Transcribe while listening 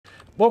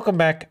Welcome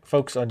back,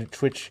 folks, on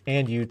Twitch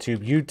and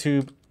YouTube.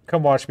 YouTube,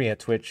 come watch me at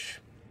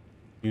Twitch,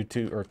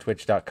 YouTube, or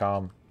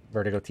twitch.com,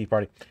 Vertigo Tea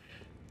Party.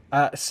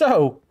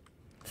 So,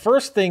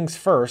 first things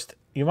first,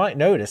 you might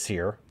notice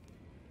here,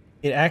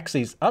 it actually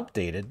is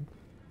updated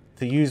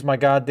to use my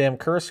goddamn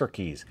cursor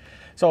keys.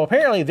 So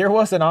apparently there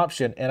was an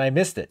option, and I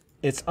missed it.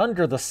 It's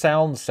under the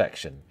sound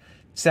section,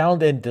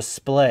 sound and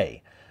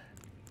display.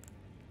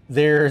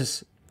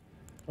 There's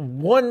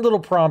one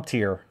little prompt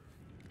here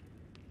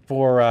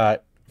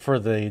for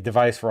the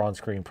device for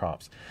on-screen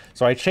prompts.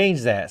 So I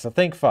changed that. So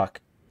thank fuck,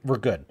 we're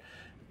good.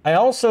 I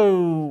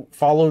also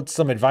followed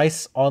some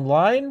advice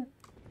online.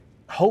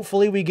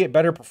 Hopefully we get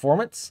better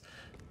performance.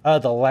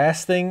 The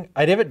last thing,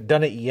 I haven't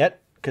done it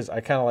yet because I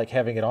kind of like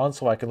having it on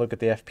so I can look at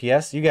the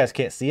FPS. You guys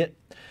can't see it,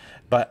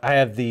 but I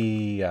have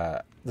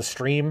the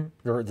stream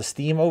or the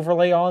Steam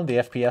overlay on, the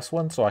FPS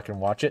one, so I can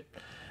watch it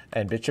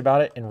and bitch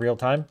about it in real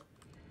time.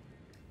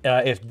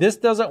 If this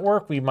doesn't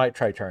work, we might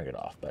try turning it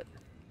off, but...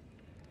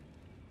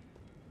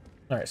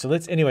 Alright, so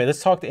let's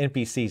talk to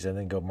NPCs and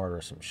then go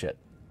murder some shit.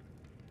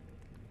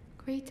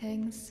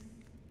 Greetings.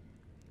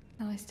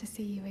 Nice to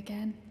see you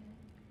again.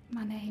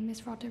 My name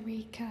is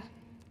Roderica.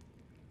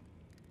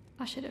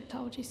 I should have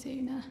told you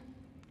sooner.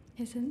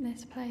 Isn't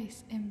this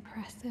place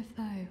impressive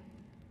though?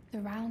 The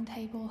Round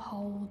Table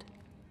Hold.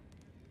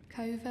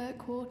 Covert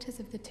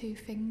quarters of the Two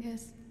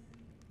Fingers.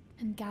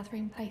 And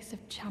gathering place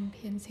of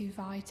champions who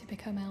vie to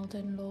become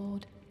Elden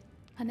Lord.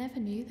 I never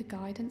knew the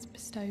guidance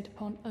bestowed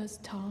upon us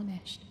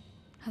Tarnished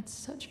had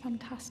such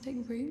fantastic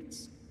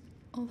roots,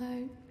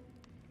 although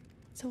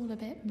it's all a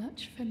bit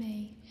much for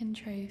me, in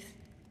truth.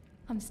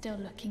 I'm still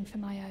looking for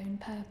my own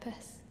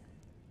purpose.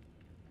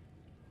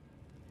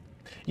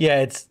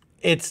 Yeah,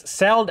 it's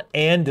sound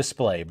and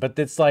display, but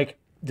it's like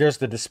there's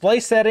the display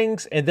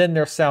settings and then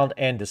there's sound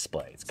and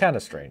display. It's kind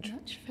of strange.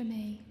 Much for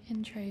me,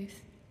 in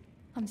truth.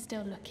 I'm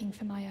still looking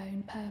for my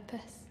own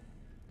purpose.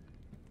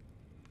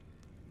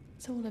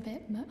 It's all a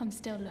bit I'm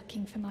still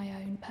looking for my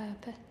own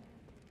purpose.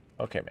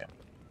 Okay, man.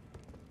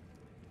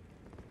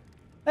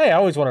 Hey, I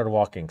always wanted a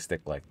walking stick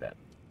like that.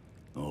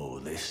 Oh,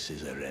 this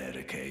is a rare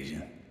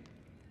occasion.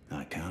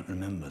 I can't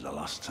remember the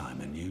last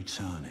time a new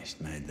Tarnished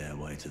made their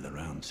way to the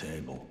Round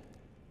Table.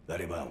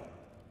 Very well.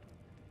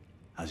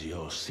 As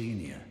your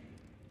senior,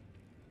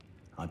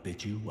 I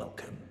bid you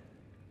welcome.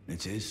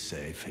 It is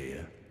safe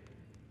here.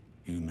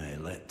 You may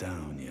let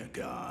down your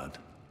guard.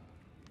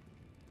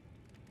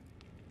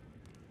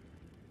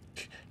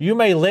 You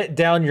may let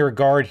down your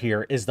guard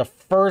here is the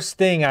first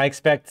thing I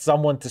expect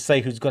someone to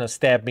say who's going to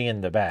stab me in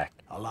the back.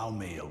 Allow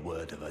me a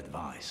word of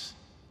advice.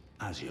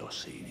 As your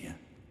senior,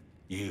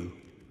 you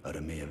are a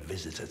mere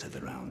visitor to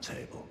the Round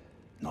Table.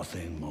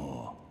 Nothing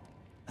more.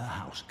 A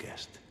house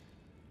guest.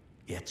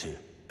 Yet to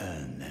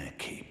earn their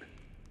keep.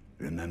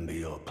 Remember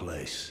your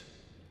place,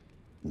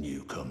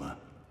 newcomer.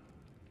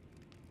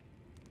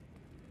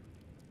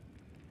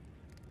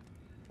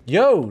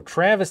 Yo,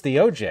 Travis the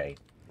OJ.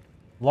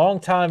 Long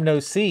time no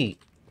see.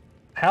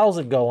 How's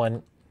it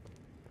going?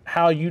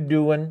 How you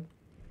doing?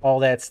 All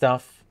that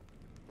stuff.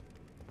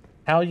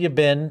 How you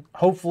been?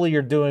 Hopefully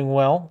you're doing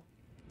well.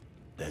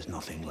 There's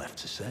nothing left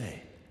to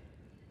say.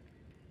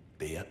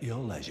 Be at your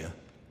leisure.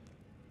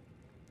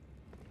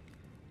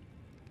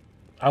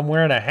 I'm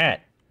wearing a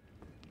hat.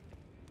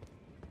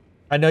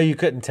 I know you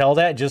couldn't tell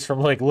that just from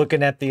like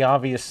looking at the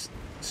obvious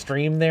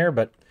stream there,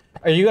 but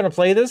are you going to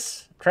play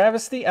this,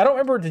 Travesty? I don't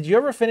remember. Did you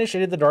ever finish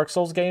any of the Dark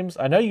Souls games?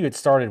 I know you had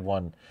started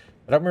one.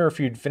 I don't remember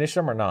if you'd finished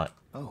them or not.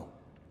 Oh,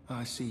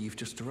 I see you've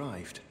just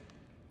arrived.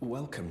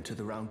 Welcome to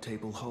the Round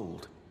Table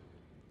Hold.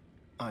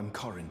 I'm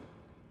Corin,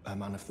 a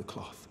man of the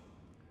cloth.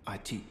 I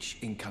teach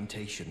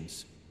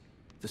incantations,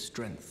 the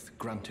strength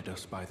granted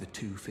us by the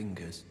Two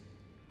Fingers,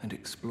 and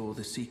explore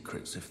the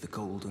secrets of the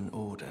Golden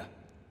Order,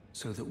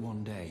 so that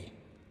one day,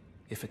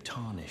 if a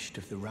Tarnished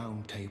of the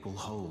Round Table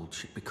Hold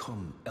should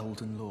become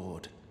Elden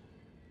Lord,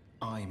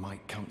 I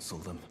might counsel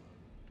them,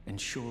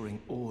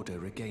 ensuring order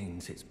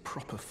regains its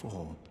proper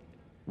form,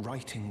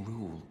 righting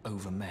rule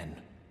over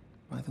men.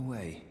 By the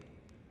way,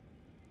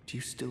 do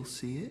you still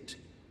see it?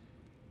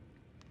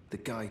 The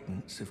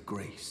guidance of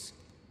grace.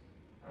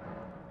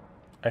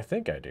 I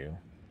think I do.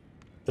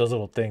 Those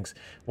little things.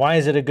 Why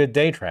is it a good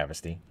day,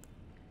 Travesty?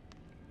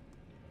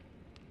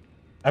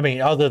 I mean,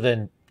 other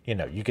than, you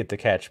know, you get to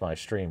catch my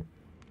stream.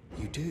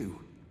 You do?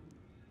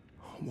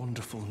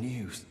 Wonderful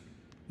news.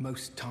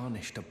 Most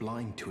Tarnished are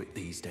blind to it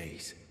these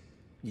days.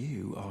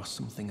 You are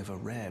something of a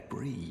rare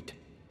breed.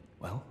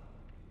 Well,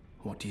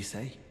 what do you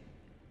say?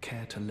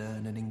 Care to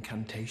learn an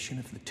incantation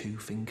of the Two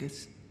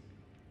Fingers?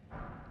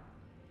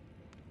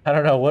 I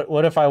don't know.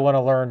 What if I want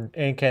to learn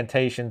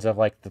incantations of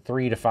like the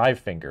 3 to 5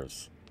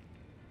 fingers?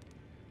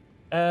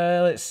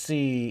 Let's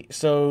see.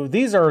 So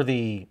these are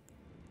the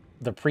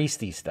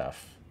priesty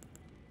stuff,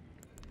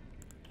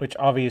 which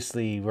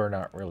obviously we're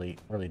not really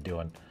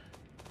doing.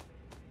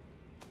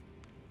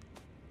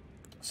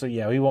 So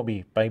yeah, we won't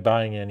be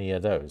buying any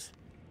of those.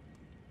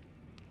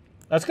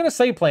 I was gonna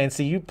say,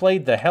 Plancy, you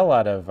played the hell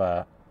out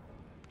of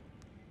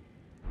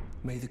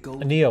May the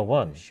golden Neo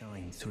 1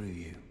 shine through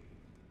you.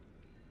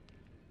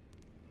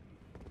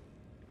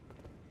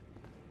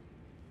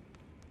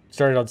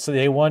 Started on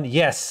day one.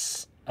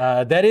 Yes,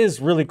 that is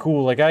really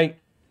cool. Like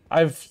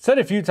I've said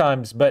a few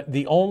times, but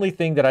the only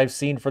thing that I've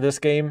seen for this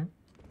game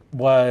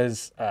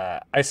was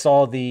I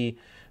saw the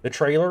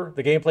trailer,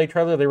 the gameplay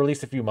trailer they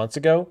released a few months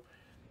ago.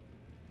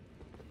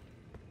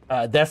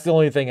 That's the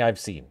only thing I've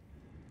seen.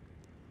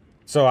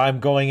 So I'm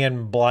going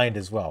in blind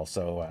as well.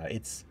 So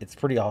it's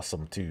pretty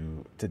awesome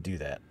to do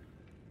that.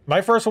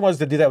 My first one was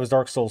to do that was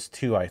Dark Souls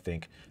 2, I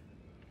think.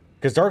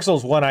 Because Dark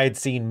Souls 1 I had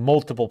seen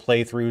multiple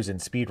playthroughs and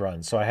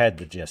speedruns, so I had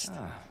the gist.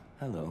 Ah,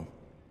 hello.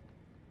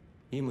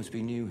 You must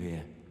be new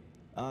here.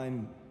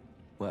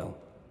 Well,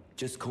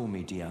 just call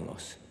me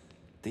Dialos.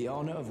 The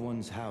honor of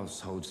one's house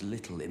holds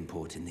little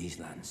import in these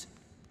lands.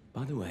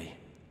 By the way,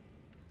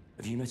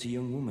 have you met a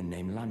young woman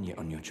named Lanya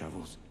on your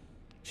travels?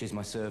 She's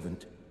my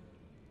servant,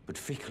 but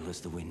fickle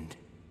as the wind.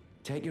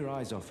 Take your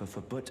eyes off her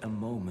for but a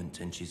moment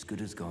and she's good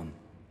as gone.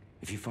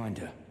 If you find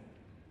her,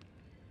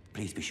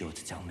 please be sure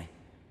to tell me.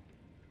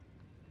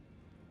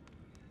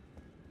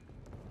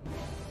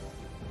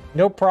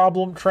 No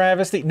problem,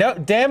 Travesty. No,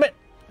 damn it!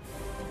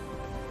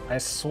 I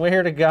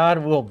swear to God,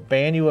 we'll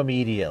ban you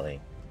immediately.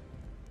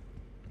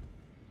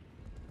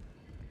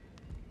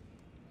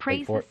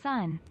 Praise the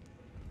sun.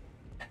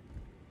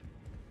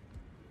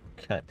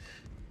 God.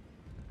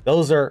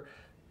 Those are...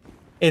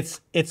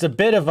 It's a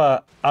bit of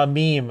a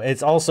meme.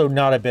 It's also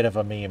not a bit of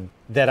a meme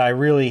that I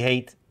really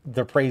hate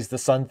the praise the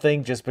sun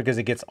thing just because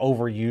it gets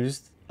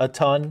overused a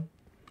ton.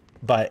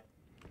 But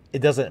it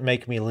doesn't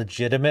make me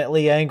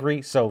legitimately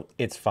angry, so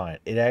it's fine.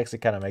 It actually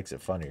kind of makes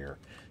it funnier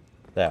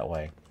that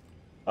way.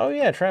 Oh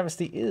yeah,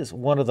 Travesty is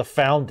one of the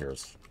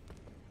founders.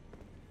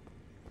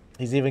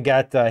 He's even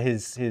got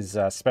his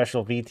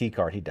special VT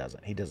card. He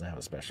doesn't. He doesn't have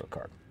a special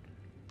card.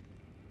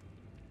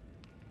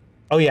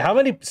 Oh yeah,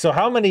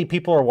 how many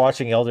people are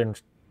watching Elden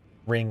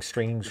Ring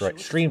streams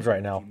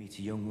right now? You meet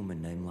a young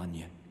woman named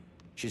Lanya.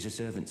 She's a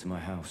servant to my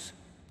house.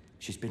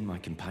 She's been my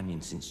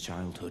companion since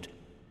childhood.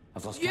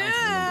 I've lost count of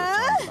the number of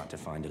times I've had to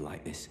find her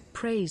like this.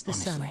 Praise the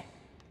sun.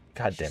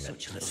 God damn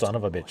it, son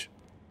of a bitch.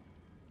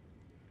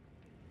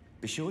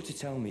 Be sure to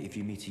tell me if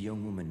you meet a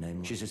young woman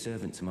named... She's a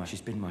servant to my...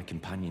 She's been my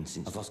companion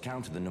since... I've lost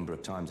count of the number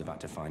of times I've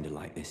had to find her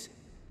like this.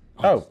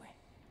 Honestly. Oh.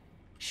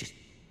 She's...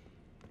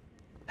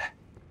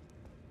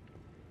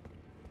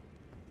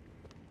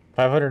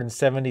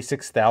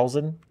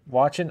 576,000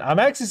 watching. I'm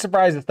actually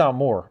surprised it's not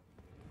more.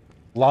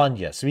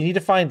 Lanya. So we need to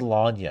find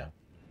Lanya.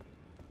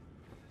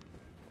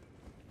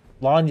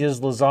 Lanya's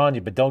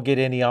lasagna, but don't get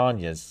any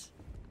Anyas.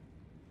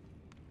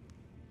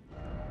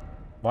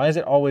 Why is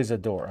it always a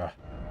door?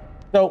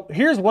 So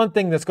here's one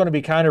thing that's going to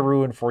be kind of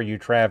ruined for you,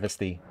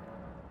 Travesty.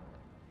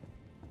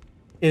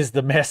 Is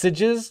the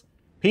messages.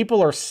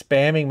 People are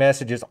spamming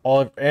messages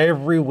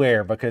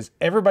everywhere because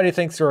everybody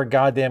thinks they're a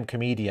goddamn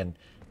comedian.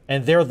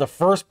 And they're the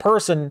first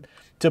person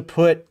to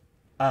put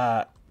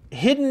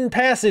hidden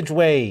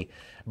passageway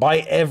by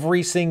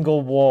every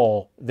single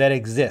wall that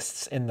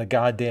exists in the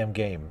goddamn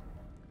game.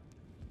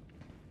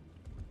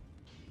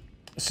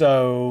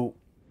 So,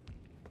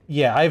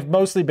 yeah, I've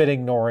mostly been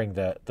ignoring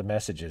the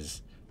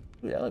messages.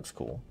 Ooh, that looks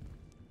cool.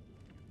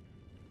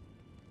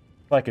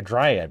 Like a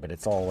dryad, but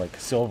it's all like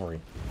silvery.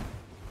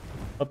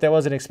 Hope that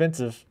wasn't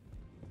expensive.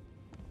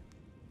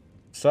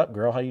 What's up,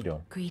 girl? How you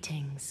doing?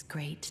 Greetings,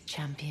 great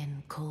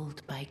champion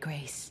called by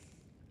grace.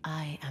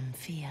 I am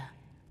Fia.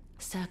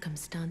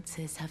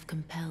 Circumstances have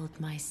compelled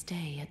my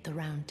stay at the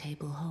Round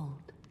Table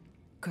Hold.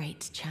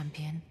 Great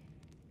champion,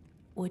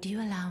 would you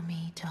allow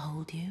me to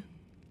hold you?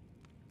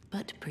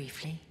 But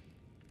briefly,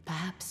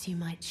 perhaps you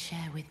might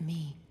share with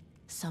me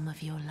some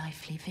of your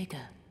lively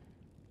vigor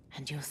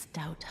and your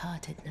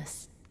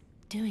stout-heartedness.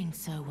 Doing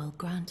so will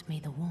grant me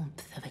the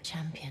warmth of a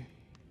champion,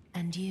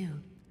 and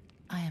you,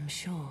 I am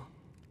sure,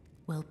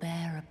 will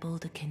bear a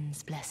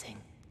Baldakin's blessing.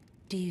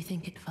 Do you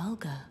think it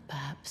vulgar,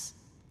 perhaps?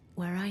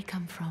 Where I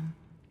come from,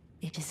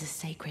 it is a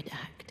sacred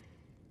act.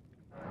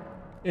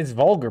 It's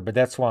vulgar, but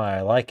that's why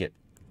I like it.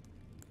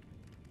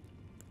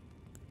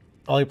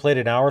 Only played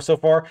an hour so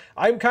far.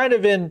 I'm kind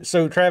of in...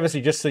 So,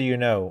 Travesty, just so you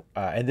know,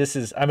 and this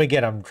is...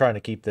 I'm trying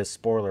to keep this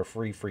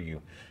spoiler-free for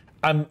you.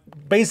 I'm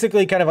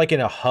basically kind of like in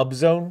a hub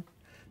zone.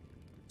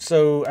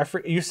 So,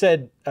 you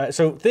said...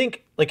 so,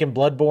 think, like in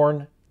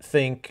Bloodborne,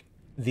 think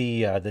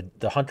the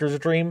Hunter's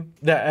Dream.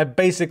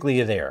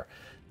 Basically there.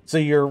 So,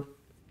 you're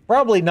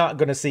probably not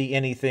going to see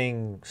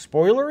anything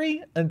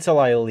spoilery until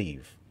I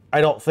leave.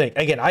 I don't think.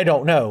 Again, I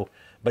don't know.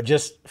 But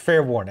just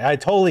fair warning. I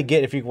totally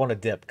get if you want to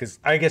dip. Because,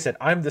 like I said,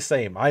 I'm the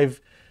same.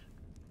 I've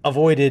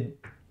avoided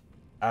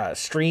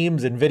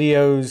streams and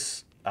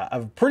videos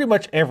of pretty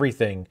much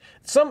everything.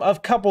 A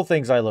couple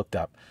things I looked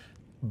up.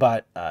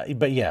 But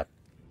yeah.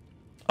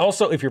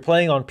 Also, if you're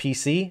playing on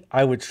PC,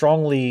 I would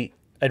strongly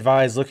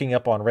advise looking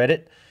up on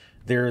Reddit.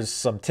 There's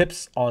some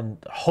tips on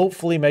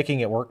hopefully making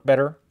it work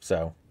better.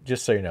 So,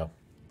 just so you know.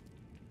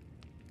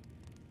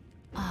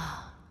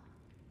 Ah,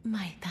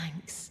 my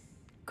thanks,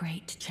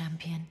 great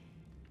champion.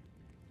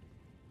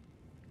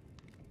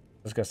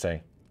 I was going to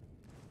say,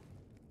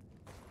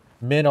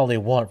 men only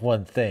want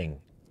one thing,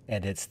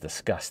 and it's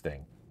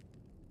disgusting.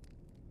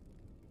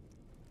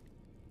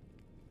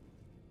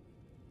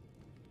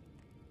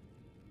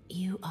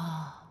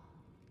 are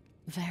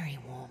very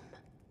warm.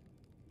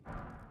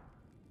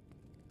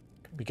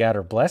 We got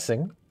her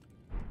blessing.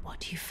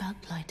 What you felt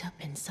light up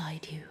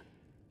inside you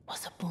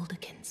was a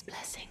Baldekin's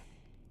blessing.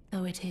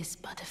 Though it is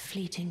but a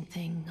fleeting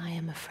thing, I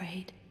am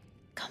afraid.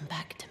 Come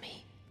back to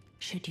me,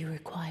 should you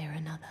require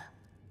another.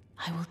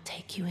 I will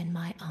take you in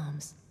my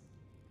arms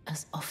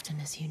as often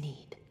as you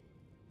need.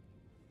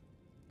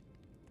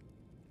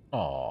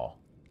 Aw.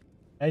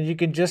 And you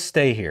can just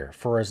stay here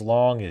for as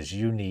long as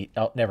you need.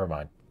 Oh, never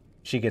mind.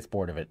 She gets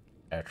bored of it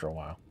after a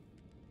while.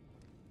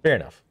 Fair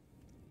enough.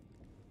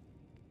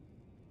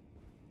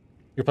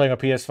 You're playing on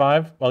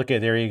PS5? Well, okay,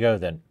 there you go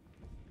then.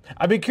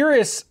 I'd be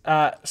curious.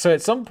 So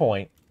at some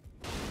point,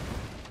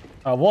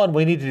 one,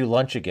 we need to do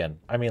lunch again.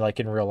 I mean, like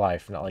in real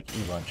life, not like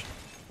e-lunch.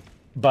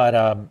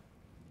 But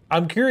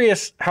I'm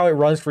curious how it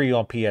runs for you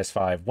on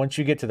PS5. Once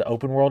you get to the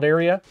open world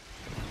area.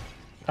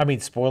 I mean,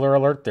 spoiler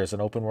alert, there's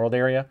an open world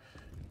area.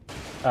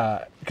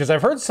 Because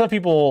I've heard some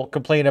people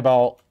complain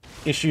about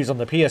issues on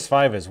the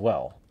PS5 as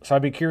well. So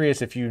I'd be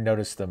curious if you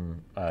noticed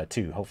them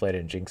too. Hopefully I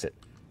didn't jinx it.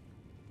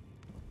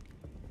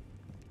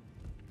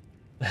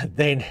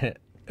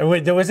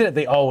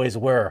 They always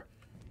were.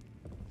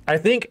 I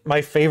think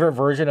my favorite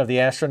version of the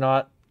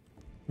astronaut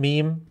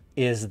meme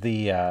is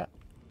the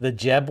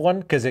Jeb one,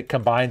 because it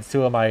combines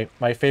two of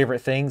my favorite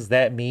things,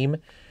 that meme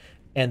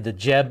and the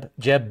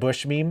Jeb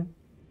Bush meme.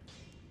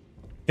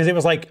 Because it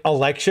was like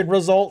election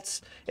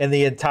results and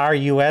the entire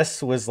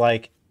US was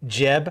like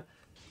Jeb.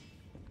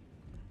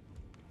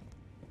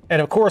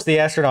 And of course the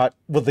astronaut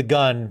with the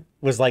gun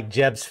was like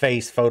Jeb's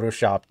face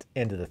photoshopped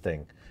into the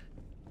thing.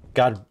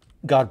 God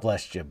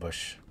bless Jeb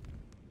Bush.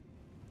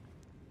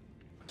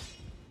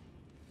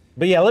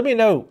 But yeah, let me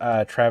know,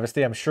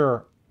 Travesty. I'm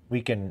sure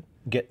we can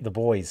get the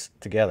boys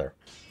together.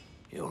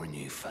 You're a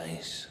new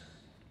face.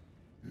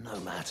 No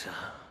matter.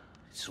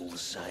 It's all the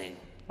same.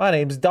 My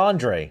name's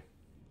Dondre.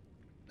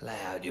 Lay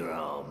out your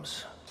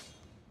arms.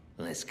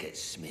 Let's get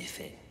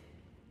smithing.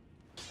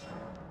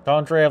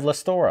 Dondre of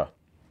Lestora.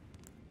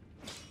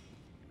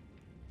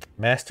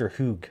 Master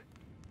Hoog.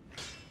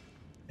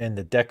 And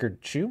the Deckard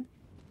Chew.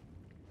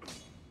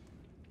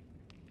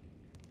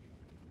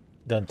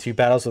 Done 2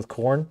 battles with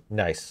Korn.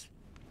 Nice.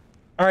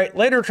 All right,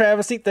 later,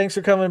 Travesty. Thanks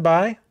for coming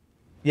by.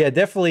 Yeah,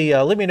 definitely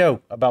let me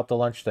know about the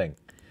lunch thing.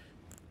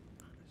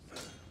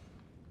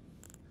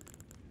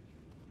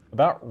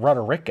 About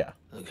Roderica.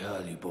 The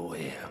girly boy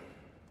here.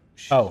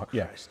 She's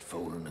yeah.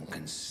 crestfallen and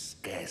can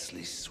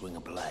scarcely swing a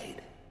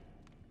blade.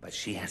 But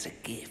she has a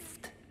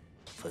gift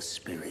for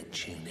spirit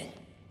tuning.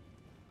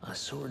 I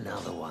saw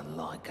another one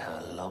like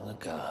her long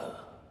ago.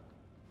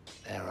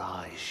 Their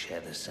eyes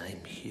share the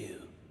same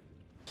hue.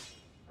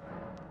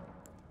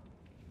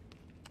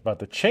 About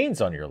the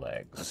chains on your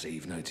legs. I see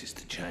you've noticed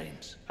the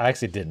chains. I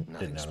actually didn't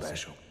Nothing notice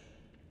special.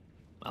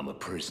 I'm a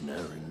prisoner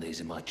and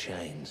these are my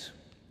chains.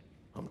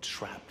 I'm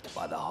trapped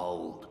by the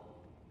hold.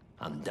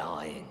 I'm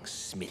dying,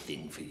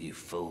 smithing for you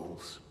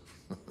fools.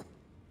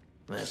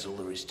 That's all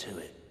there is to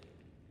it.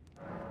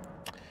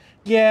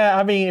 Yeah,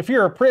 I mean, if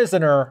you're a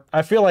prisoner,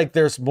 I feel like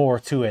there's more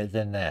to it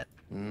than that.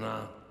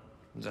 No,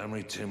 don't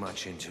read too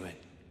much into it.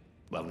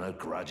 I've no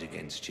grudge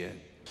against you.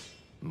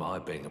 My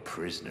being a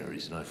prisoner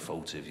is no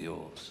fault of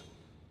yours.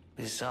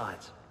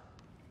 Besides,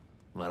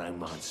 I don't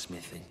mind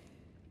smithing.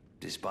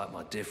 Despite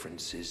my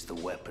differences, the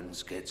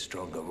weapons get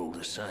stronger all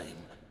the same.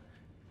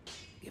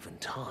 Given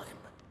time,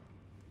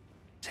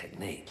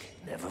 technique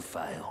never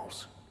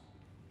fails.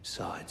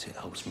 Besides, it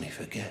helps me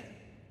forget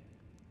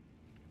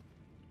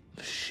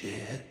the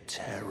sheer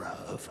terror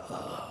of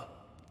her.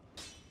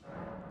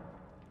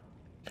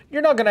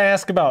 You're not going to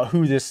ask about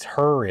who this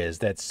her is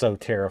that's so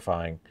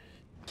terrifying.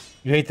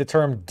 You hate the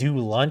term "do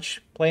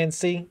lunch" Plan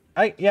C?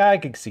 Yeah, I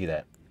could see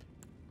that.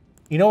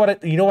 You know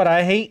what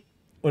I hate?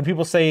 When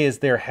people say is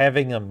they're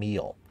having a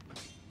meal.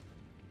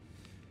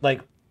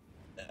 Like,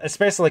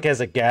 especially like as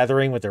a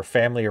gathering with their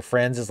family or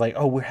friends, is like,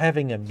 oh, we're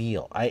having a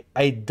meal.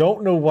 I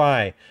don't know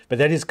why, but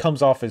that just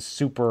comes off as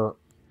super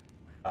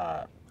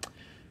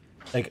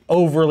like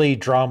overly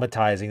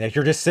dramatizing. Like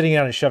you're just sitting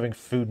down and shoving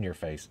food in your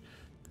face.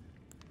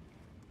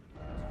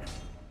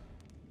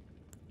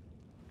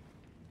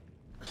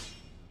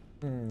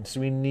 So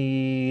we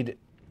need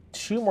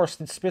 2 more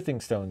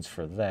smithing stones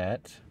for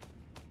that.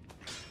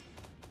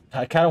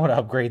 I kind of want to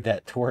upgrade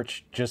that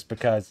torch just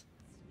because,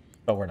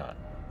 but we're not.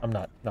 I'm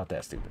not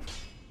that stupid.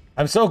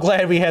 I'm so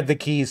glad we had the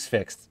keys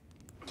fixed.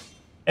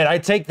 And I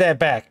take that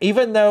back.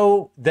 Even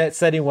though that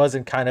setting was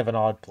in kind of an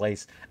odd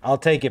place, I'll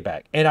take it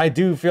back. And I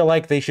do feel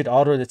like they should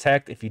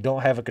auto-detect if you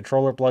don't have a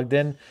controller plugged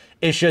in.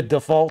 It should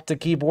default to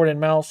keyboard and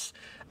mouse.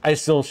 I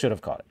still should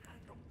have caught it.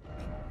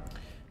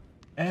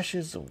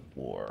 Ashes of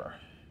War.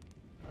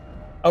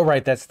 Oh,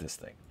 right, that's this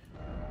thing.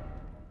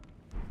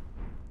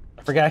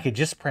 I forgot I could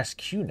just press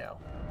Q now.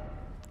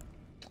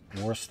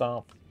 War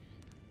Stomp.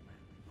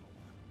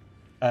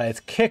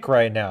 It's kick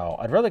right now.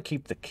 I'd rather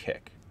keep the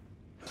kick.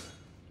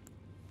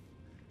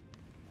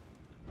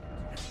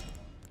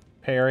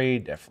 Parry,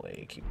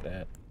 definitely keep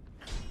that.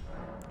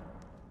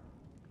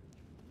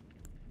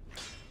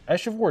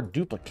 Ash of War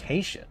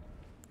duplication.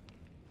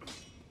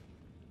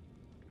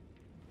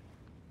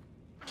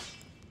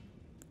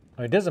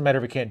 mean, it doesn't matter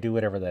if we can't do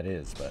whatever that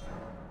is, but...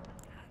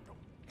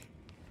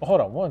 Oh,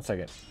 hold on 1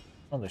 second.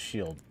 On the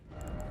shield.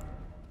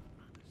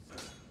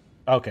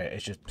 Okay,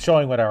 it's just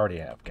showing what I already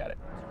have. Got it.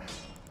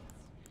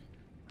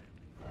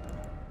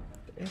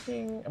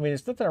 Anything? I mean,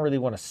 there's nothing I really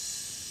want to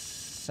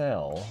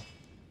sell.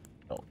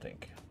 I don't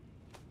think.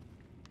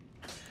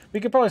 We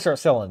could probably start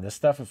selling this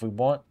stuff if we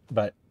want,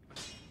 but...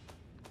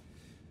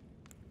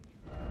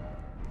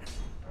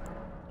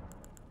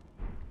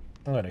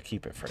 I'm going to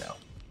keep it for now.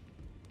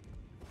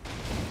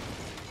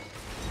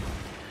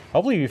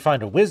 Hopefully you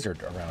find a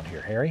wizard around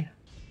here, Harry.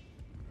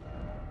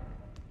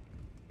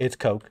 It's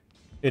Coke.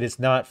 It is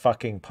not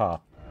fucking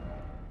pop.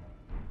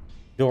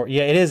 Door.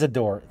 Yeah, it is a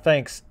door.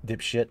 Thanks,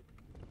 dipshit.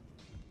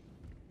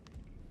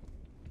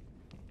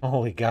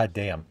 Holy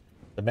goddamn.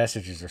 The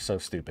messages are so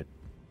stupid.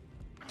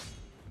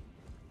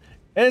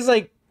 And it's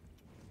like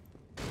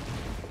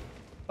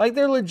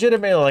they're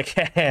legitimately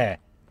like,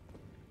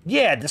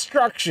 yeah,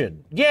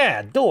 destruction.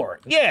 Yeah, door.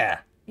 Yeah.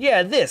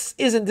 Yeah,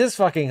 isn't this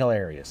fucking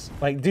hilarious?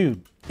 Like,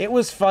 dude, it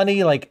was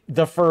funny like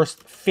the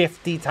first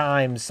 50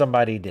 times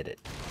somebody did it.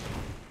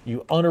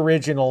 You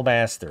unoriginal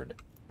bastard.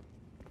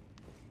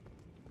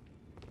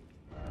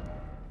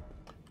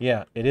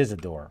 Yeah, it is a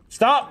door.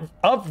 Stop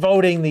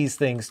upvoting these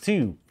things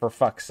too, for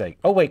fuck's sake.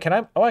 Oh wait, can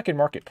I? Oh, I can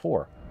mark it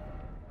poor.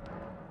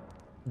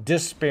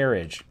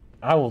 Disparage.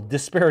 I will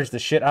disparage the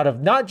shit out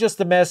of not just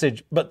the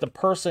message, but the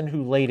person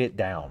who laid it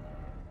down.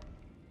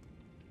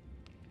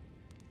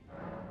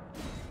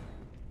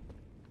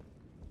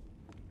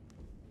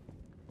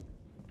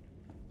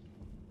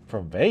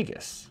 From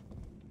Vegas.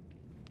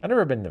 I've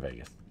never been to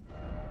Vegas.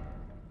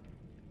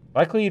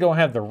 Likely you don't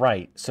have the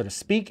right. So to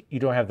speak, you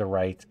don't have the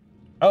right.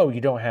 Oh,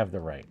 you don't have the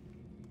right.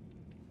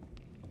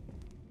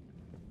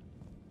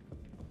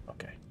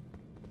 Okay.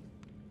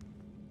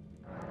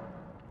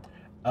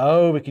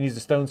 Oh, we can use the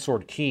stone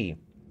sword key.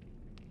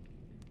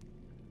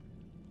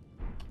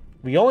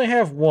 We only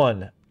have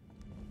one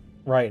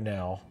right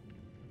now.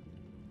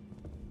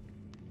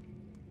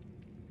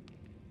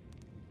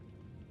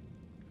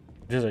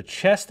 There's a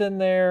chest in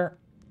there.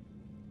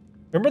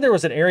 Remember there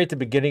was an area at the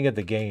beginning of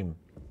the game.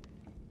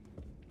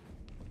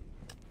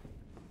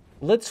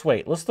 Let's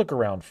wait. Let's look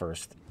around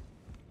first.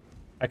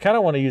 I kind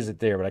of want to use it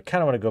there, but I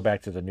kind of want to go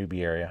back to the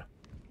newbie area.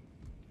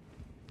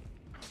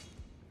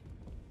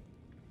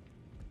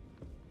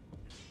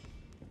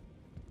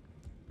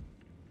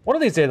 One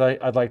of these days,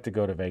 I'd like to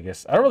go to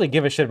Vegas. I don't really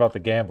give a shit about the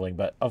gambling,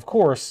 but of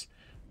course,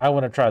 I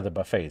want to try the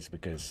buffets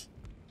because,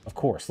 of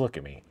course, look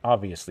at me.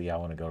 Obviously, I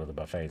want to go to the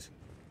buffets.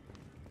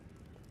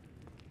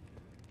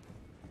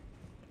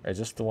 Is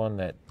this the one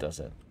that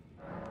doesn't?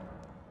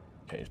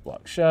 Okay, it's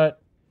blocked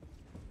shut.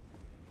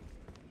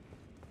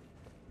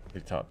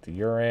 We talk to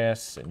your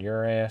ass and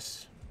your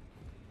ass.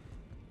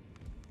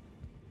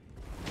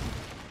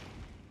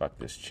 Fuck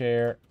this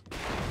chair.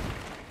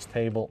 This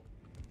table.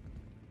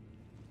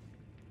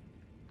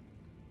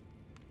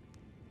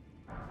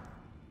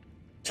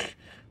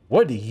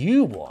 What do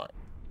you want?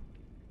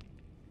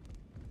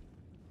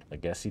 I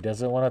guess he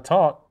doesn't want to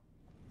talk.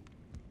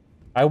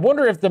 I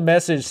wonder if the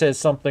message says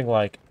something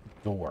like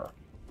door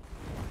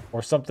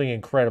or something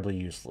incredibly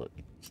useless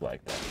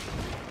like that.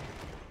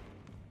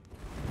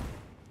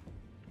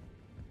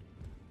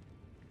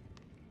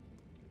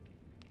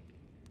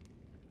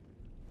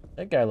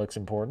 That guy looks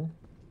important.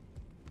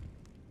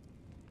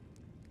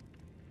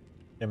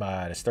 Am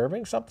I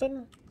disturbing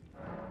something?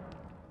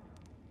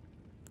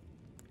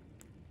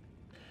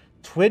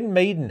 Twin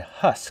Maiden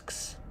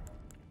Husks.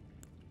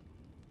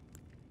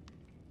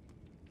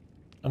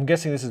 I'm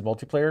guessing this is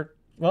multiplayer.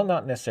 Well,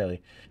 not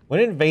necessarily. When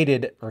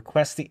invaded,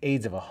 request the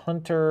aids of a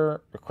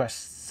hunter.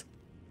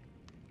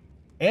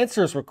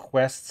 Answers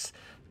requests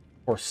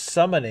for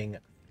summoning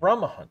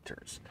from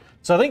hunters.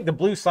 So I think the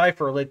blue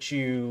cipher lets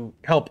you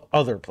help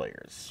other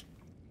players,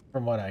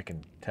 from what I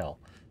can tell.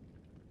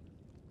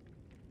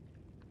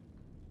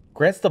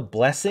 Grants the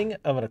blessing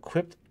of an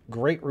equipped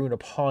great rune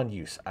upon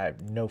use. I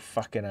have no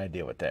fucking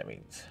idea what that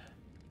means.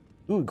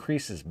 Ooh,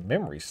 increases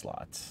memory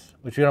slots,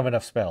 which we don't have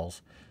enough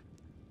spells.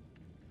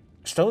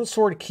 Stone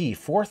sword key,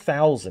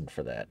 4,000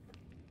 for that.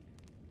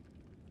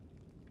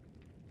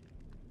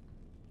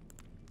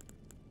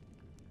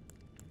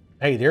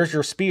 Hey, there's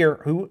your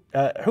spear. Who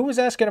was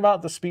asking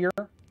about the spear?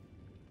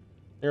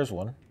 There's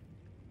one.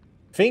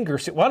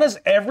 Fingers. Why does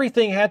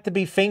everything have to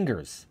be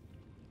fingers?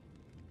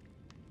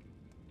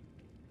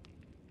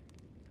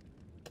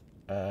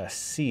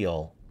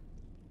 Seal.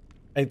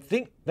 I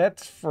think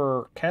that's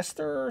for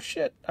caster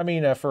shit. I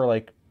mean, for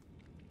like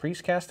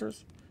priest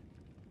casters.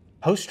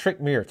 Host trick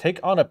mirror. Take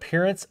on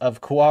appearance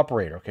of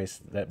cooperator. Okay,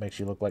 so that makes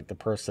you look like the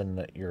person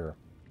that you're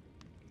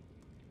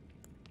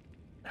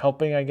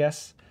helping, I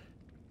guess.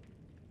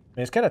 I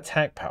mean, it's got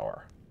attack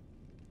power.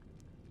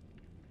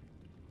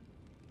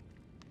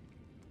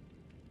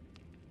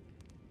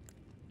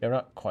 Yeah, I'm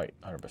not quite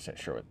 100%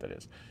 sure what that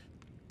is.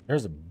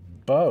 There's a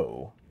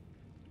bow.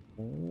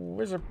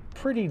 There's a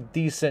pretty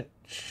decent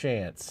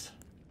chance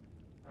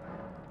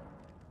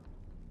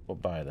we'll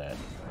buy that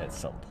at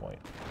some point.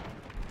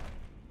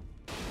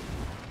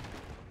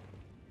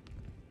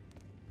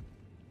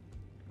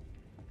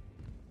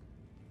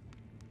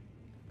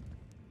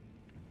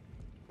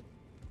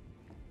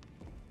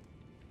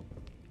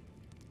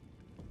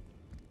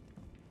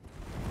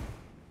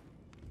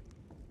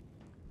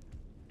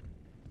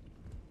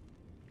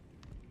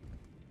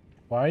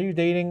 Why are you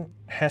dating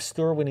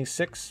Hestor when he's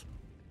 6?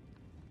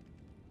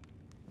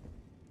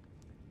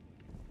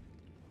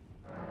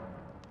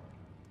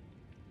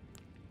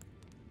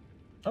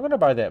 I'm gonna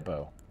buy that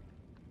bow.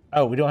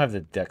 Oh, we don't have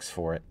the dex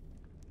for it.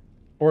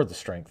 Or the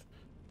strength.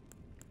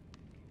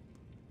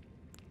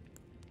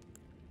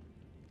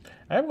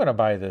 I'm gonna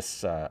buy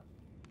this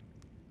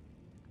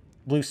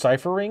blue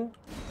cipher ring.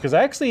 Because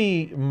I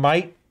actually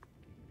might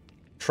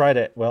try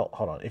to... Well,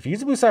 hold on. If you use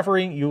the blue cipher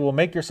ring, you will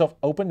make yourself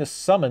open to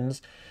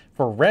summons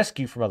for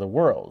rescue from other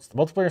worlds. The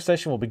multiplayer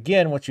session will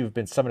begin once you've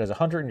been summoned as a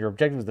hunter and your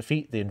objective is to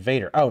defeat the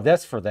invader. Oh,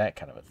 that's for that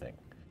kind of a thing.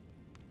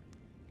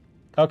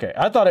 Okay,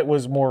 I thought it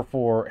was more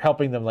for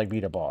helping them like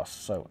beat a boss,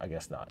 so I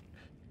guess not.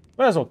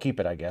 Might as well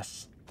keep it, I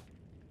guess.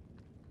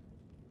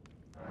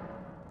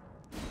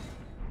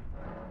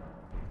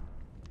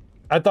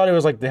 I thought it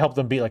was like to help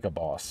them beat like a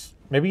boss.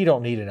 Maybe you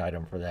don't need an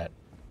item for that.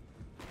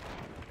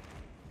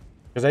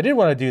 Because I did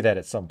want to do that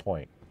at some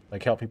point.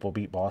 Like help people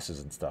beat bosses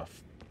and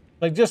stuff.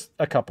 Like just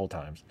a couple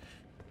times.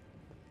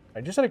 I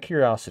just out of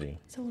curiosity.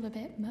 It's all a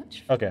bit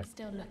much for okay.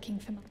 Still looking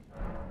for...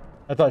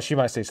 I thought she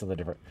might say something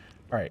different.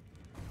 All right.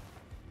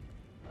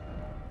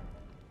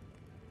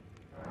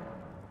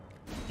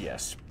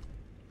 Yes.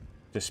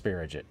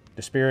 Disparage it.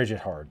 Disparage it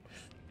hard.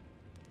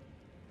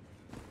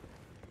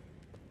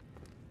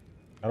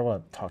 I don't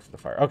want to talk to the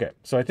fire. Okay,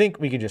 so I think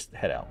we can just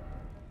head out.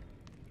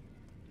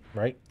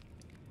 Right?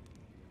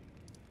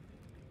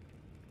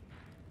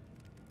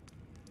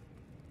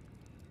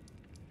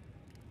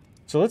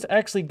 So let's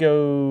actually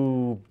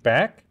go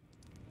back.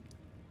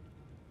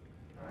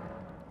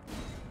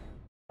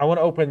 I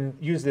want to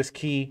use this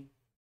key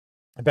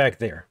back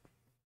there.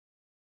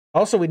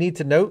 Also, we need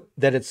to note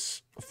that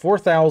it's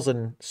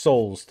 4,000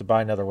 souls to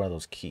buy another one of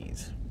those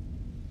keys.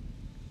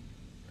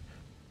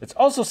 Let's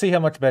also see how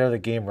much better the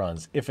game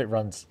runs, if it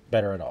runs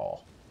better at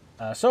all.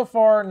 So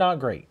far, not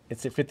great.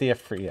 It's at 50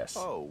 FPS.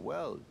 Oh,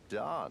 well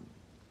done.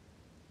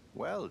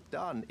 Well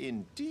done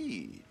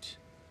indeed.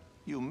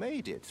 You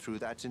made it through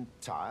that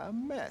entire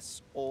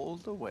mess all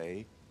the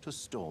way to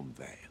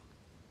Stormvale.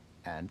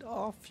 And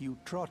off you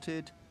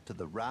trotted to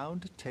the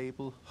Round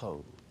Table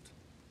Hold.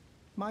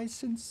 My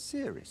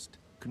sincerest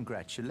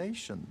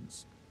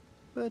congratulations.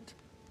 But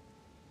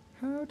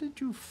how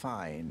did you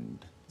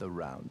find the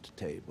Round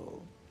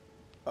Table?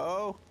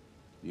 Oh,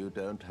 you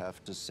don't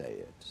have to say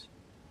it.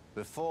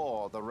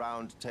 Before, the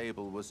Round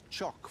Table was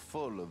chock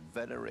full of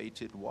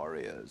venerated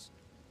warriors.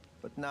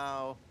 But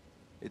now,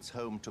 it's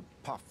home to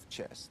puff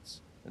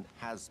chests and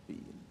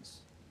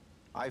has-beens.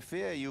 I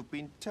fear you've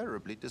been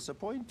terribly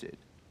disappointed.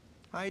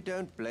 I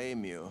don't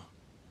blame you.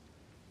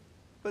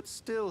 But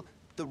still,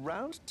 the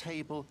Round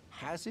Table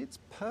has its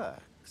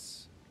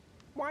perks.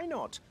 Why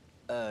not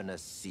earn a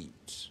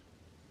seat?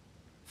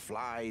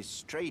 Fly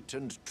straight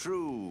and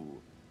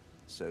true,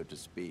 so to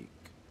speak.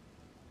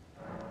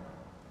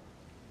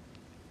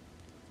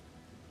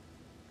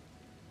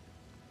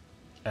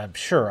 I'm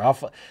sure.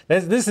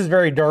 This is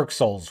very Dark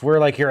Souls, where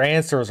like your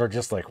answers are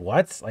just like,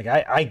 what? Like,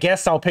 I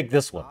guess I'll pick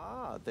this one.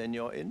 Ah, then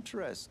you're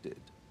interested.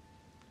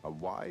 A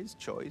wise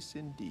choice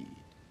indeed.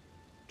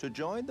 To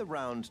join the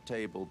Round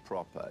Table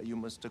proper, you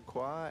must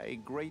acquire a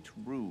great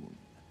rune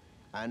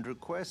and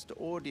request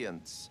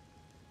audience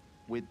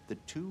with the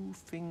 2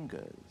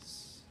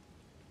 fingers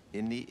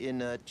in the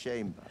inner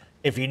chamber.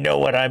 If you know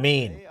what I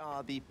mean. They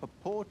are the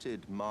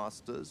purported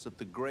masters of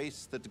the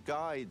grace that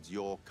guides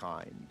your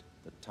kind,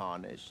 the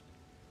Tarnished.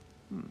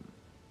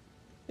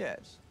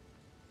 Yes.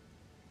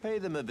 Pay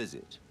them a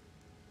visit,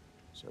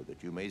 so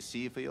that you may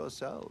see for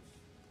yourself.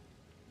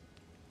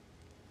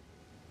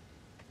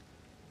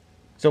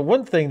 So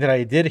one thing that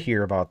I did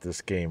hear about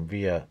this game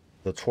via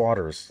the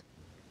twatters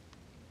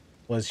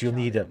was you'll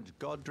need a...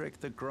 Godric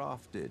the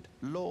Grafted,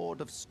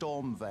 Lord of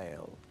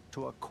Stormvale,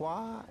 to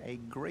acquire a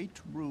great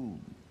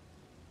rune.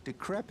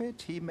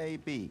 Decrepit he may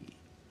be,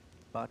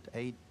 but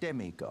a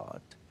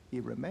demigod he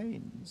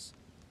remains.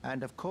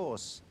 And of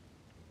course,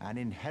 an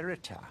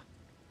inheritor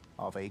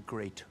of a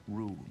great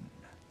rune.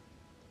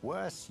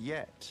 Worse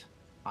yet,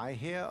 I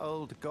hear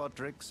old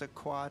Godric's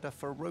acquired a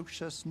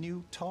ferocious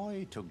new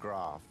toy to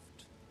graft.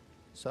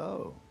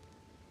 So,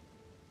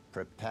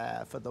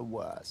 prepare for the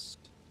worst.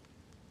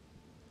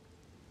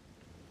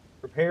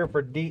 Prepare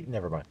for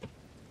never mind.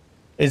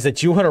 Is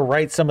that you want to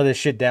write some of this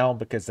shit down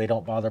because they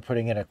don't bother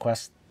putting in a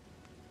quest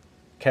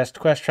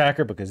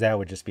tracker, because that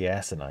would just be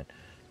asinine.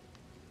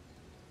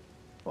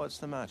 What's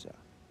the matter?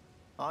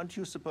 Aren't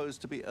you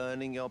supposed to be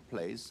earning your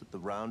place at the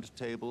Round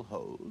Table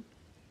Hold?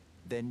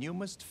 Then you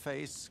must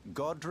face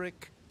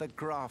Godric the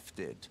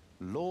Grafted,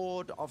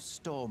 Lord of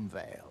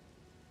Stormvale.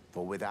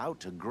 For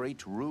without a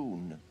great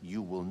rune,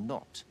 you will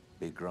not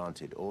be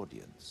granted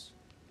audience.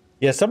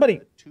 Yeah, somebody...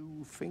 The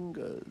 2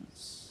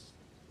 fingers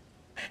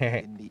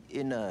in the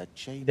inner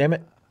chamber. Damn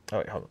it. Oh,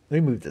 wait, hold on.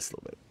 Let me move this a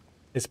little bit.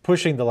 It's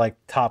pushing the, like,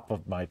 top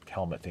of my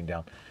helmet thing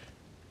down.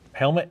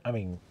 Helmet? I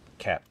mean,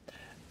 cap.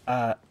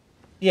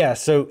 Yeah,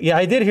 so, yeah,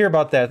 I did hear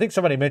about that. I think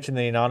somebody mentioned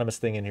the anonymous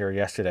thing in here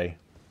yesterday.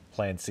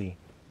 Plan C.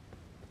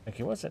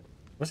 Okay, was it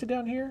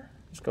down here?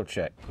 Let's go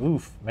check.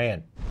 Oof,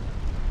 man.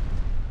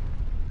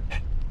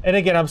 And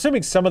again, I'm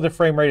assuming some of the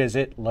frame rate is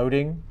it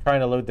loading,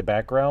 trying to load the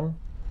background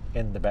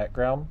in the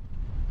background.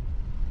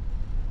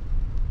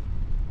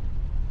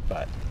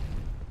 But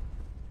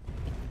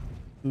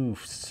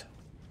oofs.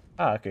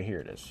 Ah, okay, here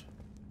it is.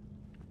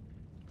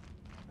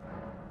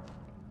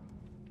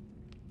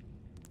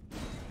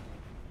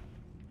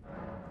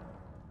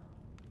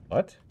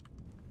 What?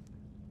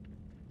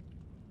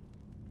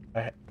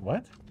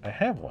 What? I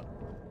have one.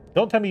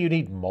 Don't tell me you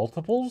need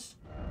multiples?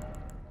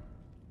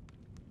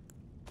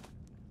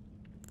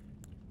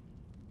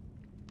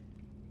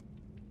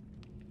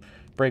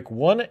 Break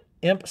one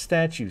imp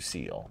statue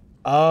seal.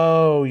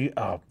 Oh,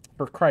 oh,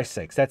 for Christ's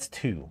sakes, that's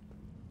 2.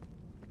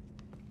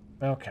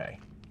 Okay,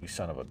 you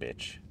son of a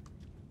bitch.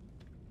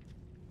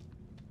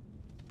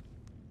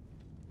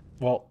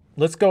 Well,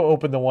 let's go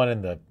open the one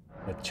in the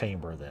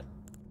chamber then.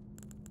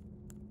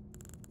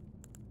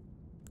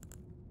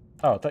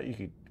 Oh, I thought you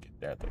could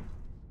get that thing.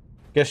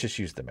 Guess just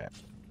use the map.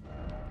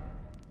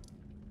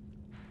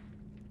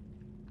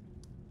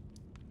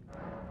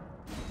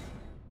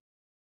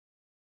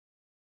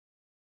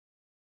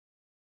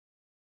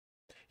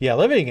 Yeah,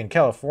 living in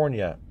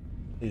California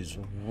is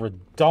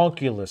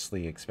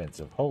redonkulously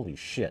expensive. Holy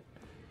shit.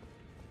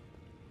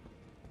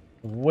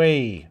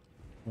 Way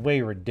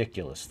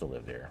ridiculous to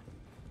live there.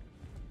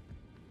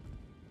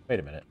 Wait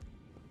a minute.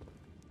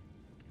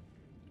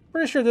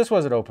 Pretty sure this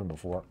wasn't open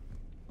before.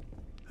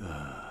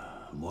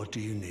 What do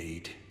you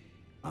need?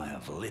 I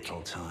have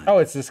little time. Oh,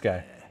 it's this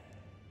guy.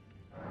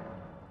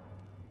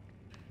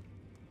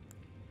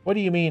 What do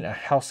you mean, a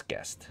house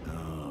guest?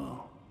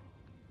 Oh,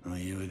 are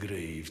you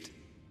aggrieved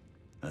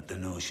at the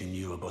notion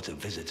you are but a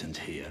visitant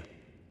here?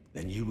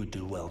 Then you would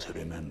do well to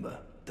remember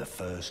the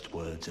first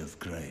words of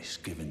grace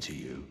given to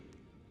you.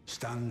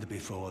 Stand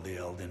before the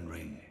Elden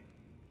Ring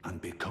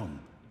and become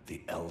the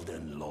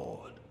Elden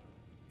Lord.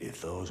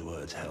 If those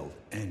words held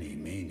any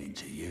meaning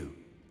to you,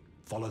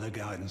 follow the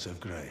guidance of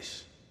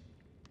grace.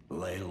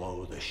 Lay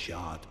low the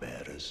shard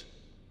bearers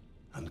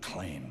and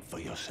claim for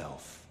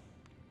yourself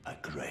a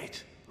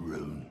great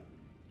rune.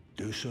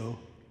 Do so,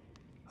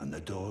 and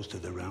the doors to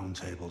the Round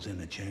Table's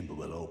inner chamber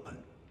will open,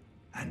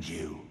 and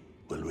you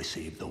will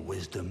receive the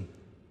wisdom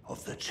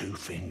of the Two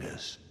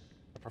Fingers.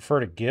 I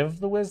prefer to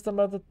give the wisdom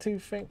of the Two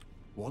Fingers.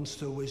 Once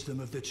the wisdom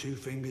of the Two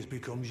Fingers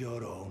becomes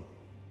your own,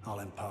 I'll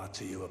impart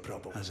to you a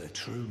proper... As a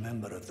true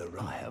member of the...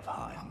 I have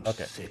high. I'm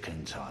sick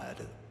and tired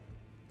of...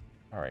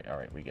 All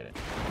right, we get it.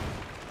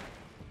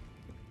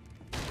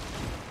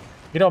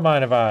 You don't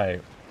mind if I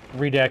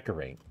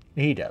redecorate?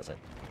 He doesn't.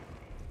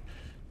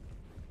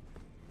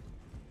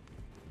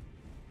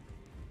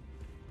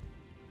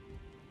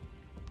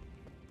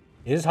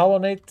 Is Hollow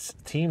Knight's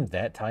team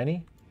that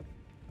tiny?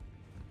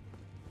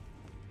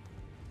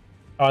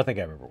 Oh, I think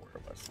I remember where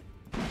it was.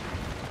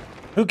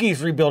 Who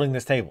keeps rebuilding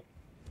this table?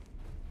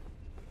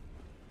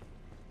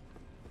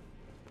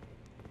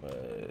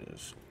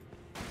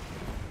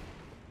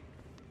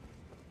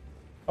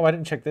 Oh, I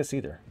didn't check this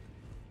either.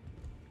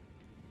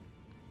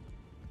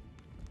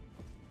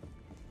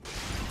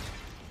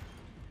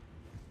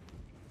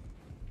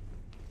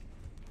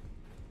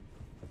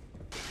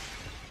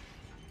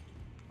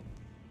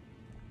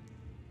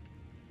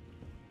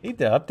 Need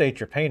to update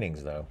your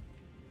paintings, though.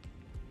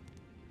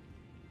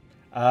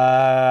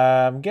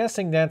 I'm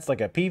guessing that's like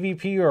a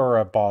PvP or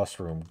a boss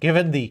room,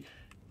 given the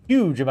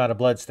huge amount of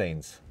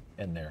bloodstains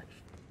in there.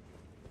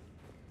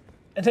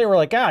 And they were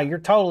like, ah, you're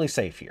totally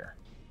safe here.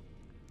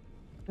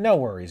 No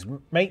worries,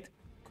 mate.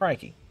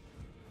 Crikey.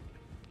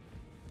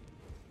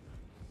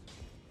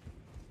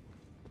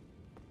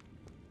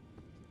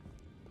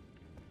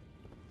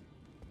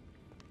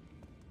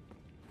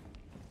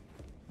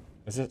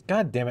 Is it?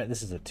 God damn it,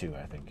 this is a 2,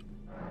 I think.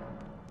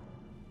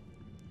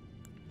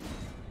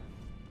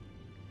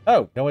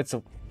 Oh, no, it's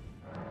a...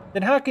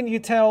 Then how can you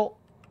tell...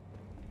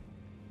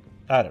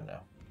 I don't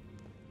know.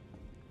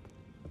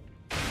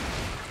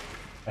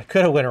 I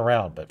could have went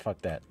around, but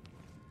fuck that.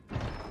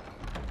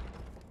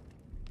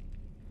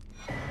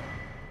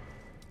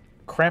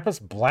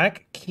 Krampus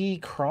Black Key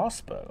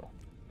Crossbow.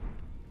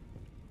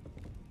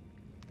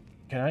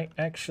 Can I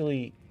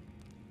actually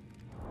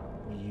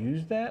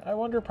use that? I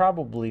wonder.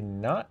 Probably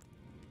not.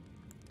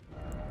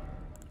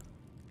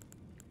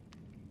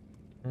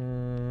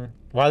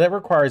 Wow, that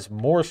requires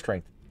more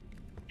strength.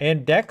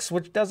 And dex,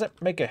 which doesn't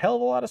make a hell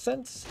of a lot of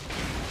sense.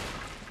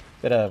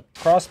 That a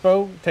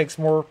crossbow takes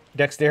more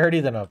dexterity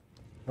than a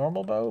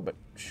normal bow, but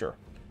sure.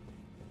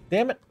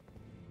 Damn it.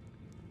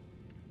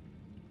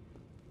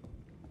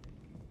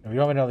 We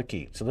don't have another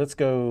key. So let's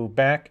go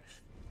back.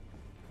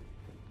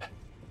 I'm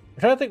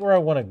trying to think where I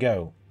want to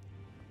go.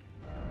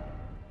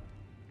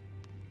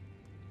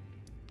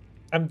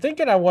 I'm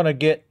thinking I want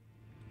to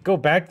go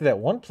back to that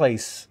one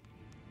place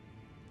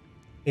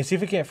and see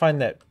if we can't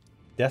find that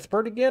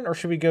Deathbird again, or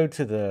should we go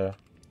to the...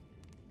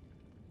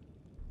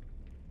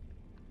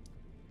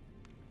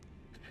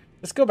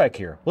 Let's go back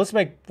here.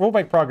 We'll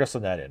make progress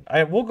on that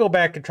end. We'll go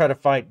back and try to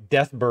fight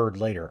Deathbird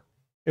later,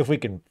 if we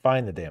can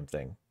find the damn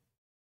thing.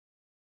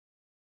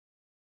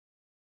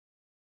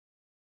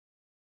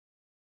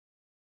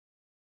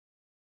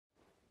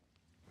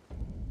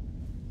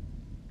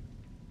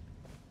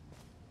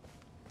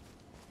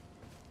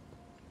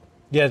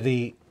 Yeah,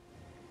 the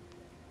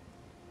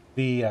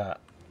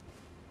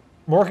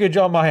mortgage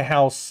on my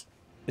house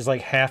is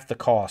like half the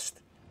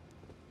cost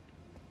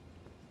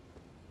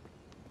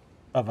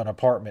of an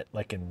apartment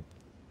like in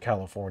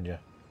California.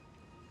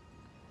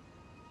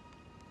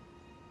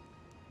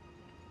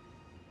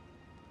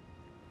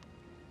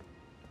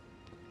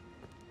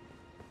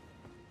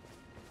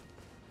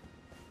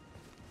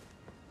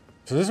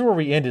 So this is where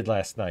we ended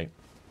last night.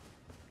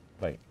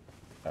 Wait.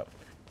 Oh.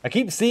 I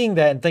keep seeing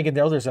that and thinking,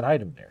 oh, there's an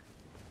item there.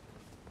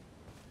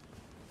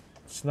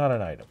 It's not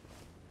an item.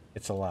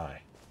 It's a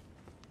lie.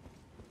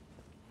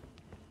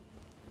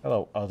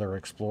 Hello, other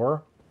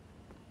explorer.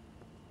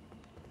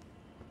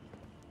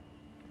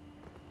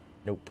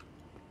 Nope.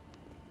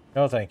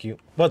 No, thank you.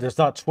 But there's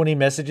not 20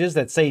 messages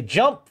that say,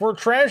 jump for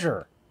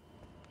treasure.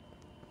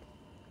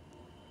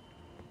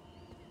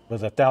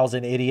 With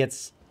 1,000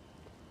 idiots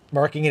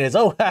marking it as,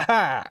 oh,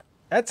 haha.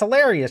 That's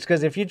hilarious,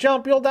 because if you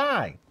jump, you'll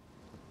die.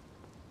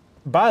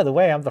 By the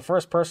way, I'm the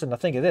first person to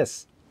think of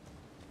this.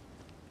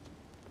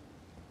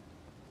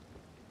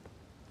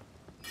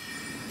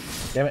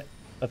 Damn it.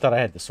 I thought I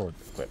had the sword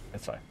equipped.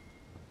 That's fine.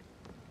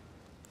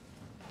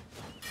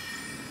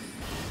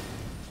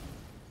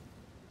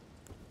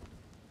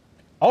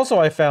 Also,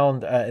 I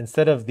found,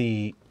 instead of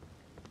the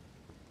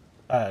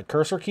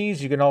cursor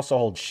keys, you can also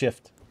hold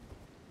shift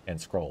and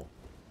scroll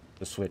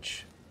to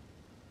switch.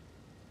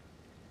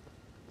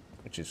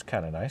 Which is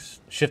kind of nice.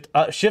 Shift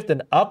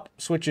and up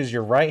switches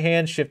your right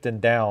hand. Shift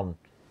and down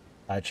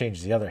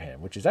changes the other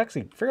hand, which is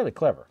actually fairly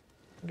clever.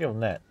 I'll give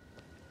them that.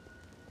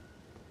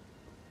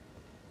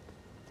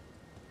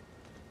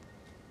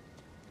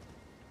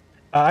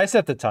 I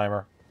set the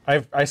timer.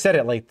 I set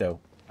it late, though.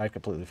 I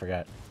completely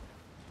forgot.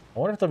 I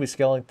wonder if there'll be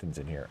skeletons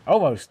in here.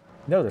 Almost.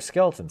 No, there's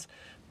skeletons.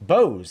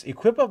 Bows.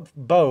 Equip a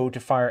bow to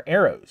fire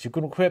arrows. You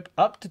can equip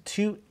up to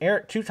two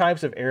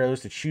types of arrows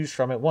to choose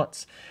from at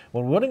once.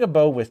 When wielding a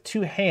bow with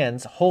two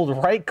hands, hold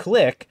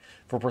right-click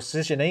for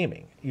precision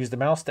aiming. Use the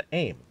mouse to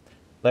aim.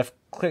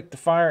 Left-click to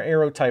fire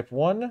arrow type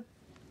 1.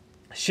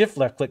 Shift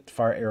left-click to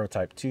fire arrow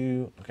type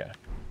 2. Okay.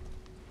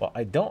 Well,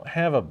 I don't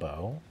have a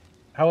bow.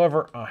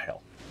 However, oh,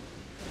 hell.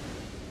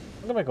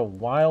 I'm going to make a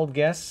wild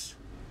guess.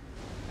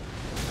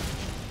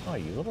 Oh,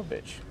 you little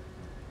bitch.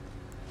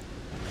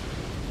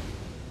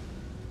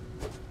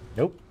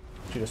 Nope.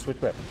 Should have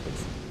switched weapons,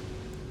 please.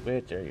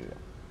 Switch, there you go.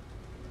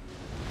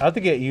 I have to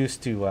get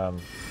used to,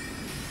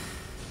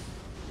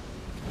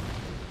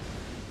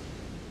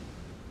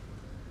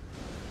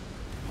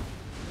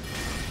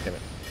 damn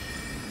it.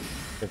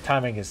 The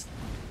timing is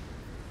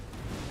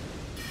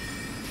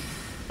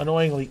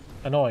annoyingly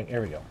annoying.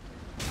 There we go.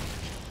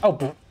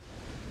 Oh,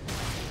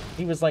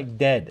 he was like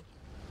dead.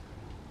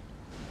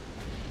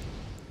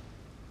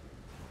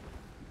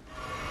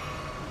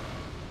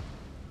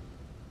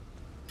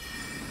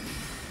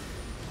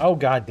 Oh,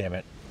 god damn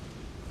it.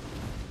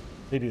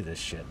 They do this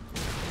shit.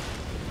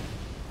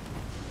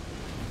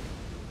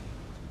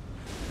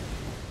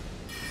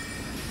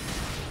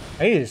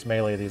 I need to just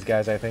melee these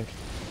guys, I think.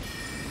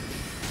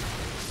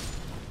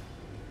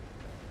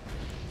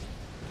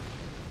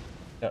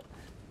 Yep.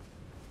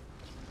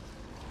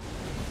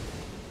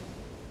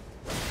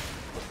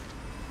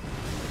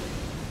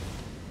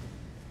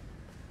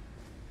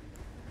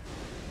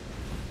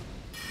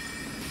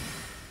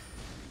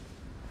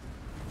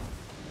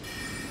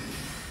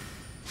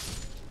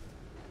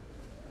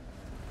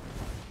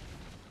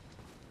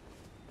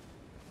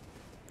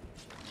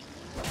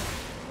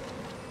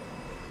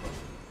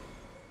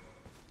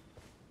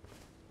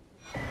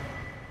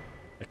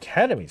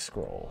 Academy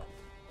Scroll.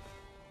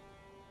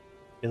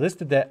 They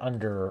listed that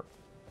under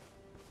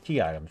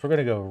key items. We're going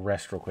to go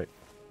rest real quick.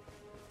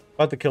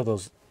 I'll have to kill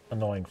those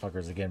annoying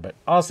fuckers again, but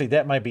honestly,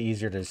 that might be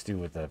easier to just do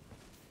with a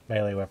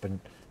melee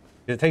weapon.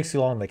 It takes too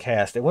long to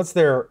cast. And once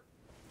their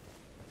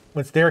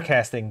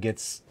casting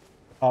gets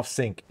off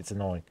sync, it's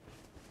annoying.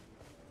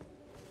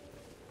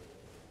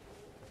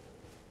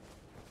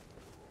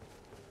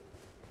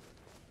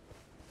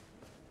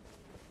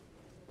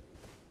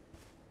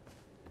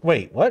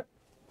 Wait, what?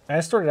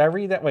 Astor, did I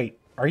read that? Wait,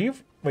 are you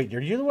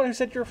the one who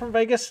said you're from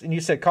Vegas? And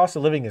you said cost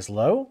of living is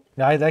low?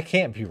 No, that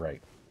can't be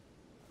right.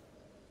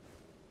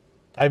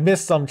 I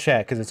missed some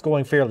chat because it's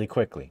going fairly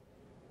quickly.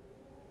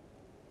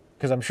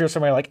 Because I'm sure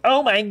somebody like,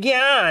 oh my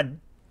god!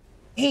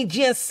 He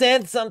just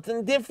said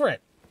something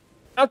different.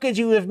 How could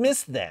you have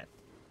missed that?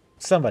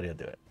 Somebody will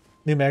do it.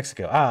 New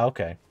Mexico. Ah,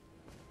 okay.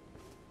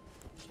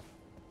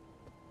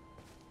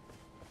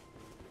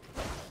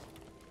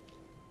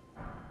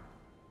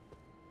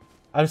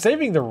 I'm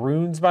saving the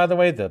runes, by the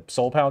way, the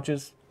soul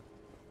pouches.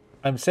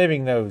 I'm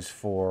saving those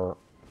for...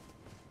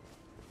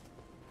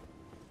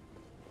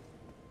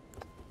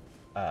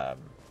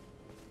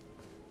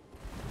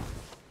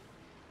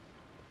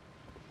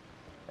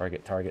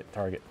 Target.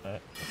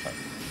 That's fine.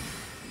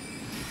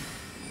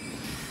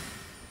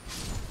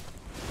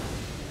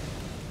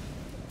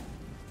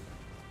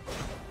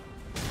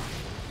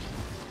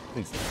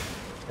 Please.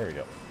 There we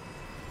go.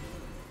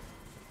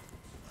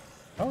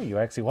 Oh, you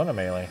actually won a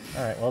melee.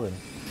 Alright, well then.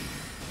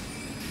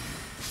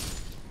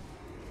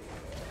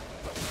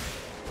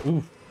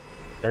 Ooh,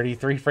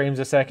 33 frames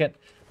a second.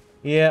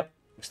 Yep,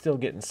 still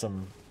getting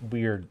some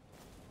weird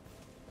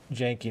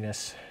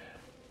jankiness,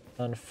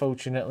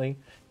 unfortunately.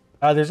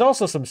 There's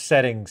also some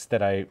settings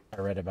that I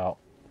read about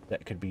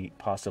that could be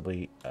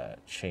possibly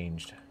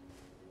changed.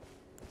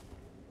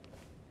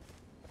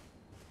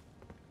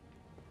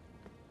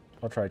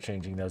 I'll try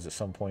changing those at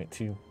some point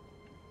too.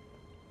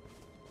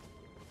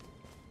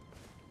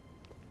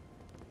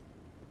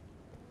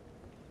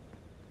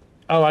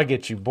 Oh, I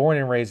get you. Born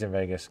and raised in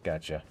Vegas.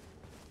 Gotcha.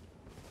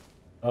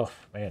 Oh,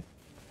 man.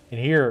 And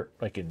here,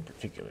 like in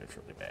particular, it's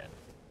really bad.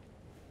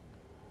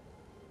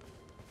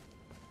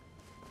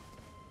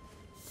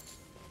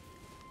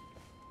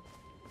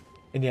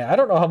 And yeah, I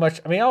don't know how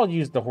much... I mean, I'll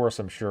use the horse,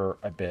 I'm sure,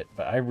 a bit.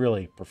 But I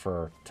really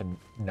prefer to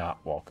not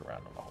walk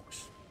around on a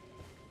horse.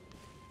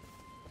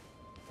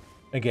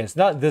 Again, it's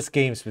not this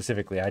game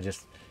specifically. I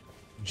just...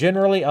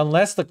 Generally,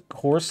 unless the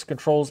horse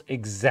controls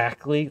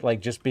exactly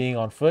like just being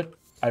on foot,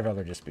 I'd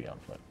rather just be on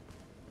foot.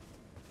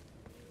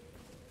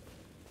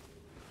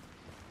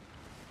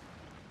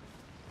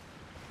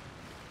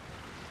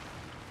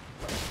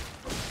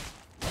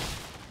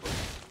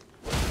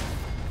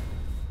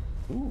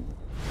 Ooh.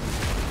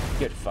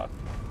 Get fucked.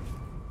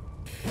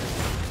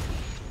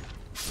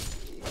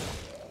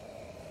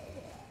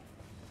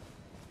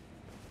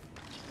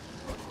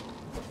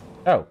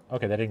 Oh,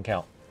 okay, that didn't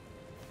count.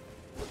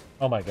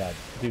 Oh my god,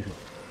 dude,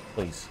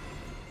 please.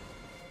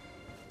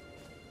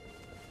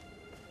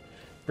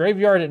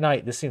 Graveyard at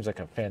night. This seems like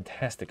a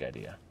fantastic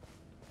idea.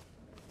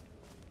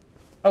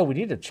 Oh, we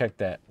need to check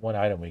that one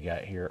item we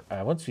got here.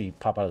 Once we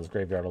pop out of this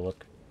graveyard, I'll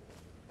look.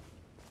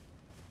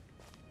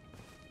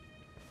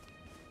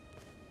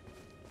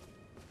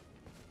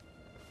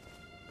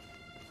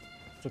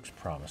 Looks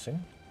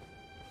promising.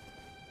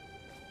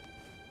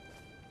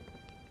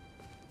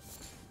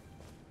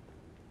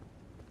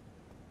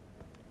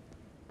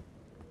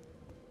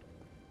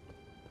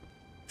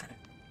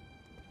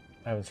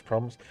 Having some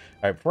problems.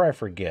 All right, before I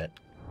forget,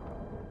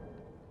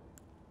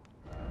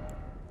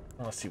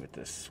 let's see what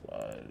this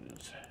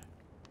was.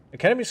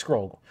 Academy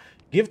Scroll.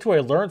 Give to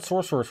a learned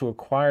sorcerer to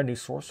acquire new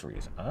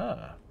sorceries.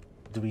 Ah,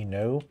 do we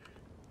know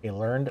a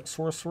learned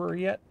sorcerer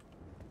yet?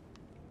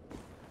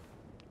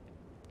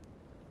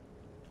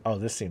 Oh,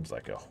 this seems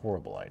like a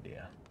horrible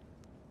idea.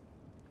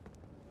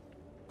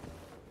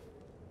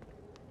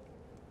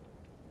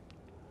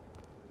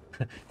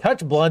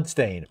 Touch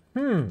Bloodstain.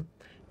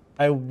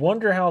 I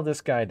wonder how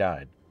this guy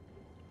died.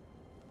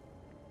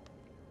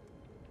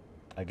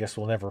 I guess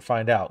we'll never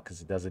find out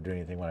because it doesn't do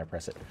anything when I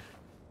press it.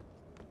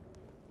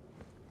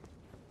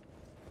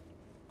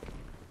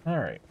 All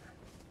right.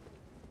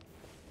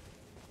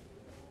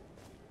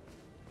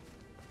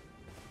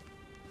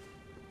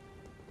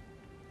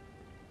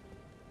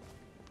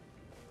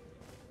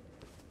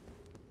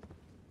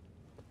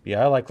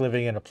 Yeah, I like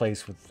living in a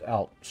place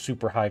without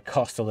super high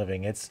cost of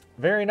living. It's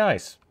very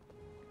nice.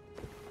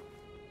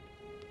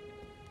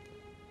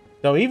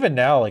 Though even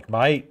now, like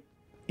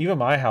even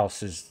my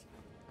house is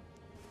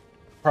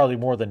probably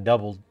more than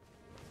doubled.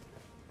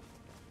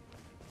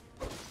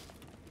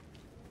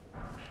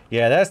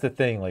 Yeah, that's the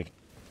thing. Like,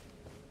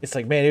 it's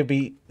like, man, it'd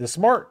be the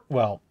smart,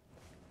 well,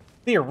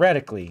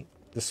 theoretically,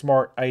 the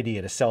smart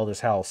idea to sell this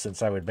house,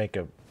 since I would make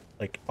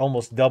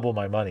almost double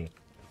my money,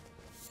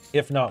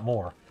 if not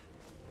more.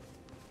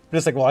 But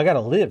it's like, well, I got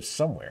to live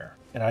somewhere,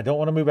 and I don't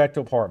want to move back to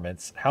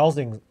apartments.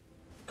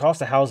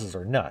 Cost of houses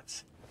are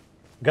nuts.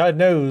 God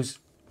knows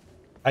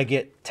I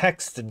get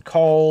texts and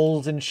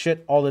calls and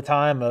shit all the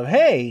time of,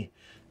 hey,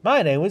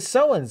 my name is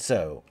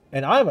so-and-so,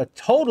 and I'm a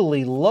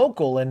totally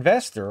local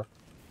investor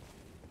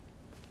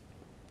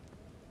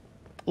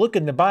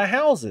looking to buy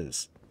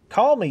houses.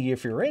 Call me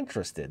if you're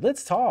interested.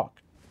 Let's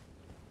talk.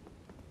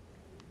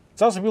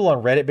 There's also people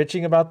on Reddit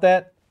bitching about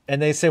that,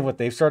 and they say what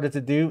they've started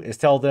to do is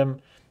tell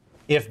them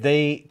if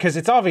they, because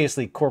it's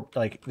obviously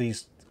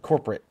these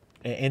corporate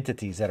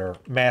entities that are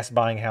mass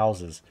buying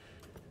houses,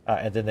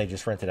 and then they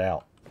just rent it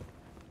out.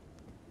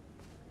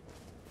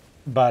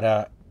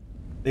 But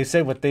they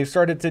say what they've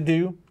started to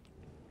do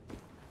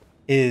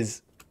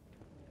is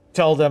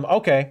tell them,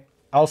 okay,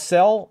 I'll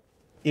sell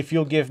if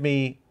you'll give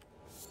me,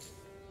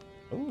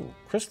 ooh,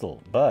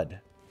 crystal,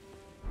 bud.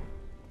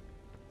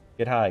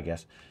 Get high, I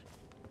guess.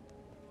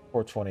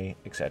 420,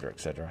 etc.,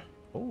 etc.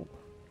 Ooh,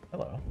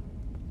 hello.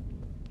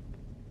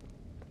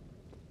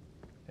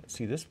 Didn't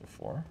see this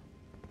before.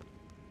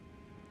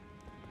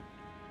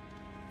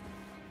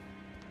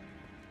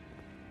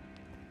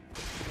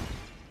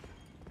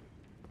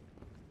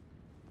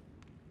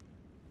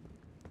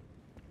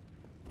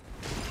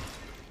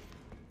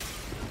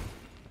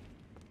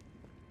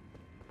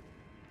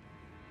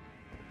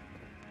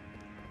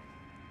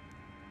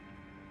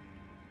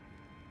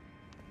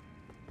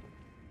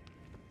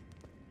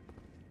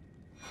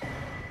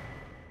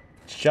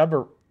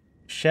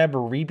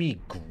 Shabaribi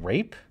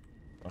grape?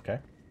 Okay.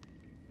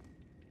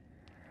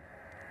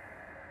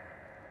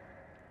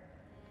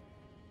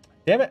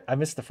 Damn it, I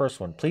missed the first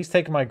one. Please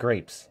take my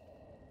grapes.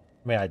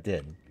 I mean, I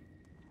did.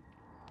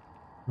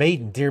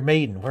 Maiden, dear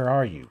maiden, where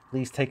are you?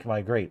 Please take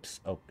my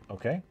grapes. Oh,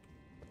 okay.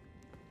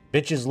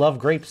 Bitches love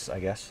grapes, I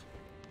guess.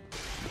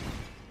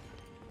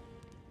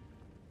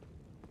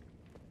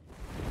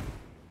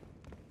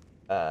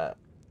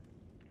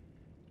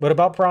 What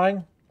about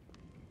prying?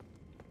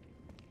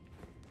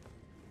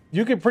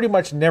 You can pretty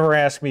much never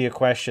ask me a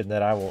question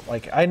that I will...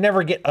 Like, I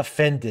never get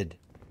offended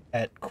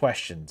at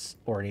questions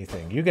or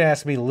anything. You can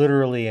ask me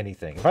literally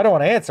anything. If I don't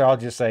want to answer, I'll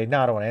just say,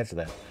 no, I don't want to answer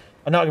that.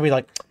 I'm not going to be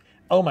like,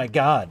 oh my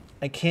god,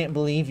 I can't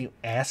believe you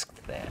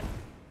asked that.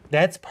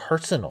 That's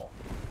personal.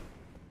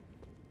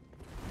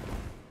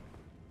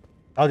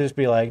 I'll just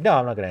be like, no,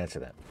 I'm not going to answer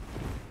that.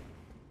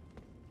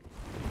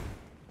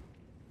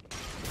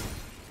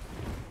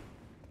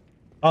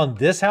 On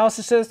this house,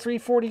 it says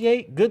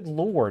 $348. Good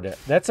lord.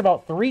 That's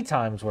about 3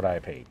 times what I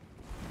paid.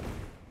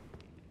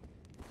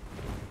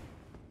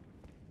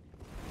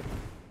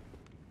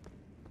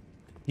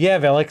 Yeah,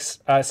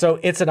 Velix. So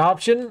it's an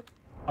option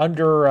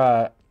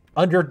under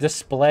under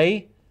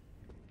display.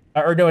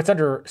 Or no, it's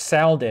under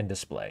sound and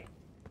display.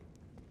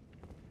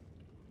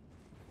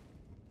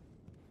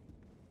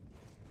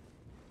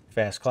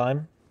 Fast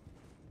climb.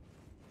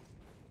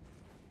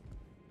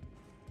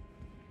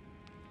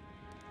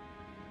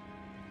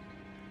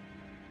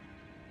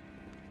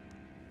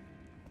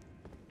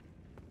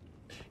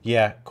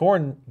 Yeah,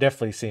 corn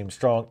definitely seems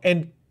strong.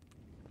 And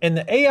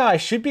the AI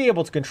should be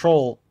able to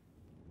control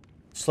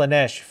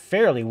Slaanesh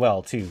fairly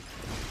well, too.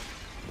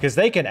 Because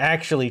they can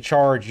actually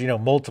charge, you know,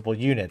 multiple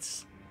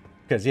units.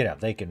 Because, you know,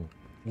 they can,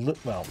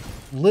 well,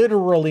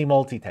 literally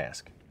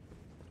multitask.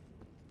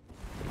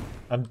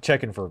 I'm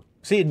checking for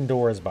seating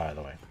doors, by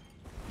the way.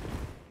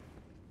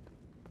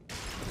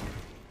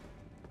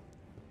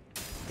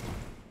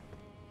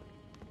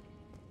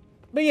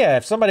 But yeah,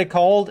 if somebody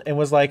called and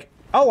was like,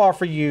 I'll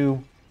offer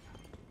you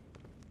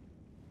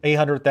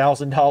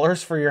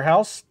 $800,000 for your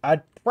house,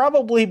 I'd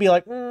probably be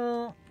like,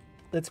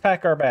 let's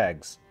pack our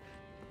bags.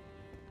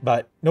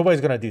 But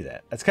nobody's going to do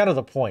that. That's kind of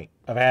the point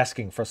of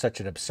asking for such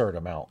an absurd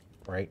amount,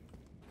 right?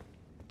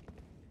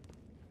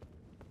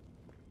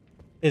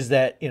 Is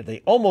that, you know,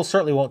 they almost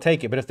certainly won't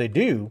take it, but if they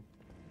do,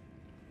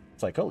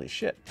 it's like, holy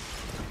shit.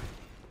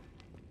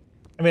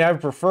 I mean, I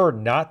would prefer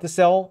not to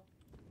sell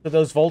to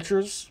those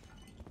vultures.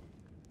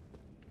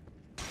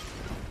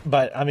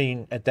 But, I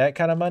mean, at that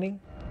kind of money...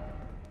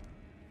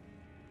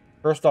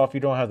 First off, you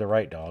don't have the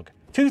right dog.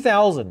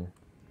 2,000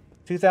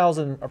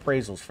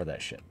 appraisals for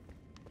that shit.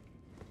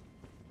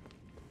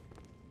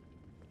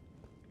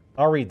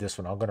 I'll read this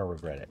one. I'm going to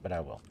regret it, but I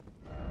will.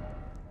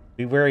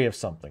 Be wary of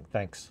something.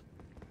 Thanks.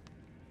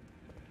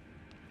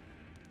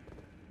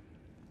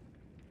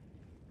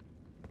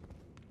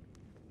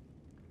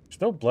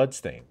 There's no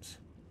bloodstains.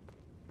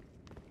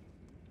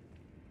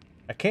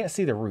 I can't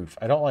see the roof.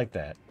 I don't like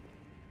that.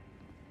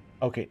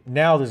 Okay,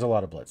 now there's a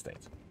lot of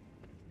bloodstains.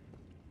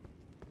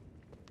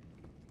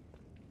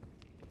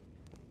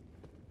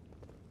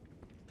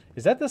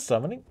 Is that the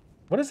summoning?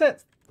 What is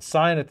that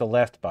sign at the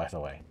left, by the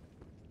way?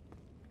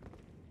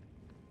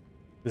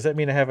 Does that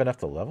mean I have enough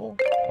to level?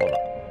 Hold on.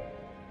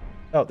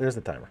 Oh, there's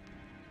the timer.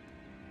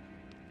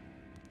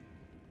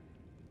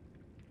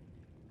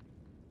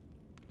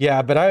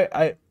 Yeah,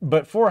 but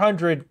but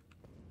 400...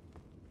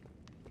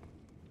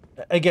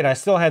 Again, I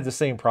still had the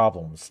same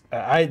problems.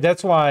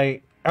 That's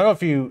why... I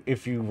don't know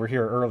if you were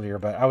here earlier,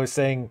 but I was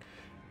saying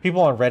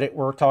people on Reddit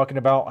were talking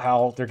about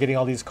how they're getting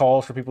all these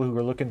calls for people who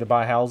are looking to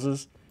buy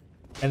houses.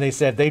 And they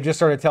said they just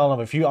started telling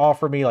them, if you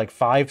offer me like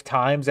 5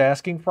 times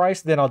asking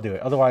price, then I'll do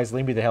it. Otherwise,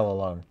 leave me the hell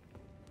alone.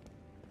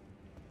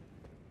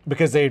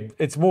 Because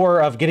it's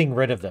more of getting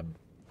rid of them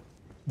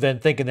than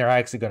thinking they're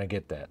actually going to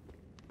get that.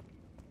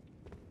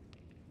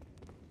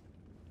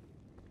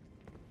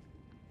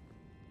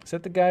 Is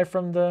that the guy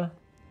from the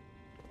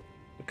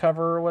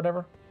cover or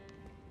whatever?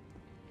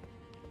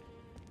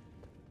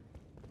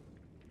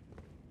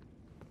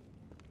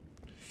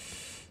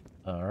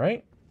 All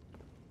right.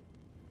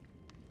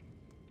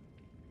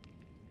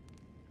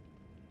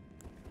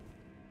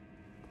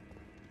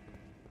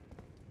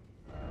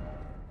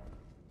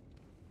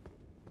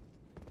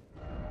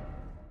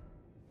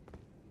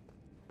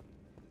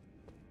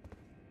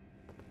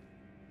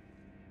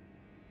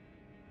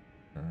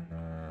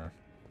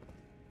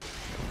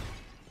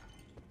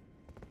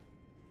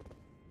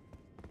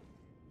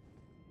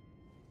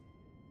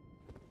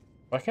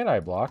 Why can't I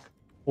block?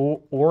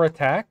 Or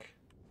attack?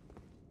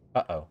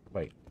 Uh-oh,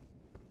 wait.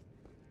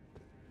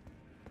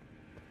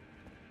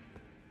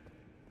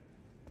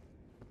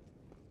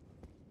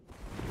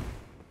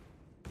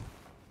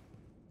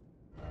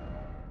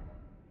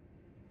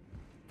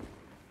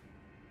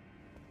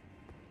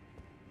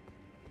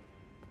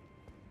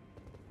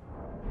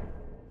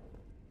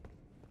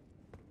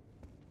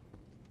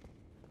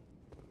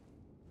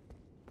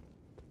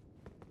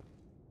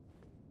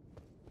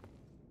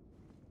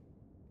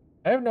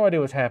 I have no idea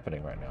what's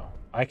happening right now.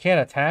 I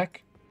can't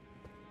attack.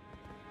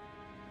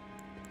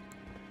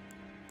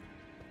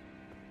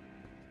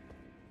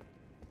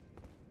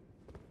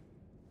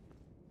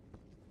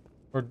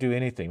 Or do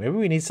anything. Maybe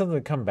we need something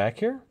to come back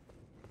here?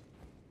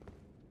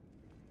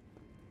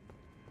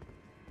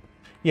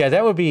 Yeah,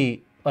 that would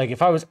be Like,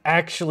 if I was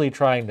actually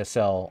trying to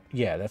sell,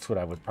 yeah, that's what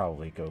I would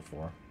probably go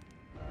for.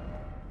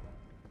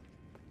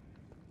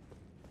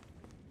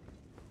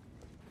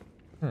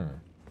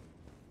 I'm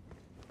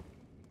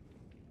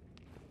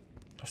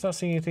just not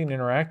seeing anything to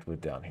interact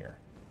with down here.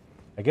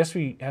 I guess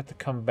we have to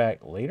come back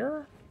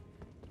later?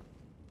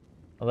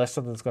 Unless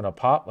something's going to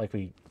pop, like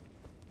we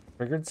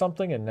triggered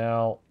something and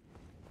now...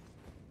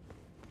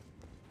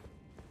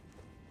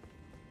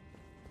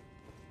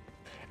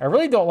 I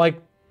really don't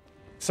like...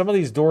 Some of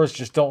these doors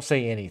just don't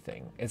say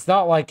anything. It's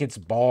not like it's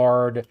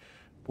barred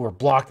or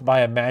blocked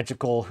by a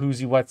magical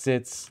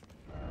who's-he-what's-its.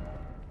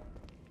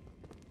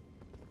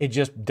 It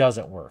just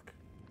doesn't work.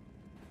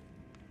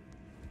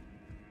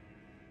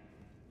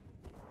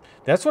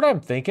 That's what I'm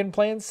thinking,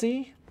 Plan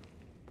C.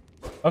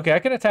 Okay, I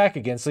can attack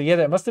again. So yeah,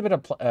 that must have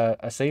been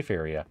a safe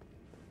area.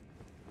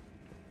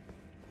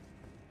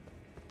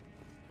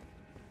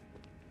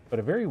 But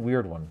a very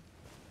weird one.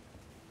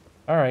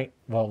 Alright,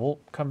 well, we'll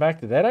come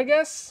back to that, I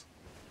guess?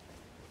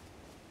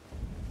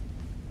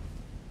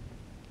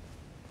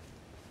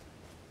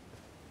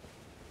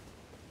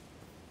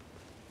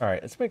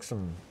 Alright, let's make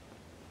some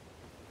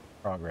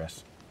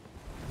progress.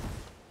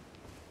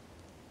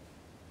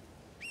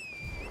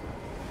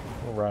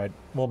 We'll ride.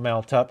 We'll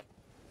mount up.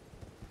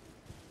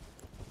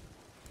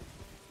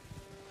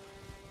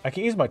 I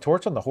can use my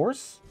torch on the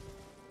horse?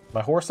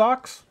 My horse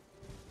ox?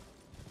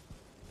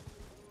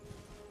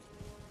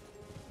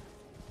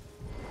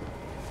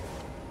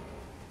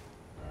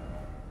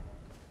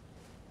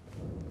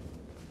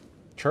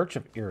 Church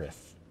of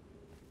Irith.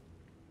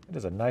 It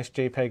is a nice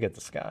JPEG at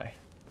the sky.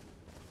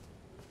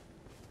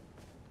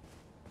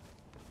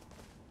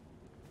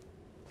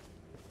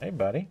 Hey,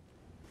 buddy.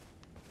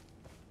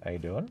 How you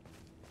doing?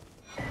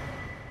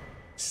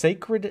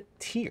 Sacred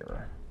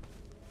Tear.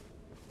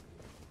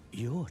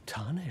 You're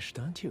tarnished,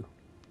 aren't you?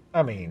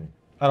 I mean,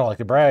 I don't like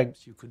to brag.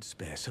 You could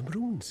spare some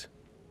runes.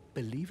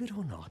 Believe it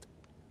or not,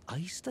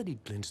 I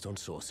studied glintstone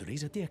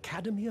sorceries at the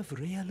Academy of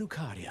Rea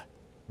Lucaria.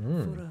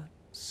 For a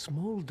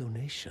small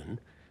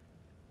donation,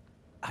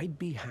 I'd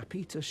be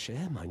happy to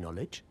share my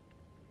knowledge.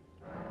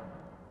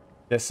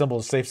 That symbol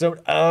is safe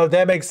zone. Oh,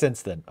 that makes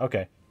sense then.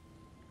 Okay.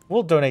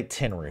 We'll donate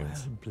 10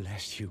 runes. Well,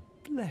 bless you,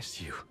 bless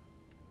you.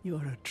 You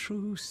are a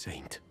true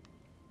saint.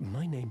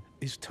 My name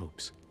is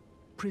Topes.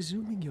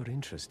 Presuming you're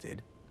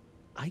interested,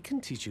 I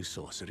can teach you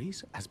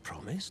sorceries, as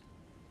promised.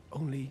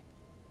 Only,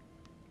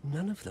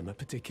 none of them are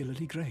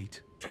particularly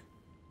great.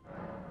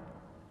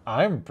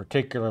 I'm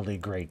particularly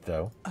great,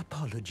 though.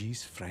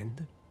 Apologies,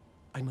 friend.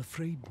 I'm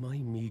afraid my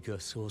meager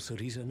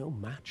sorceries are no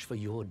match for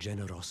your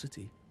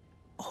generosity.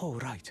 Oh,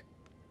 right.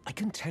 I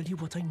can tell you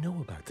what I know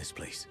about this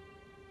place.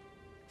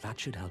 That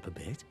should help a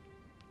bit.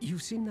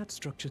 You've seen that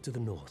structure to the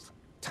north,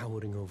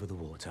 towering over the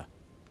water.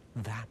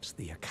 That's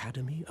the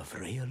Academy of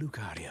Rea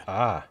Lucaria.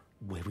 Ah.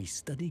 Where we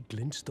study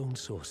glintstone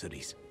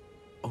sorceries.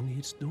 Only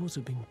its doors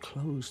have been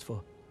closed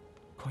for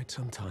quite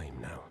some time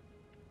now.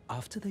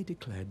 After they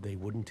declared they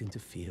wouldn't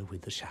interfere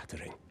with the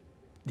shattering,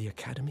 the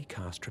Academy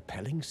cast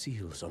repelling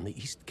seals on the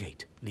east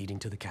gate leading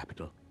to the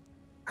capital,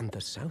 and the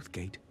south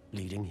gate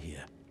leading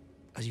here.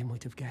 As you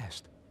might have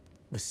guessed,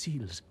 the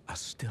seals are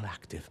still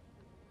active,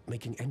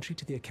 making entry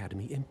to the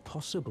Academy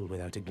impossible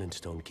without a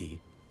glintstone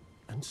key.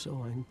 And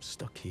so I'm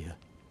stuck here.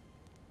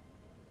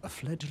 A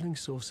fledgling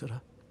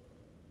sorcerer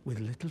with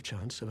little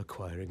chance of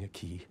acquiring a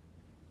key.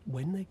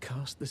 When they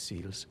cast the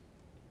seals,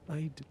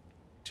 I'd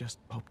just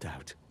popped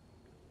out.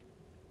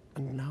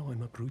 And now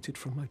I'm uprooted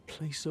from my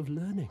place of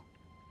learning.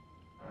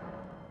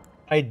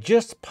 I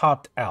just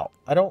popped out.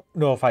 I don't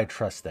know if I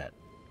trust that.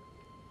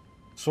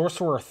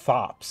 Sorcerer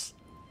Thops.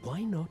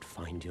 Why not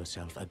find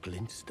yourself a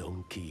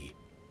glintstone key?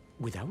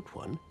 Without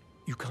one,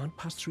 you can't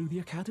pass through the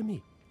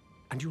Academy,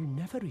 and you'll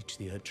never reach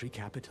the Erdtree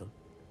capital.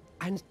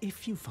 And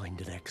if you find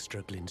an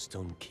extra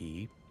glintstone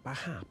key,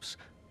 perhaps,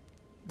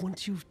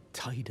 once you've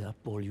tied up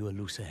all your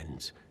loose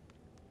ends,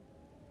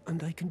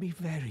 and I can be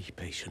very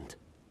patient,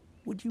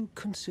 would you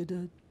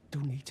consider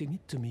donating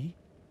it to me?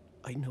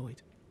 I know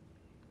it.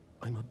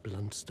 I'm a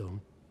bluntstone.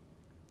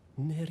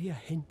 Nary a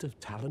hint of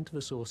talent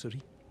for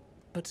sorcery.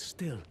 But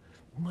still,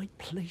 my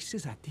place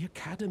is at the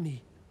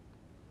Academy.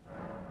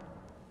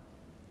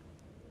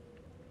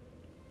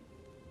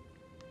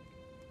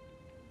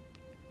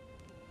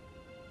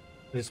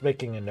 Just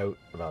making a note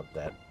about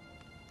that.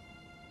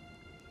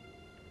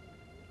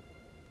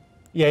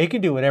 Yeah, you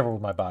can do whatever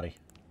with my body.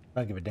 I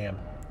don't give a damn.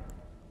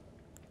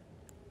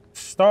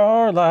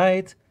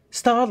 Starlight!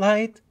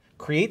 Starlight!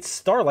 Creates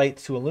starlight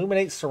to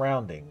illuminate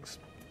surroundings.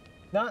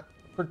 Not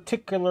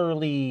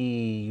particularly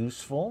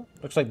useful.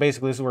 Looks like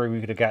basically this is where we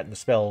could have gotten the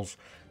spells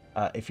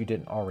if you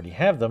didn't already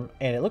have them.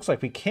 And it looks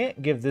like we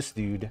can't give this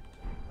dude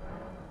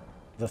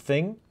the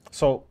thing.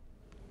 So,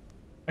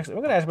 actually,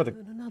 I'm going to ask about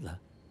the... Another?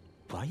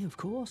 Why, of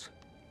course.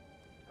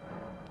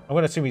 I'm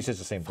going to assume he says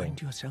the same thing.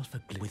 Find yourself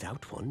a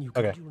without one, you'll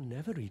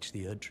never reach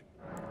the Erdtree.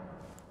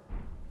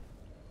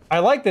 I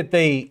like that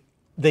they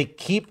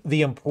keep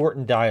the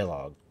important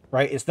dialogue,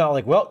 right? It's not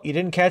like, well, you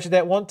didn't catch it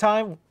that one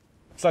time,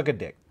 suck a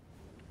dick.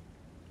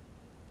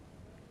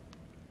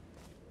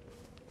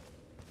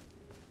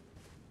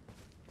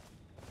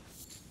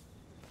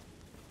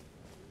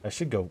 I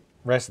should go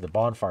rest at the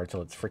bonfire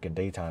till it's freaking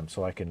daytime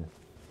so I can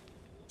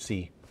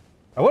see.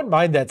 I wouldn't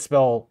mind that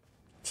spell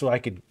so I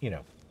could, you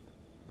know,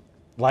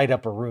 light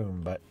up a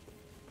room, but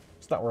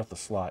it's not worth the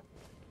slot.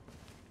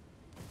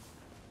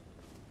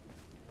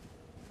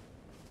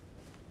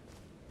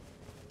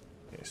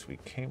 Okay, so we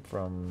came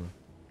from...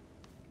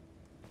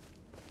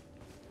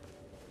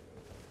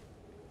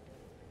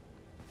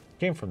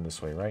 Came from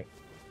this way, right?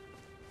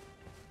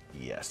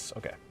 Yes,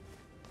 okay.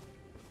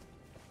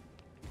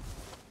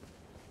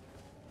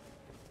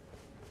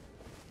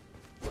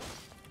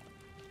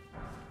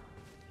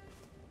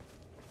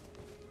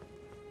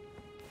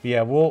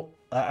 Yeah, well,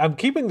 I'm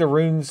keeping the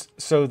runes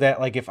so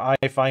that, like, if I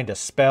find a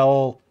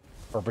spell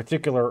or a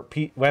particular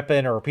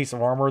weapon or a piece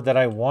of armor that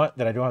I want,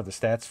 that I don't have the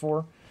stats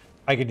for,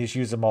 I can just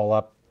use them all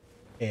up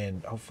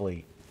and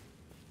hopefully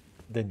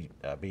then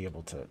be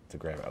able to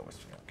grab it.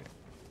 Okay.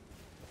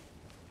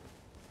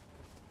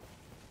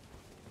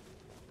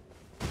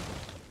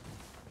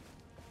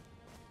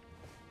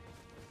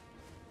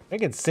 They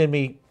can send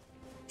me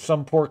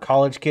some poor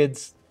college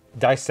kids,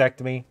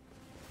 dissect me.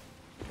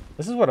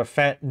 This is what a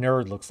fat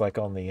nerd looks like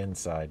on the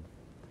inside.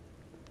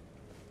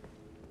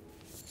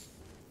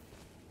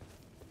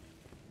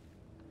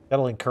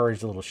 That'll encourage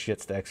the little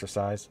shits to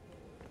exercise.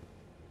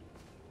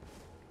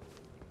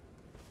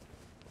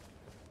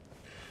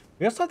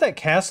 We also have that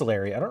castle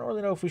area. I don't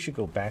really know if we should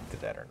go back to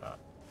that or not.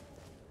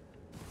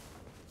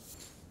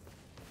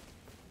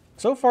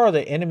 So far,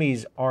 the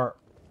enemies aren't,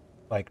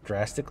 like,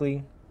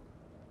 drastically...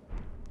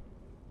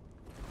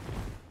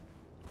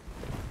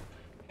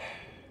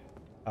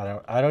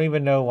 I don't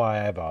even know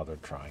why I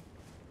bothered trying.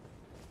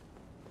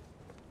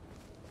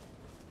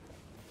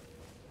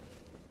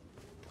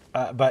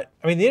 But,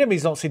 I mean, the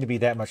enemies don't seem to be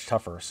that much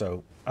tougher,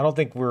 so I don't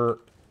think we're,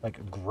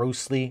 like,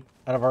 grossly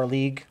out of our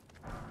league.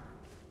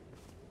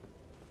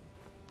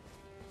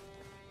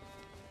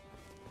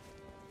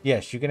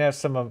 Yes, you can have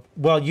some of...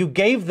 Well, you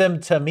gave them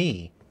to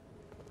me.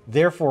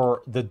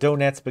 Therefore, the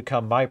donuts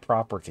become my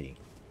property.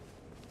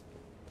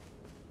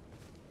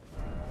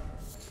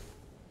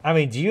 I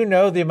mean, do you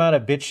know the amount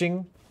of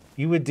bitching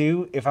you would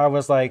do if I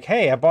was like,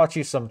 hey, I bought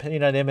you some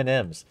peanut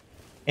M&Ms,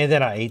 and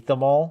then I ate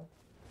them all?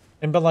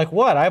 And been like,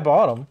 what? I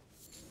bought them.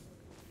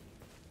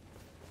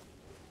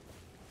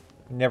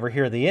 Never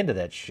hear the end of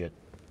that shit.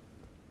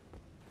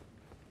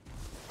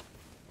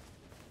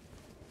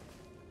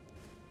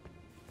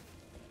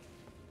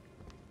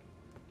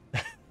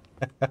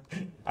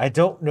 I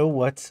don't know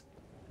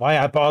why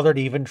I bothered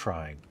even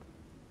trying.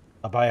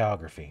 A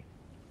biography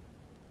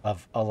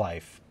of a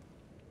life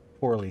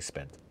poorly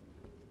spent.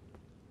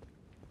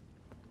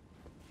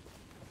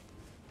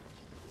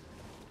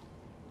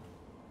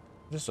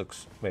 This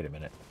looks... Wait a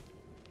minute.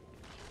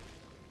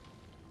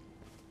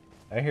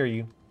 I hear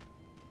you.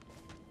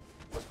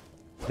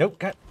 Nope,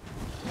 God.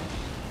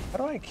 How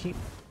do I keep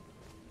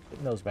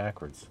hitting those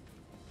backwards?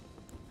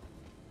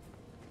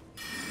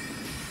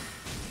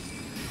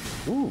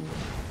 Ooh.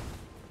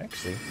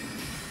 Actually.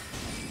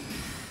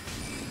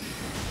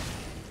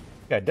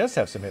 Yeah, it does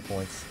have some hit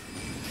points.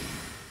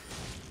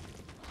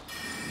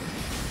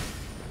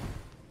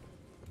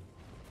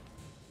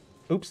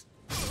 Oops.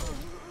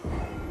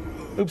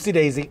 Oopsie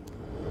daisy.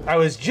 I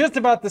was just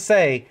about to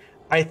say,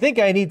 I think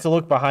I need to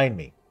look behind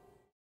me.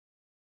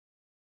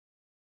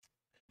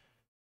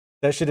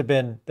 That should have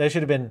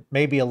been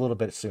maybe a little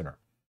bit sooner.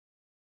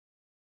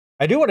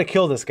 I do want to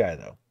kill this guy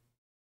though.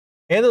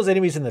 And those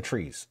enemies in the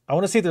trees. I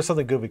want to see if there's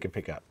something good we can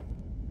pick up.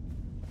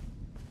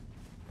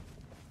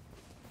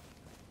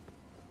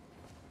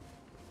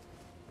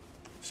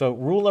 So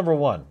rule number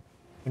 1,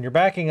 when you're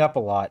backing up a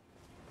lot,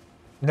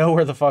 know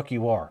where the fuck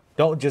you are.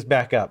 Don't just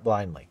back up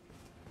blindly.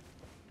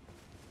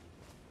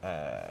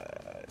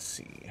 Let's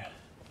see.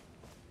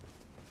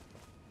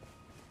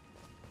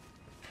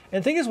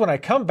 And the thing is, when I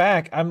come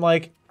back, I'm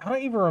like, I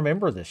don't even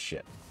remember this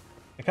shit.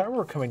 I can't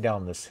remember coming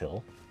down this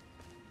hill.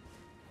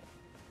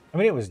 I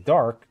mean, it was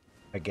dark,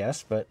 I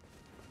guess, but...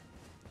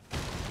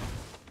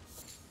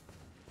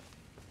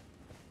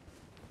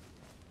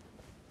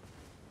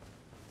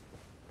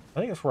 I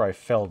think that's where I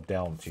fell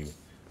down to.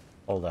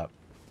 Hold up.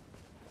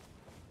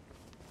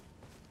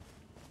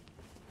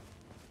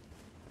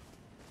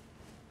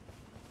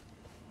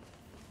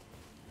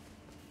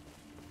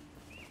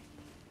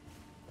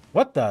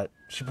 What the?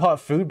 She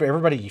bought food but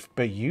everybody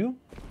but you?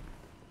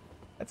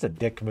 That's a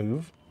dick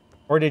move.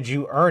 Or did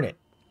you earn it?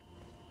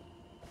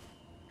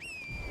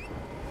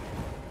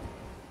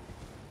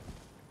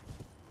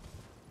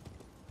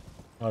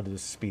 I'll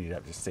just speed it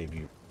up, just save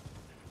you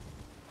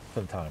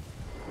some time.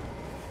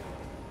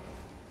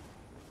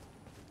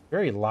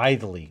 Very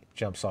lithely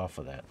jumps off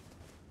of that.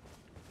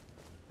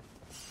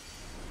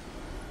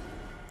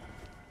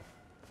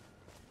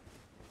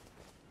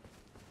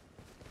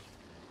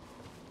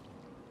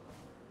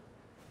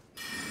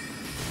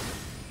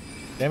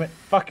 Damn it.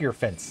 Fuck your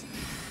fence.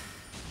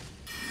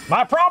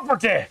 My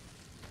property!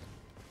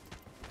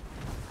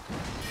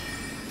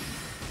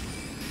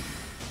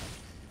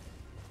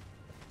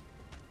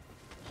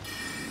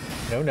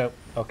 No, no.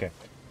 Okay.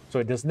 So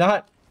it does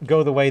not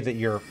go the way that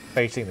you're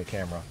facing the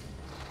camera.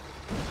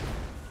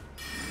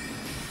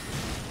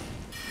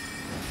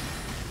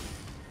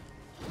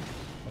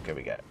 Okay,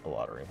 we got a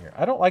lot of room here.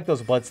 I don't like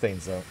those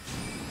bloodstains, though.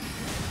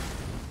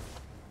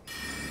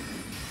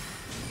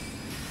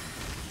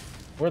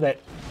 Where that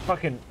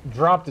fucking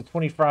dropped to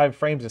 25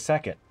 frames a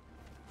second.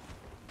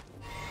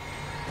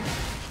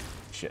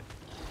 Shit.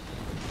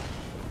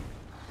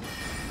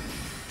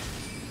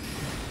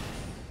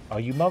 Oh,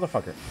 you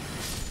motherfucker.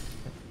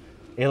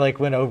 It, like,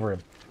 went over him.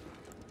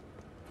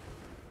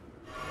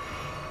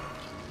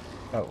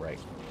 Oh, right.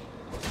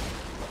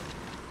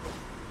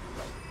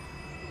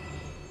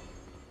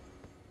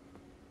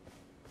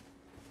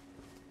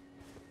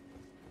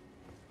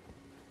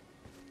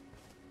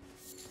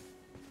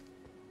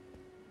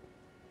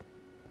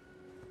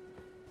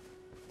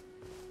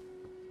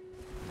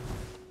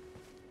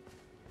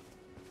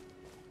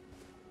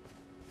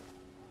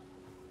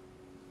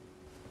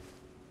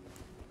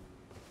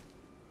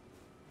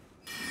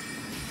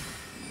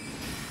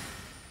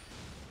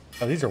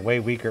 Oh, these are way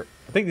weaker.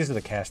 I think these are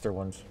the caster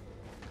ones.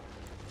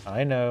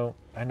 I know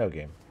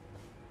game.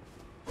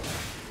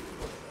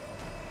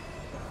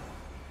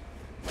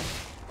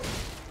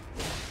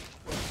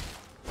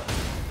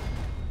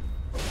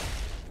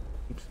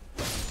 Oops.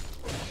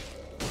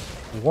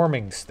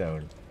 Warming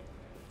stone.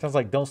 Sounds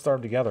like don't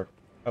starve together.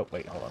 Oh,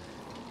 wait, hold on.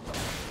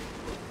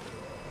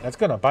 That's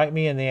gonna bite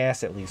me in the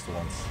ass at least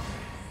once.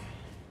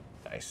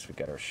 Nice, we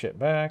got our shit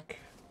back.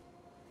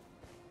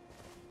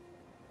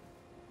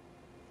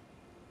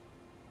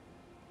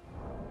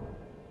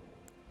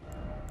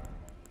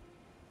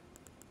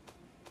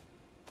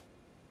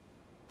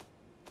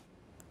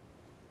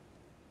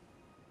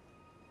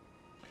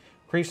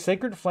 Increase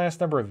sacred flask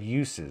number of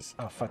uses.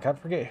 Oh, fuck. I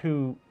forget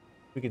who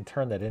we can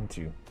turn that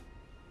into.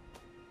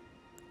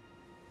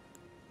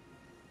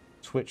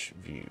 Switch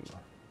view.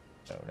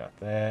 No, not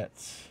that.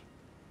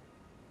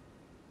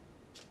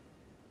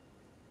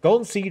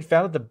 Golden seed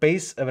found at the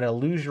base of an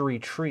illusory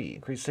tree.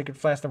 Increase sacred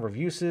flask number of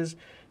uses.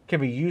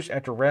 Can be used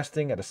after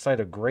resting at a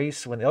site of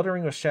grace. When the Elden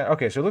Ring was shattered.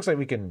 Okay, so it looks like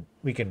we can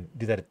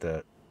do that at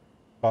the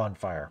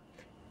bonfire.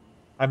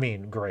 I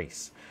mean,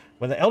 grace.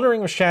 When the Elden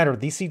Ring was shattered,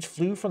 these seeds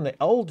flew from the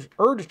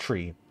Erd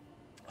tree,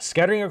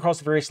 scattering across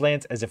the various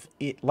lands as if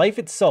life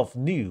itself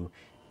knew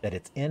that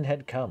its end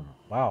had come.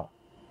 Wow.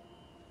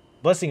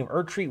 Blessing of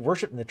Erd tree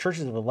worshipped in the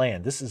churches of the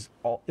land. This is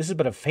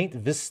but a faint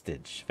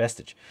vestige.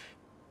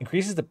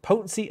 Increases the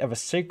potency of a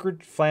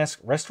sacred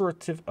flask.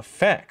 Restorative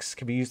effects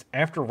can be used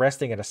after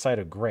resting at a site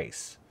of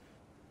grace.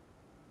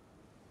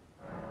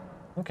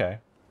 Okay.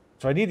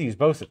 So I need to use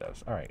both of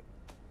those. All right.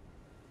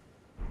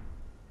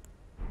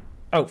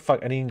 Oh,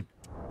 fuck. I didn't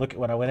look at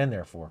what I went in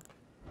there for.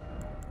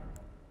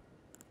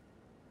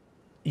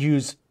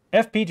 Use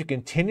FP to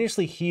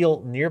continuously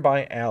heal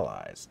nearby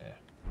allies.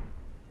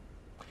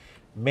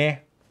 Meh.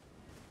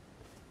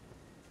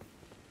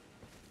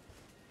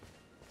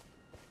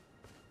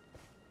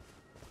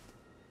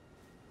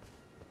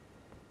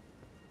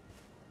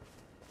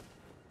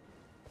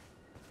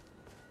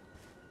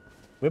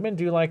 Women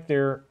do like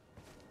their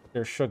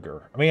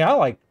sugar. I mean, I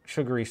like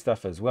sugary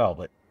stuff as well,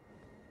 but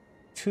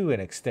to an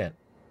extent.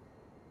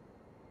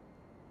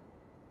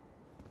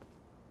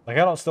 Like,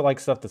 I don't still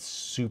like stuff that's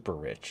super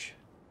rich.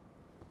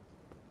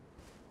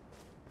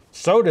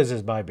 Sodas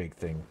is my big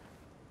thing.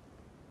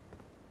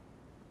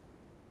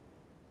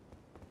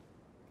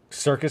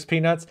 Circus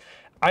peanuts?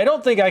 I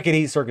don't think I could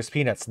eat circus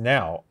peanuts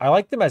now. I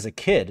liked them as a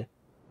kid.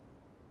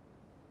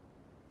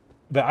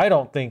 But I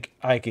don't think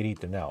I could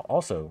eat them now.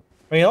 Also,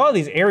 I mean, a lot of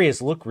these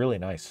areas look really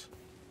nice.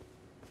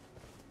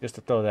 Just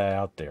to throw that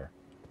out there.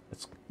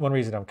 That's one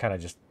reason I'm kind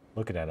of just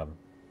looking at them.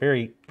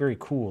 Very, very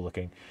cool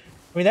looking.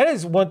 I mean, that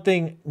is one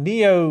thing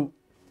Neo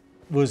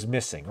was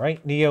missing,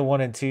 right? Neo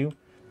 1 and 2.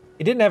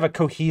 It didn't have a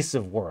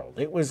cohesive world.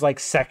 It was like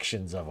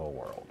sections of a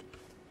world.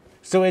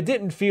 So it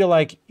didn't feel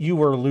like you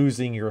were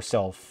losing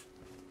yourself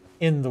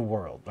in the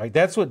world. Like,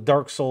 that's what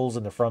Dark Souls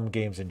and the From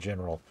games in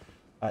general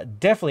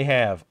definitely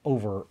have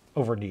over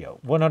Neo.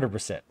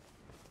 100%.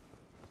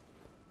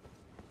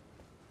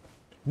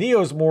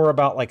 Neo's more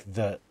about like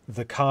the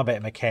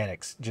combat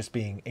mechanics just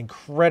being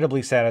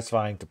incredibly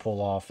satisfying to pull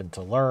off and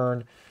to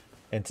learn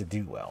and to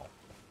do well.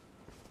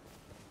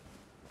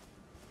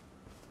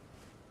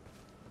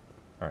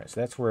 All right,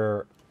 so that's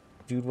where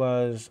dude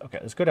was. Okay,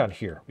 let's go down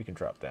here. We can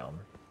drop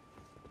down.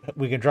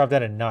 We can drop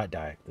down and not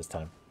die this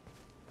time.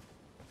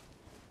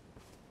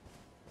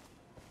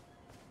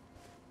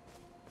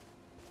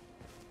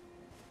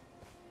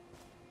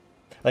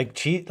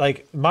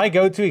 Like my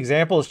go-to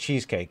example is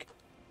cheesecake.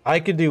 I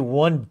could do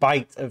one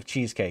bite of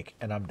cheesecake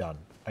and I'm done.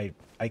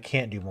 I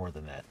can't do more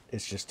than that.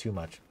 It's just too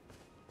much.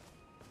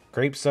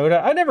 Grape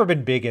soda. I've never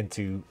been big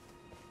into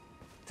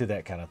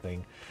that kind of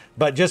thing.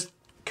 But just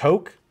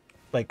Coke,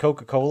 like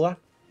Coca-Cola,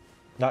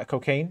 not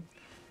cocaine.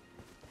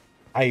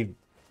 I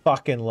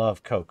fucking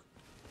love Coke.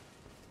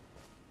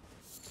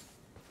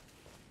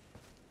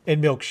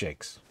 And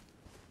milkshakes.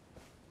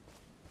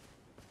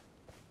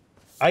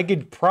 I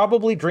could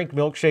probably drink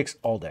milkshakes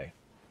all day.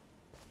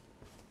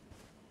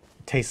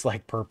 Tastes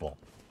like purple.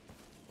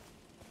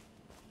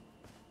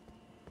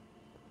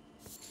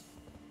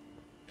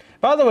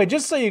 By the way,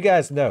 just so you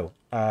guys know,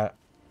 I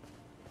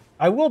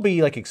will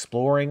be like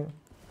exploring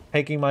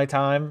taking my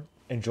time,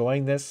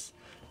 enjoying this.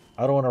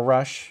 I don't want to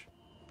rush.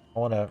 I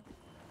want to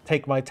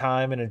take my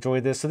time and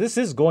enjoy this. So this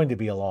is going to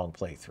be a long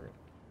playthrough.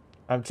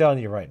 I'm telling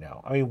you right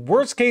now. I mean,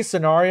 worst case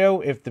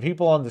scenario, if the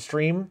people on the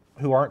stream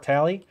who aren't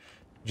Tally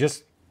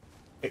just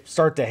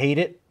start to hate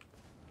it,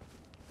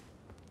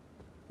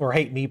 or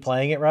hate me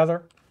playing it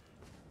rather,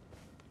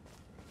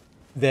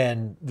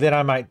 then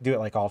I might do it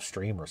like off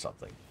stream or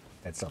something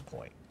at some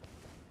point.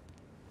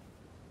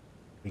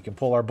 We can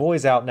pull our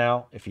boys out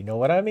now, if you know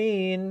what I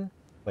mean.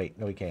 Wait,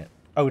 no we can't.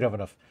 Oh, we don't have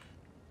enough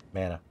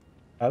mana.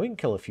 We can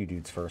kill a few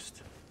dudes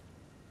first.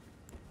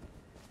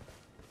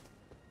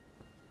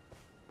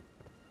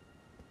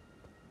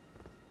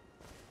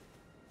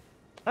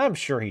 I'm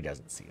sure he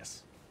doesn't see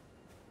us.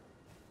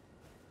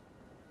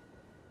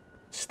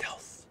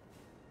 Stealth.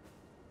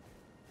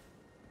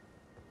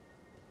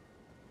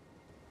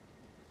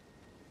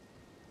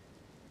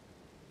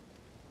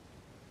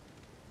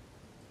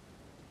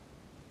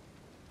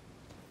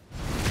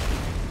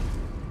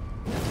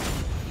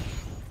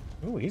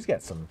 Ooh, he's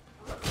got some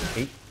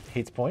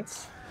hates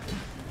points.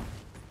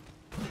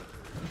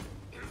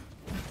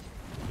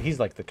 He's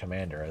like the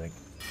commander, I think.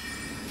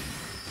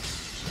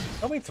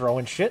 Don't be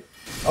throwing shit.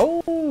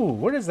 Oh,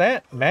 what is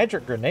that?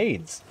 Magic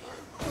grenades.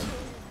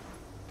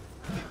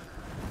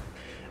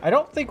 I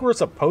don't think we're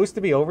supposed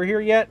to be over here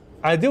yet.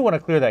 I do want to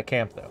clear that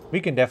camp, though. We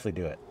can definitely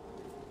do it.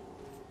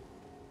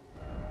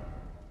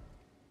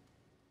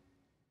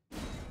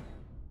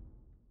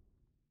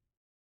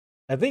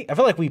 I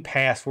feel like we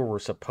passed where we're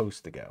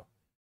supposed to go.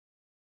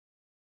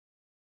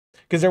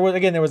 Because there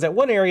was that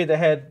one area that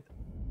had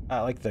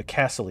like the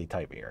castle-y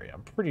type area.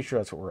 I'm pretty sure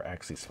that's what we're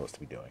actually supposed to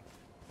be doing.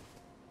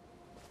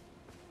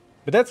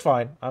 But that's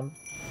fine. I'm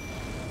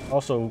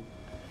also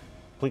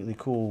completely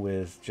cool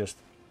with just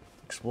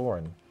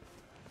exploring.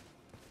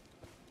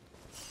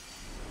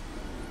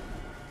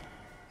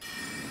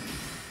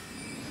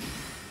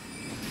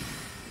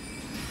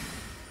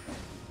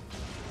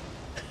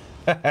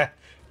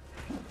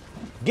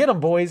 Get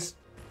them, boys.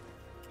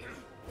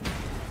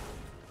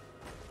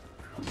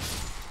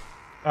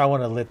 I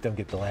want to let them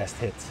get the last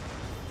hits.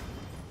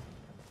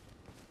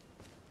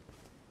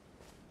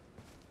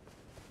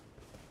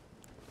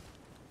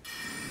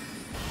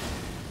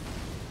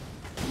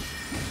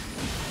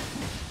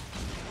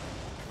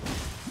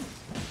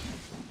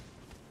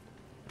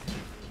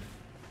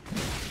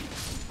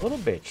 Little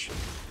bitch.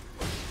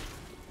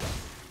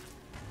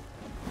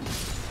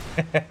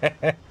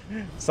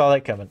 Saw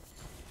that coming.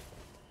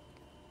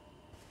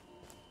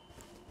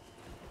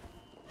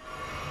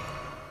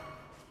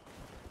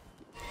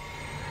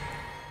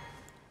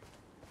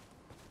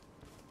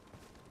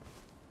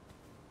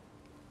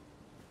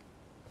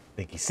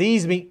 Think he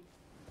sees me.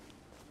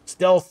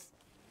 Stealth.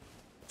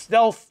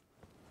 Stealth.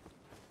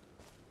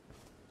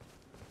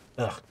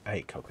 Ugh, I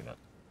hate coconut.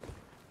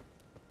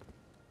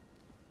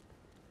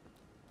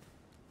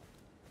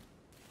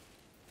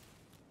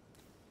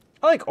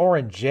 I like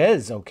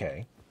oranges,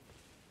 okay.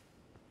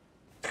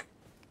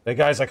 The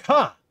guy's like,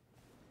 huh?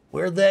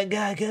 Where'd that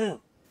guy go?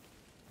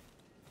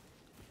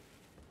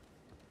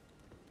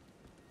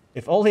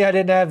 If only I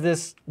didn't have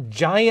this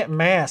giant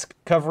mask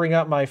covering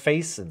up my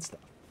face and stuff.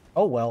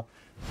 Oh, well.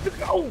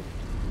 Oh!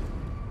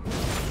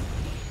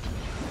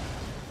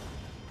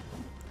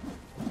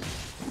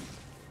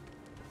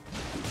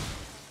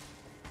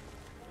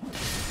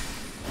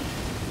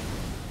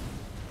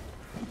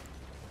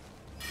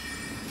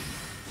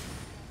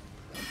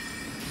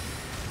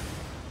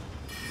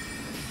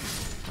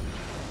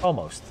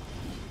 Almost.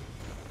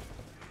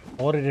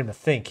 I wanted him to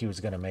think he was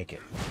going to make it.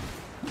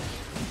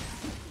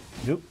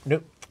 Nope,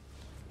 nope.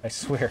 I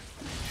swear.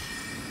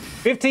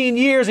 15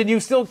 years and you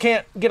still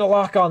can't get a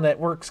lock on that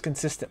works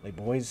consistently,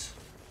 boys.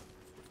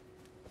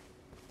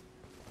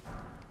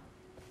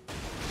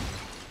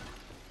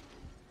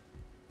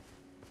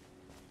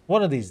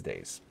 One of these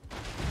days.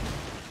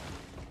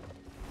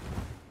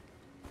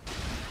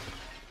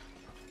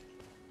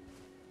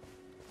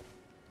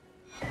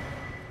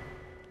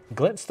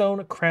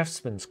 Glintstone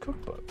Craftsman's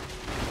Cookbook.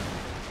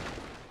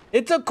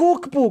 It's a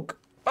cookbook!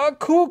 A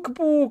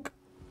cookbook!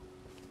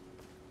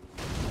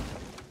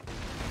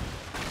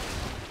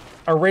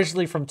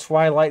 Originally from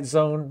Twilight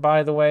Zone,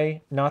 by the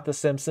way. Not The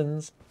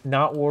Simpsons.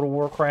 Not World of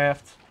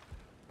Warcraft.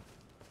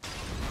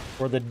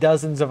 Or the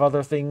dozens of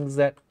other things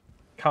that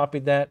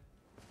copied that.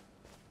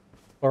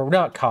 Or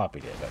not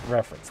copied it, but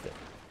referenced it.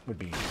 Would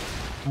be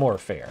more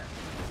fair.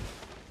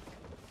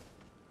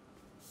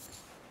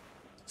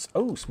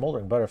 Oh,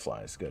 smoldering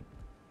butterflies. Good.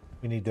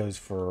 We need those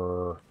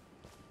for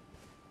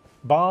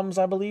bombs,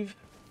 I believe.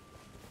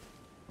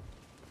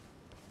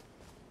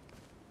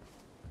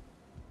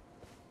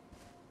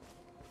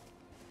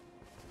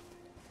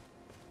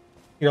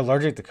 You're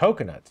allergic to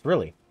coconuts,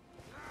 really?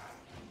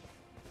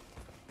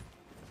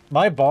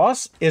 My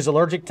boss is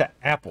allergic to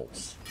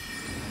apples.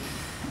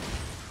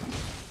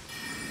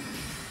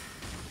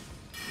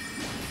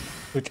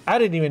 Which I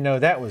didn't even know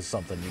that was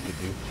something you could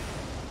do.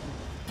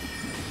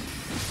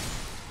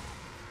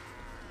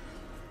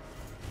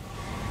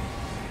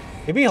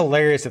 It'd be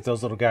hilarious if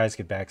those little guys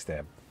could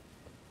backstab.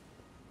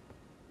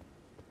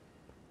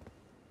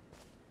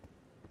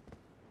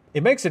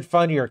 It makes it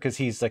funnier because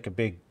he's like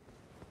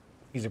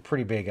he's a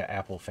pretty big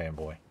Apple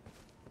fanboy.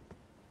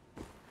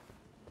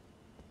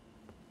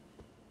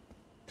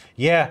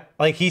 Yeah,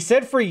 like he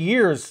said for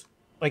years,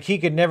 like he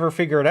could never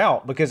figure it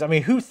out because, I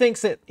mean, who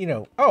thinks that, you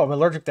know, oh, I'm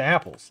allergic to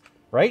apples,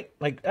 right?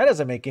 Like that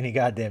doesn't make any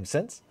goddamn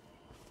sense.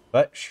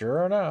 But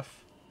sure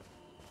enough,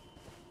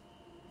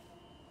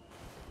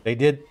 they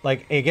did,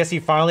 like, I guess he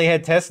finally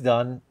had tests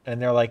done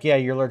and they're like, yeah,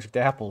 you're allergic to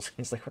apples.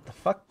 He's like, what the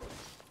fuck?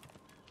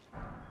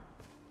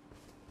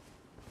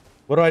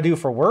 What do I do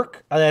for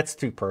work? That's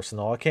too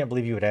personal. I can't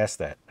believe you would ask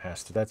that,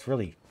 Hester. That's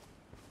really,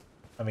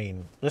 I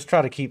mean, let's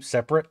try to keep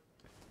separate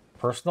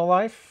personal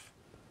life.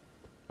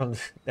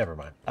 Never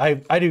mind.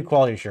 I do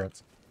quality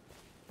assurance.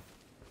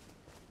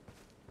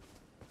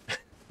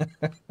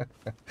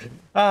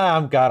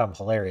 I'm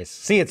hilarious.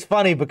 See, it's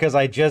funny because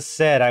I just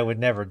said I would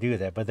never do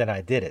that, but then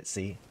I did it.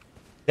 See,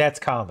 that's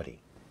comedy.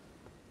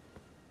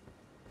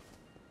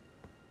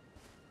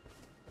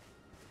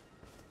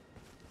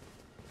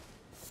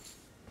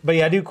 But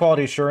yeah, I do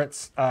quality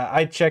assurance.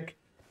 I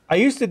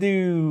used to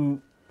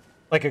do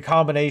like a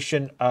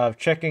combination of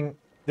checking.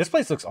 This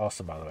place looks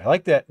awesome, by the way. I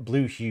like that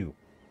blue hue.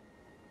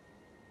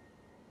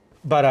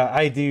 But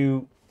I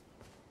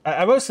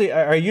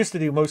used to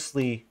do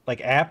mostly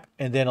like app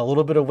and then a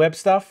little bit of web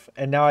stuff.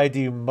 And now I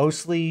do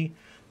mostly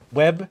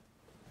web,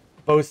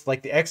 both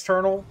like the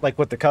external, like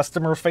with the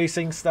customer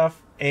facing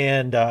stuff,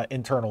 and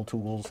internal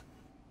tools.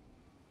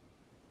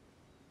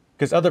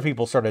 Because other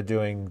people started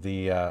doing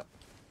the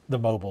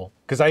mobile.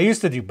 Because I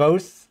used to do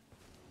both.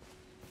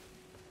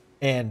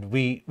 And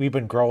we've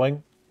been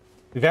growing.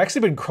 We've actually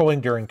been growing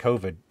during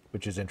COVID,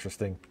 which is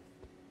interesting.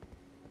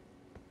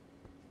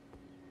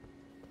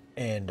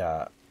 And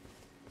I'm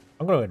going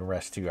to go ahead and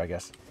rest too, I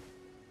guess.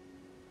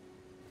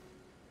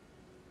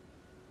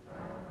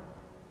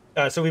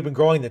 So we've been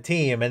growing the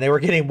team, and they were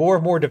getting more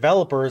and more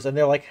developers, and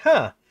they're like,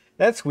 huh,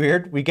 that's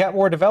weird. We got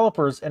more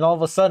developers, and all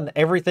of a sudden,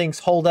 everything's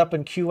holed up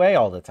in QA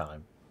all the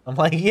time. I'm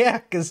like, yeah,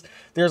 because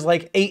there's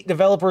like 8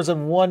 developers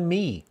and 1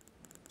 me.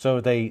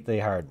 So they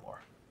hired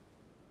more.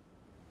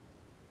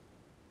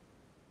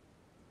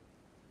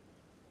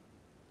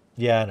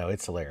 Yeah, I know,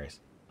 it's hilarious.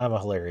 I'm a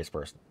hilarious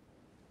person.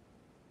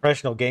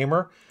 Professional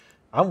gamer.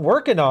 I'm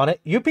working on it.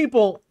 You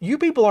people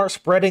aren't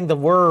spreading the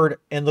word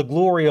and the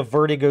glory of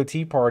Vertigo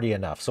Tea Party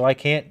enough, so I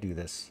can't do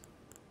this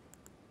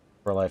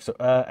for life. So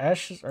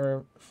ashes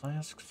or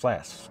flasks.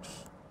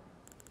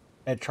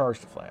 Add charge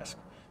to flask.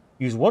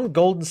 Use 1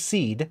 golden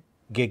seed,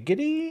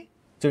 giggity,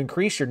 to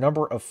increase your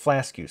number of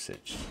flask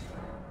usage.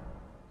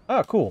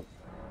 Oh, cool.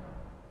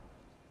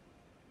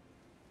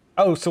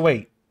 Oh, so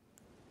wait.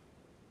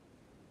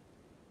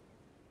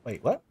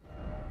 Wait, what?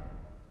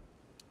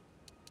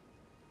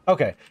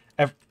 Okay.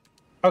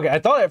 Okay, I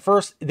thought at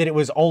first that it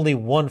was only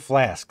 1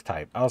 flask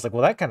type. I was like,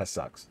 well, that kind of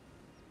sucks.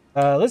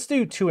 Let's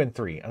do 2 and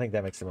 3. I think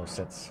that makes the most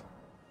sense.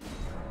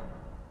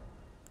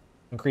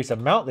 Increase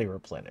amount they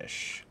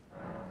replenish.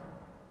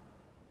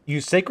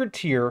 Use Sacred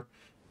Tear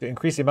to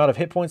increase the amount of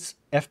hit points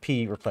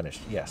FP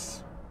replenished.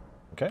 Yes.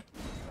 Okay.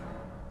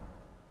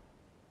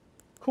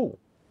 Cool.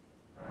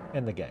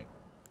 And the gang.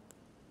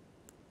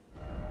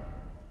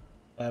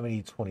 We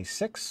need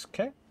 26.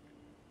 Okay.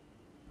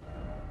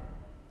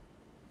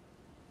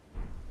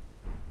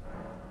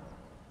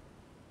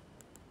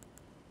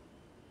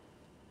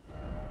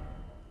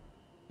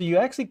 You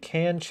actually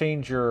can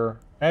change your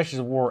Ashes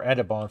of War at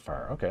a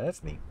bonfire. Okay,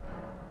 that's neat.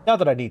 Not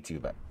that I need to,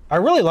 but I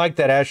really like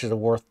that Ashes of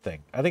War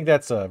thing. I think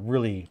that's a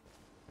really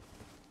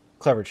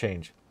clever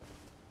change.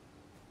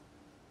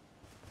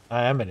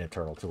 I am an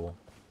internal tool.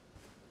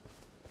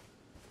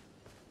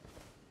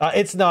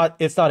 It's not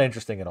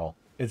interesting at all.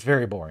 It's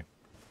very boring.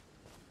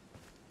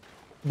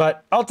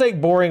 But I'll take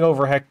boring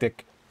over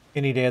hectic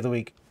any day of the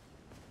week.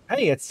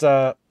 Hey, it's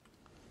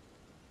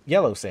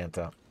Yellow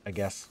Santa, I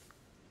guess.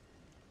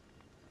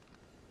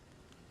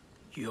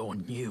 You're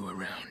new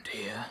around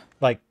here.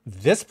 Like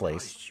this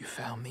place. You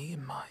found me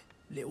in my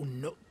little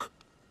nook.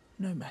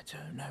 No matter,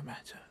 no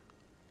matter.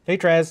 Hey,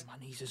 Traz.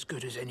 Money's as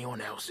good as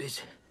anyone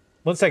else's.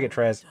 1 second,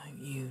 Traz. Don't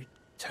you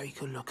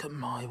take a look at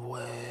my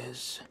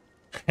wares.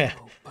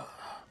 But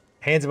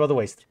hands above the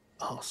waist.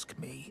 Ask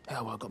me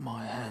how I got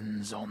my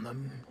hands on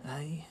them,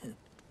 eh?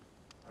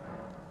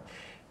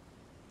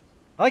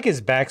 I like his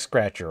back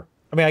scratcher.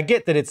 I mean, I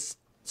get that it's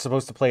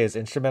supposed to play his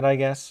instrument, I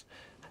guess.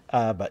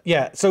 But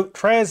yeah, so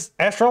Traz,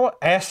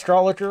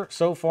 Astrologer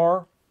so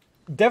far,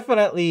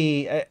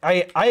 definitely,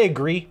 I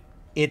agree.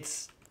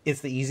 It's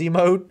the easy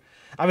mode.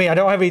 I mean, I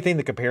don't have anything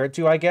to compare it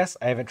to, I guess.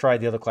 I haven't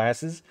tried the other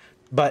classes.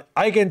 But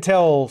I can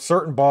tell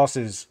certain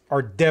bosses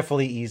are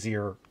definitely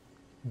easier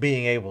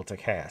being able to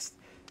cast.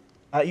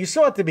 You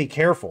still have to be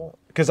careful,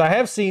 because I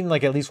have seen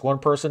like at least one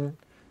person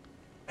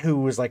who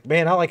was like,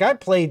 man, I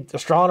played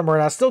Astronomer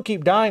and I still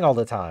keep dying all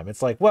the time.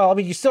 It's like, well, I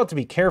mean, you still have to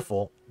be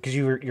careful because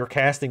you're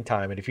casting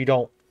time, and if you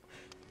don't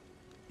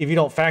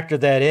factor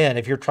that in,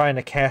 if you're trying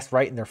to cast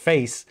right in their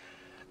face,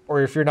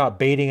 or if you're not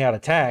baiting out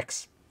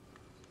attacks,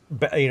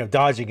 you know,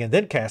 dodging and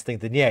then casting,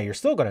 then yeah, you're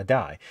still going to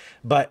die.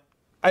 But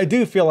I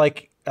do feel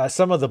like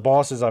some of the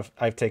bosses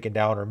I've taken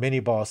down, or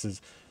mini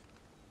bosses,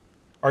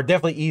 are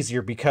definitely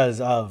easier because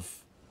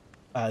of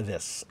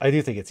this. I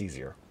do think it's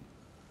easier.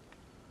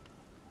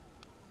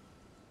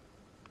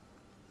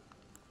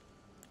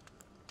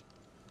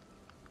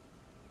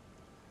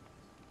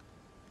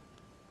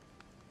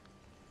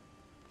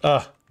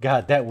 Ugh,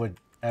 God, that would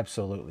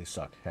absolutely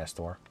suck,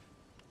 Hastor.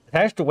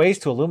 Attached to ways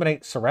to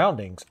illuminate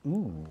surroundings.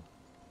 Ooh.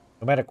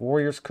 Nomadic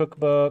Warriors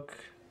Cookbook.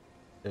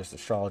 There's the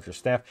Astrologer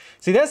Staff.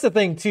 See, that's the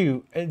thing,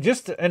 too.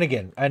 And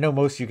again, I know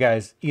most of you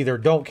guys either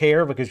don't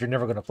care because you're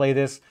never going to play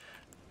this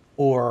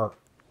or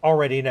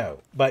already know.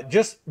 But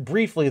just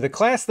briefly, the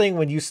class thing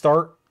when you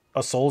start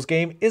a Souls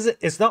game,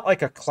 it's not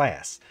like a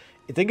class.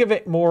 Think of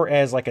it more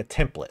as like a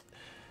template.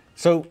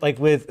 So, like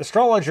with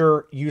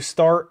Astrologer, you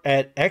start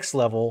at X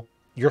level.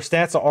 Your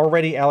stats are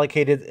already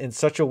allocated in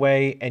such a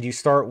way, and you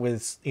start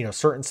with, you know,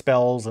 certain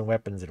spells and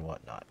weapons and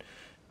whatnot.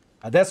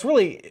 That's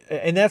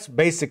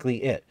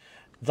basically it.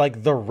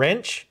 Like the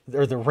wrench,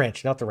 or the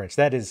wrench, not the wrench.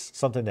 That is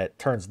something that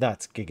turns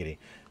nuts, giggity.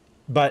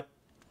 But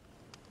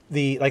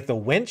the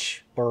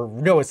winch, or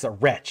no, it's a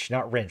wretch,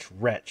 not wrench,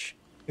 wretch.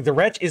 The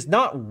wretch is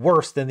not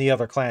worse than the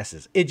other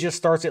classes. It just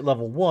starts at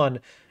level 1,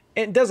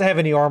 and doesn't have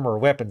any armor or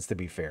weapons, to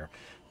be fair.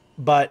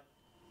 But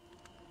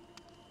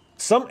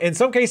in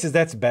some cases,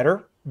 that's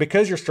better.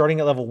 Because you're starting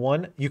at level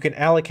 1, you can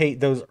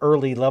allocate those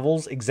early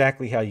levels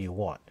exactly how you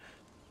want.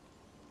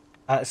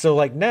 So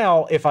like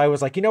now, if I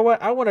was like, you know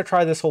what, I want to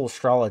try this whole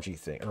astrology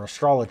thing, or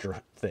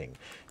astrologer thing,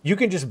 you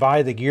can just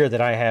buy the gear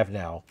that I have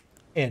now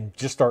and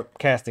just start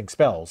casting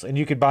spells. And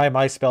you could buy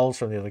my spells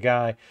from the other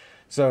guy.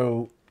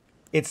 So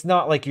it's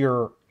not like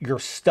you're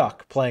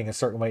stuck playing a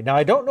certain way. Now,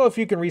 I don't know if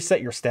you can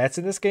reset your stats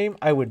in this game.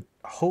 I would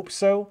hope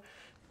so.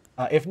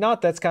 If not,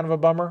 that's kind of a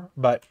bummer.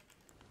 But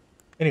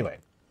anyway.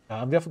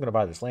 I'm definitely going to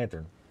buy this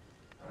lantern.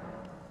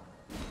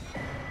 I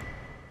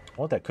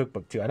want that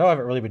cookbook too. I know I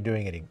haven't really been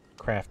doing any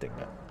crafting,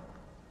 but...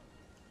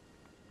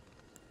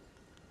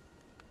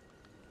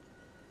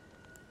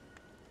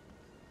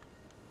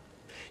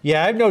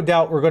 Yeah, I have no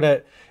doubt we're going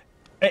to...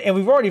 And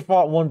we've already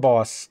fought one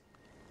boss.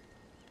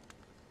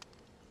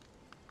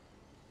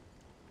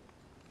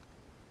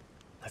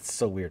 That's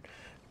so weird.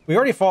 We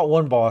already fought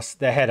one boss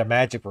that had a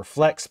magic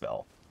reflect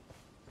spell.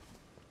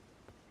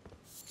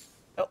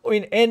 I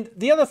mean, and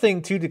the other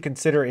thing, too, to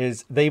consider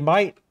is they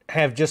might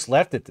have just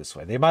left it this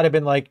way. They might have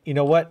been like, you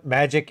know what?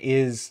 Magic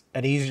is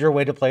an easier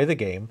way to play the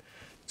game.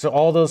 So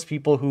all those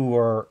people who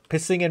are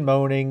pissing and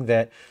moaning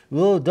that,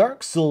 well,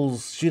 Dark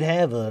Souls should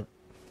have a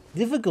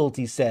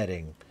difficulty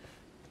setting,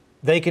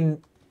 they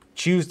can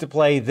choose to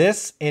play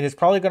this, and it's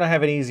probably going to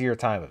have an easier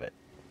time of it.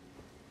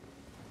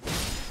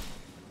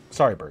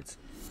 Sorry, birds.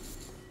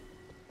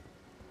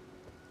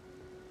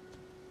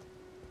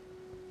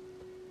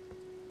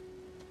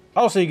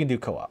 Also, you can do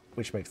co-op,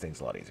 which makes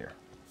things a lot easier.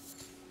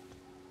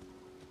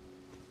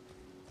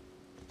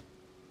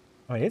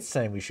 I mean, it's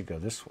saying we should go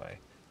this way.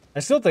 I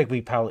still think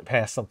we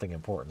passed something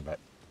important, but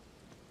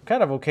I'm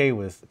kind of okay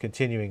with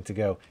continuing to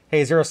go.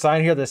 Hey, is there a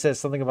sign here that says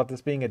something about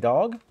this being a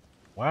dog?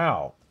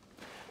 Wow.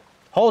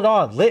 Hold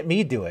on, let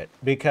me do it,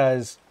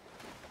 because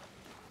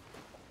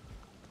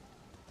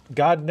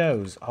God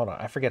knows. Hold on,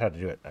 I forget how to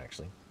do it,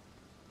 actually.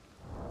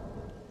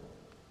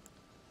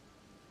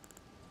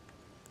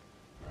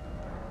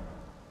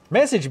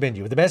 Message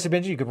menu. With the message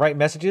menu, you can write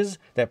messages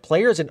that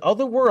players in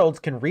other worlds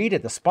can read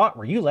at the spot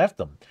where you left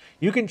them.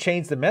 You can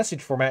change the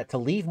message format to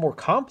leave more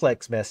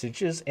complex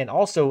messages and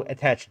also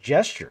attach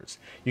gestures.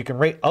 You can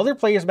rate other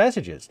players'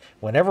 messages.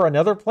 Whenever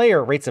another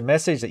player rates a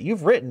message that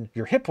you've written,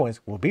 your hit points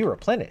will be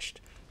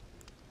replenished.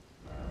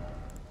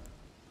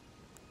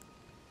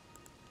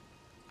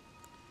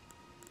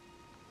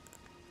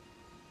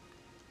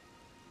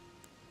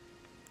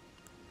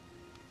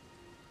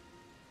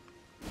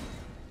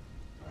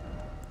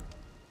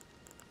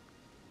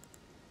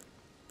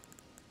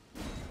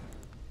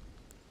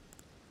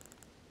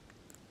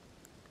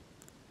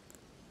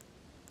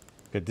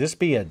 Could this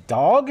be a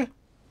dog?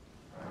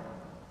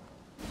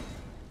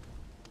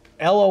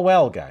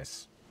 LOL,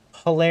 guys.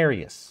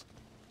 Hilarious.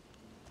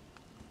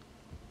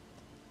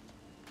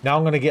 Now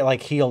I'm going to get,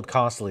 like, healed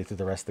constantly through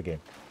the rest of the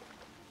game.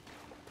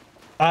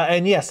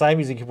 And yes, I'm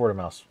using keyboard and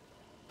mouse.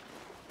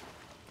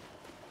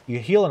 You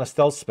heal in a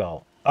stealth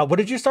spell. What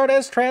did you start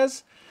as,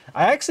 Traz?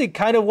 I actually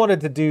kind of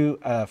wanted to do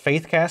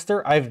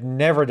Faithcaster. I've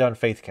never done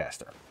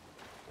Faithcaster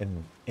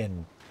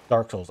in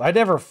Dark Souls. I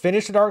never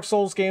finished a Dark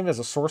Souls game as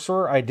a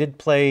sorcerer. I did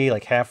play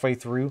like halfway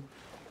through.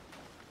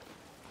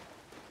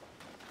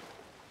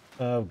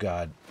 Oh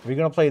god. Are we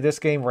gonna play this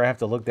game where I have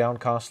to look down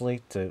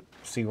constantly to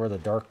see where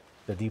the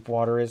deep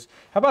water is?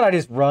 How about I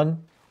just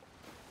run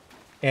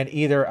and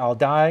either I'll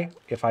die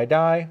if I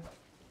die,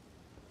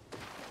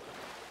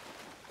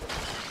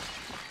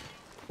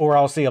 or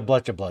I'll see a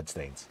bunch of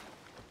bloodstains.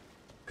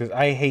 Because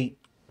I hate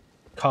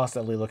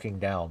constantly looking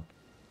down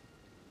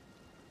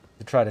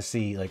to try to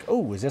see, like,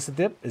 oh, is this a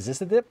dip? Is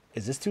this a dip?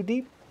 Is this too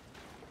deep?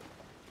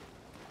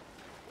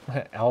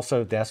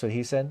 Also, that's what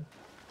he said.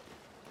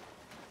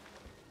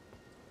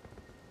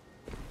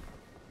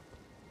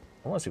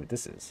 I want to see what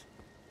this is.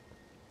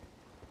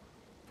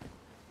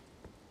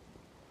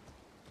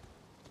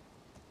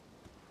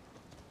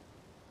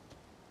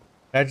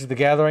 Magic the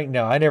Gathering?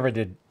 No, I never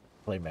did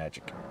play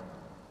Magic.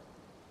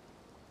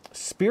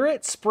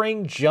 Spirit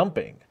Spring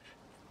Jumping.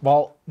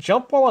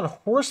 Jump while on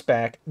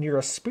horseback near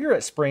a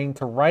spirit spring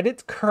to ride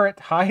its current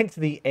high into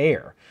the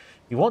air.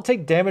 You won't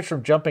take damage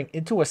from jumping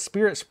into a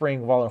spirit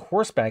spring while on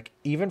horseback,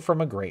 even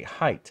from a great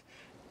height.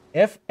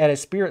 F at a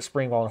spirit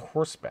spring while on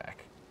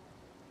horseback.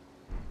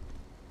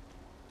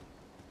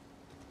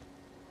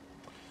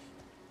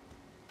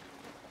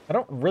 I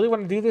don't really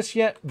want to do this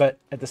yet, but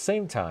at the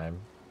same time...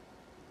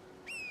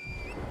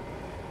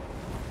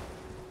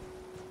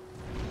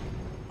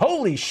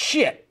 Holy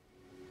shit!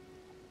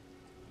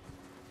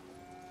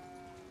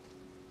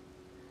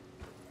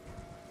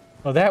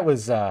 Oh, that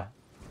was, to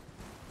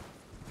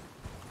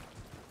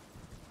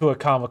a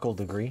comical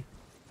degree.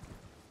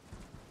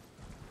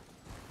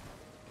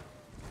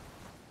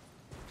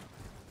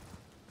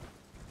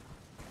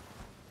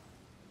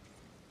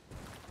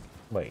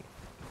 Wait.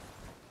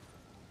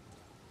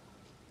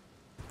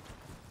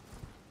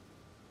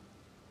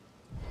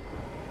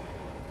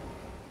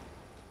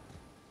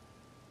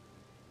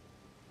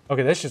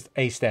 Okay, that's just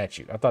a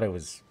statue. I thought it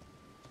was...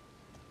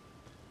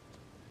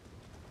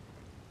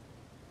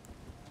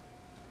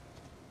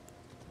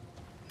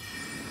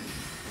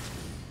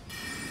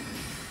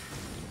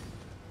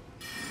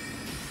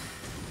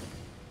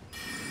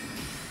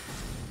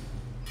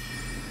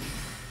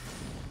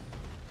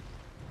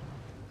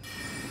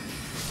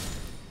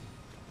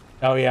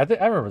 Oh yeah,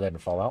 I remember that in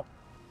Fallout.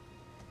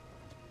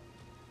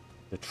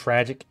 The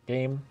tragic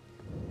game.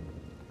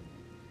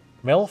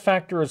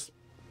 Malefactor is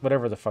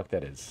whatever the fuck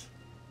that is.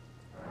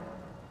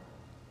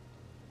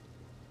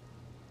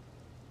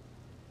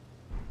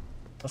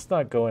 Let's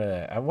not go into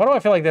that. Why do I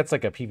feel like that's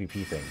like a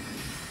PvP thing?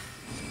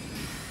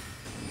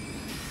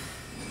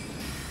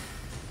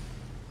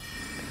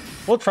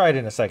 We'll try it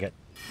in a second.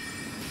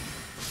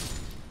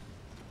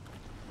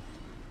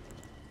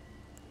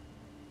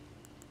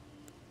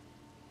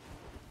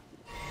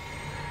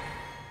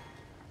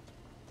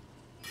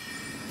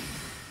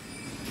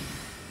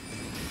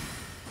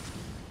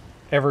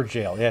 Ever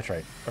jail. Yeah, that's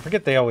right. I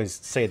forget they always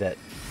say that.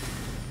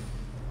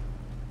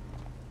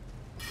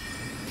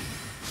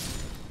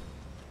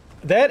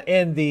 That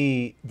and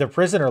the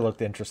prisoner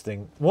looked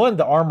interesting. One,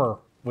 the armor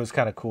was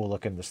kind of cool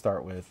looking to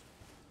start with.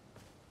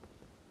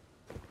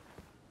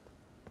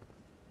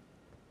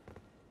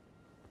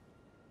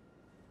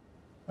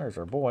 There's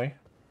our boy.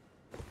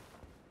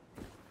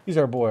 He's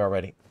our boy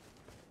already.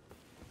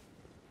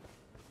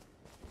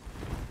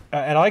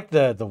 And I like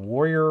the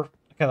warrior,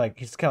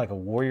 he's kind of like a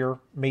warrior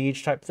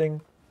mage type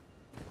thing.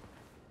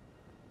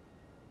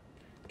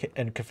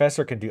 And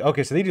Confessor can do...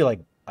 Okay, so they do like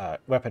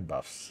weapon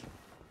buffs.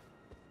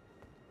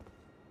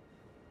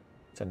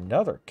 It's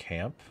another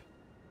camp.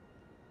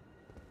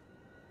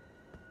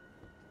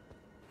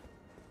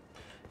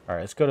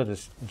 Alright, let's go to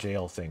this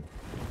jail thing.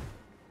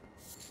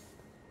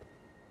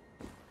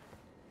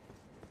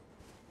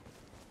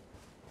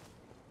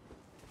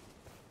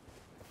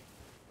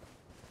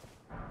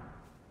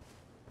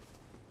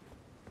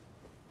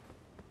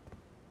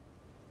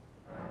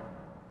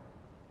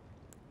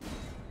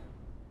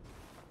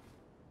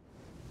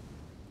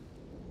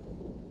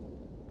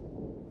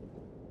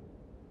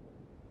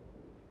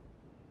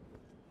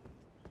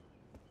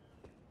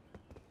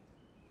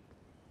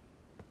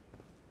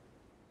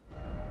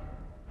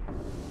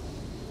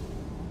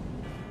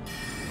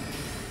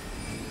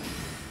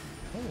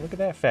 Look at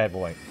that fat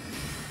boy.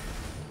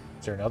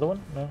 Is there another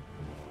one? No.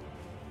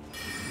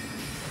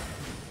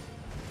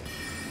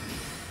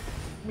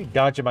 Me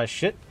dodging my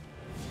shit.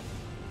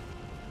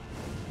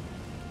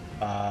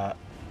 I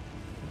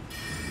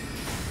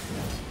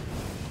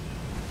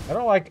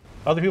don't like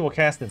other people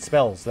casting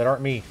spells that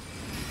aren't me.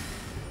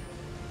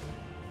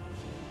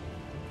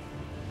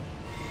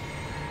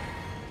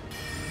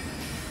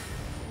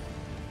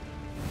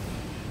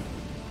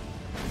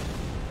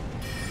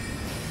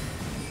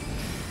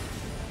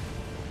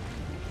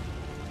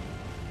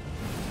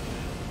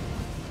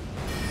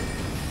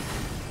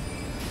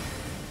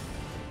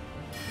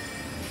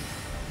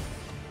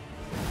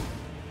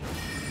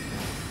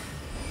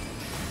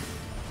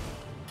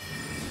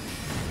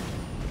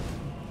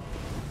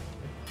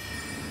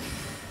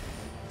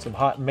 Some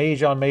hot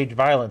mage on mage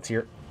violence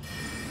here.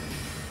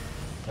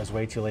 That's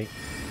way too late.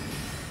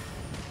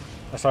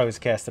 I saw he was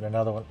casting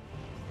another one.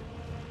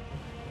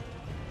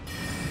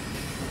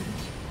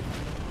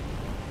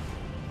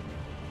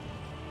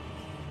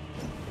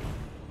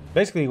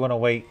 Basically, you want to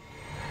wait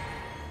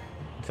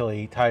until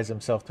he ties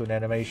himself to an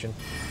animation.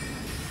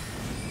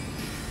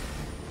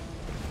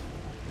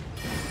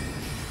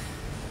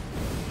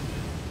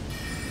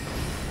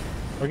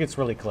 Or gets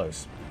really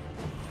close.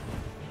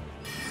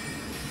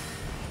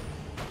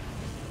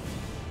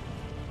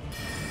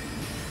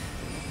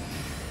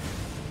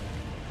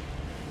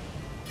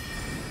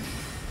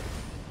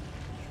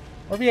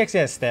 Or if he actually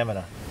has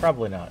stamina.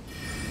 Probably not.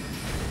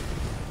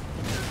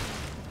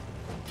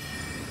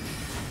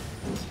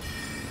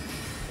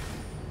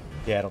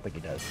 Yeah, I don't think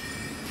he does.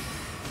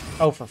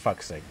 Oh, for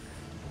fuck's sake.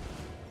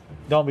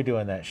 Don't be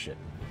doing that shit.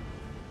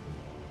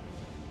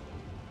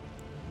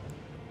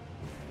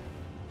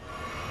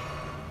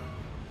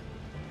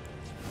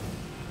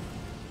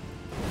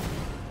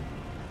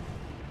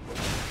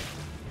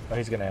 Oh,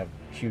 he's gonna have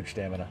huge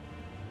stamina.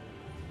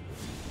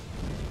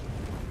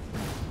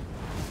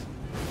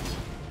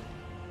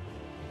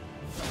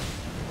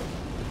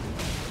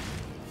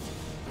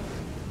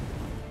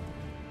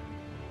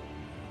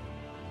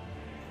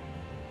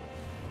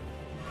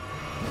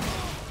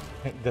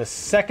 The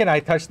second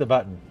I touched the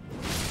button.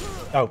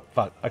 Oh,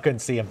 fuck. I couldn't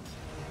see him.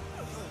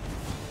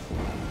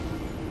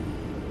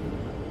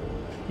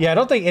 Yeah, I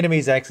don't think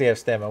enemies actually have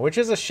stamina, which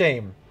is a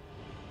shame.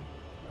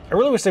 I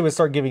really wish they would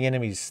start giving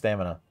enemies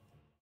stamina.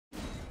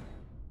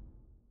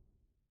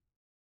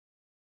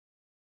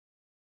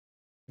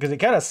 Because it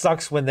kind of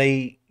sucks when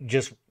they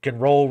just can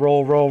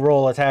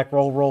roll, attack,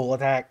 roll,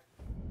 attack.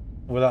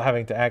 Without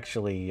having to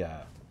actually,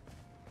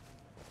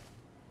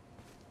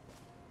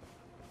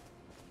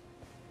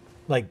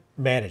 like,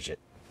 manage it.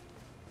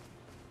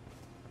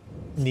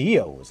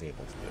 Neo was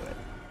able to do it.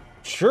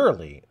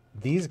 Surely,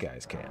 these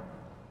guys can.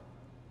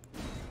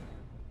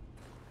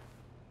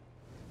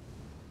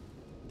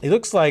 It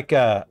looks like,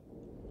 if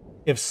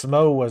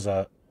Smo was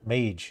a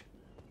mage.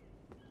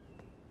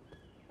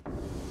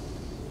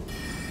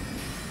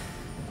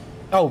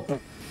 Oh,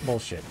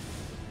 bullshit.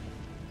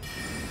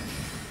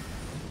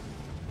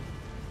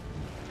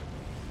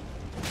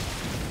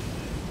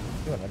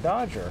 Doing a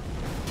dodger.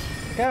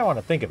 I kind of want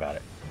to think about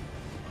it.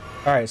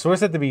 Alright, so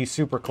what's it to be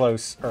super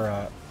close,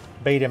 or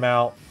bait him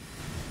out.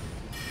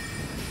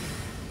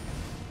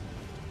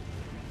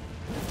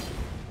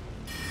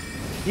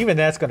 Even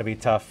that's going to be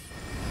tough.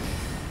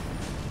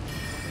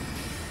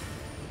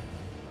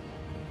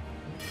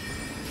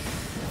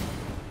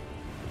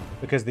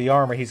 Because the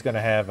armor he's going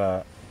to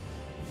have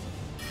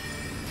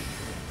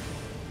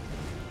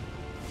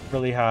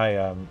really high...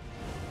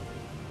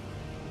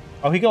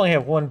 Oh, he can only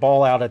have one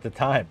ball out at the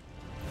time.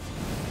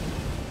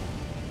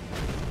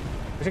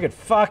 Which I could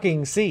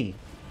fucking see.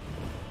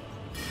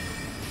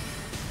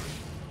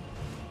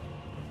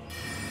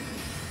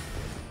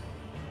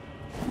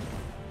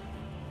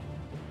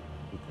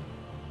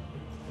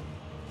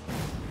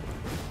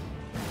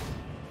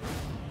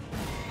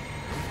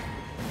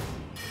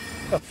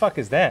 What the fuck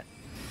is that?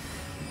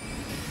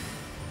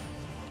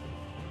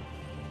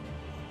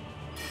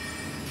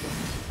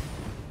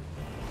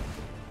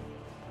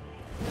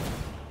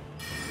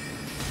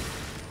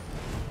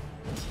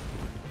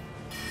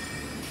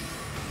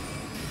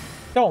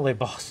 Don't let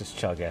bosses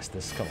chug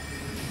Estes. Come on.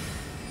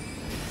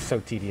 It's so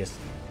tedious.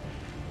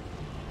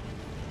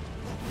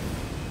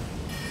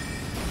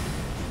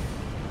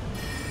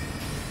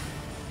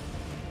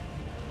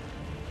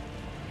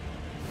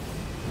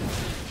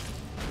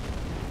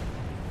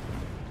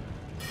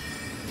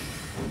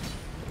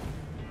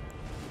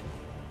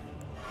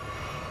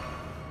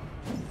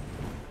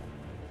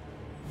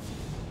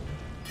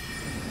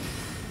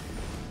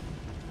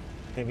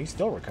 Damn, he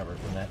still recovered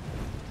from that.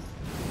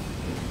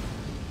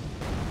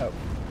 Oh.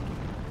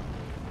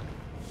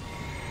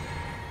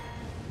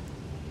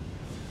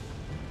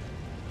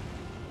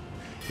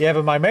 Yeah,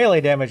 but my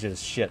melee damage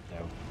is shit,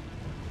 though.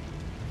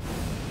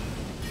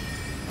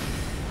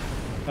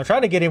 I'm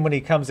trying to get him when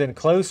he comes in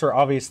close, or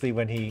obviously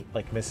when he,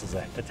 like, misses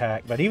an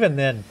attack. But even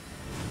then...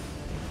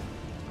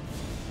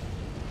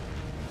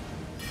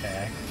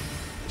 Okay.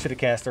 Should have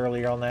cast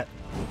earlier on that.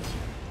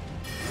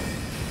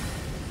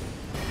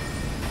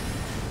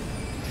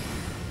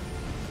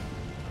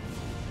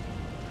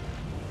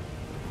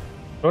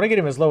 I want to get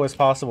him as low as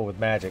possible with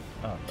magic.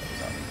 Oh,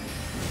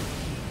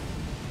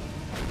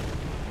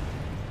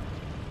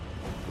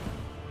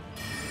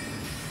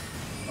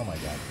 oh my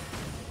god.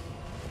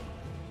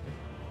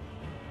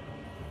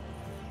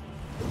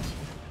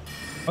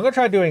 I'm going to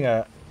try doing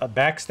a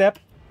back step.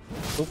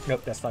 Oop,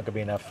 nope, that's not going to be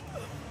enough.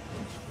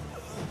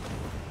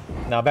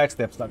 No, back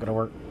step's not going to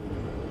work.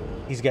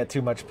 He's got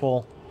too much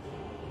pull.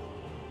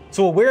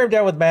 So we'll wear him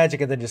down with magic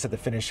and then just have to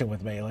finish him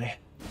with melee.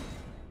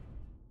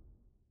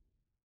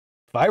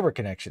 Fiber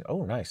connection.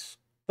 Oh, nice.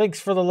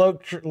 Thanks for the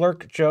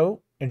lurk,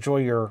 Joe. Enjoy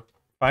your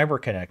fiber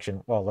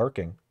connection while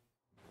lurking.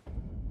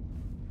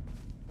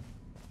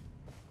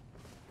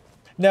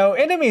 No,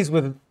 enemies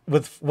with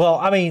well,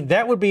 I mean,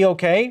 that would be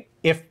okay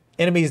if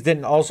enemies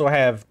didn't also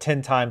have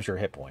 10 times your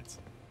hit points.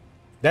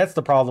 That's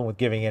the problem with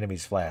giving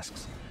enemies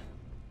flasks.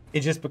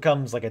 It just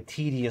becomes like a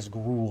tedious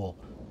gruel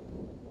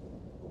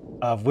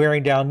of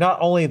wearing down not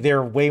only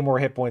their way more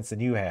hit points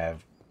than you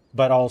have,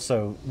 but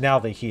also now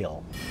they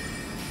heal.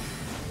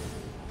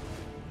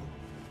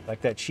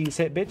 Like that cheese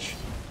hit, bitch.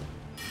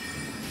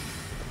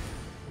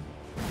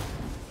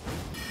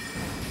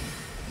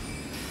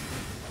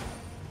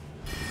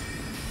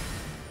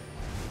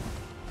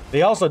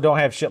 They also don't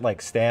have shit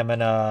like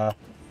stamina.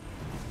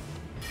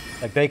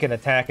 Like, they can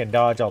attack and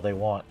dodge all they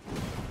want.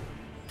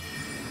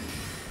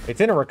 They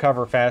tend to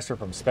recover faster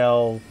from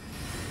spells.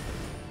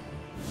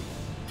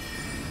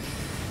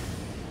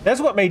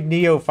 That's what made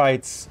Neo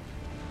fights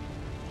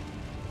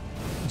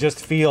just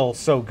feel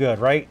so good,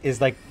 right? Is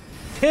like,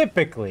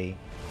 typically,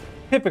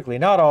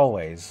 not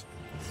always,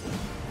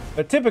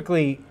 but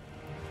typically,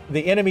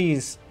 the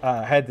enemies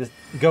had to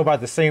go by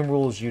the same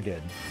rules you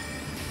did,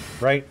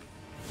 right?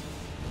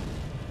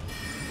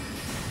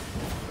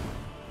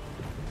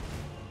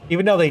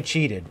 Even though they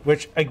cheated,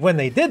 which, like, when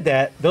they did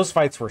that, those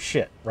fights were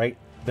shit, right?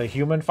 The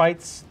human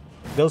fights,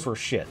 those were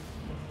shit.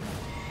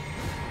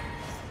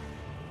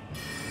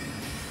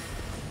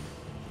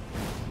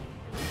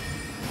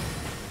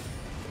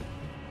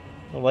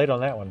 A little late on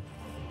that one.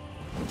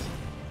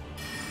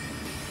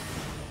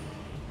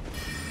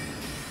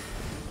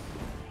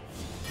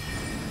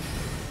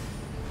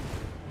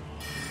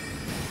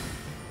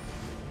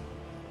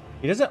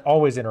 He doesn't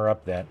always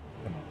interrupt that.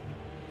 Come on.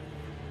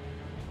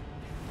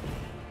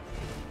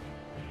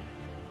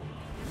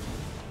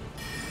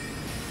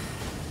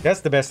 That's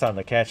the best time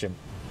to catch him.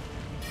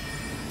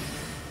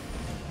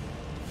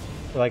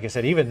 But like I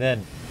said, even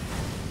then...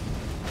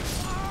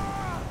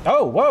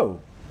 Oh, whoa!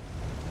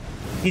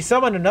 He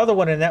summoned another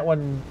one and that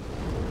one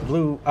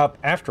blew up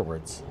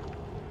afterwards.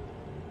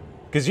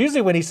 Because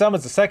usually when he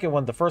summons the second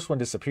one, the first one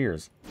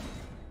disappears.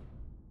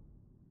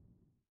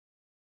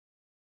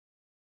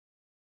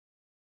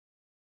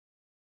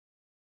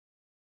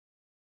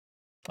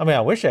 I mean,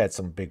 I wish I had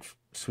some big,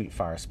 sweet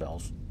fire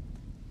spells.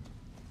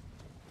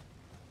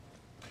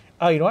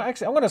 Oh, you know what?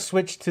 Actually, I'm going to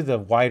switch to the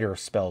wider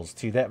spells,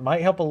 too. That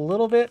might help a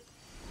little bit.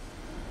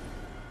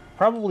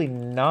 Probably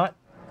not,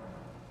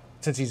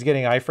 since he's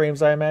getting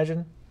iframes, I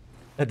imagine.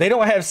 They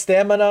don't have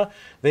stamina.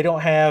 They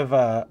don't have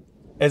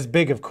as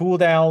big of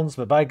cooldowns,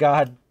 but by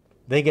God,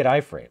 they get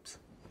iframes.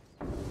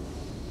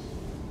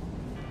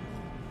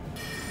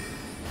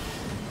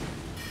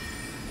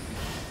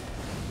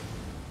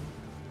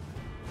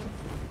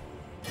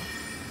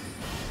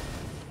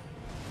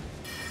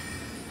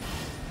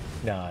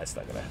 No, it's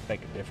not gonna make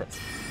a difference.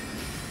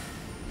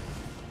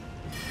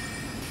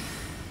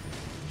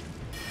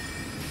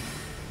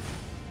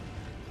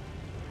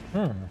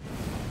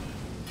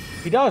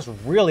 He does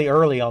really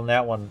early on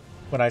that one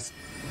when I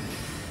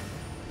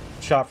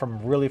shot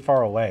from really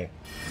far away.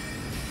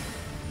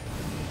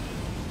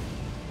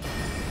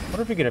 I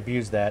wonder if you could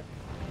abuse that.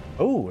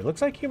 Oh, it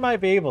looks like you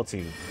might be able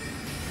to.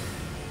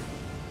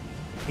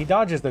 He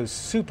dodges those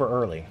super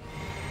early.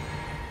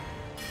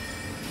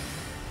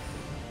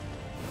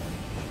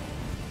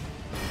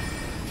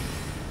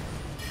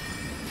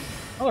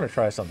 I'm gonna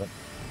try something.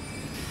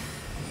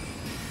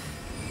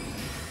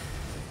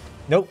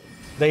 Nope.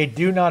 They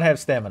do not have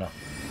stamina.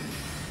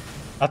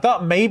 I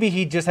thought maybe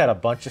he just had a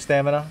bunch of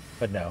stamina,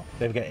 but no.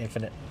 They've got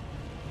infinite.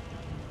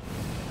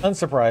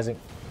 Unsurprising.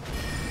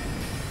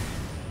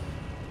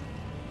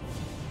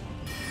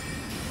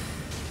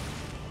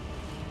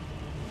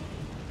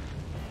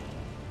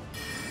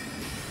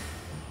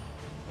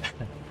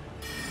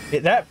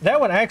 That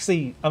one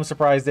actually, I'm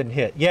surprised didn't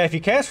hit. Yeah, if you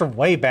cast from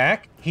way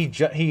back, he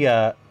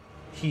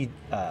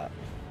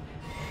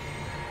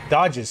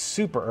dodges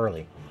super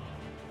early.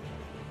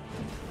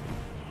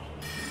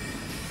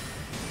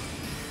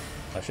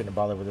 I shouldn't have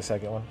bothered with the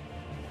second one.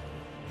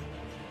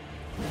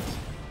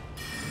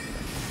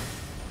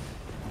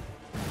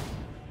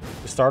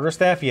 The starter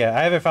staff? Yeah,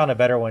 I haven't found a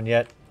better one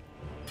yet.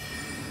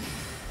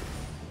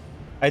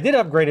 I did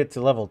upgrade it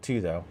to level 2,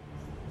 though.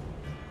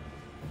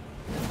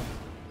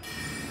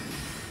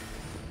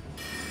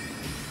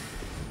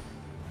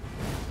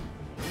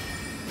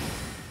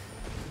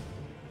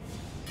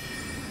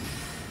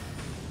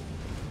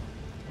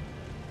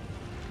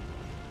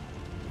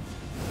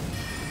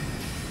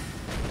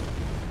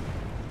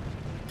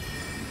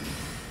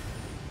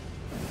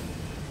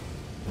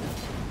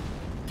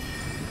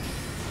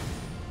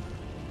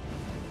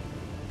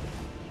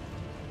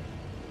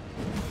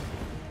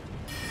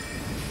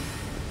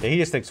 Yeah, he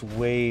just takes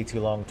way too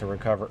long to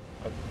recover.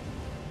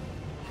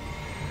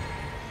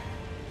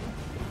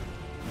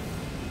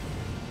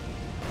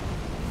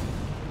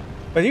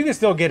 But you can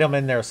still get him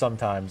in there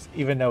sometimes,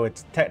 even though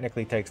it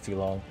technically takes too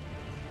long.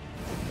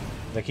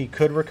 Like, he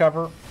could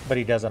recover, but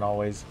he doesn't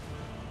always.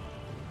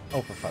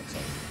 Oh, for fuck's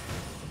sake.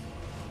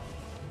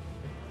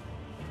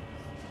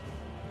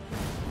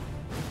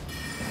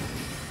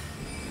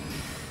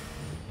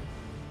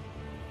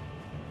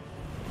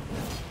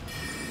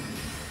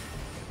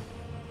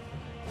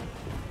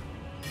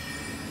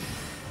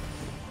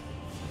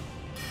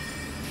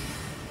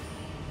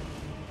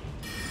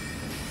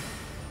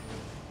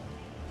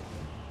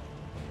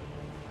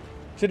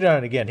 Should have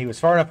done it again. He was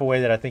far enough away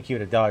that I think he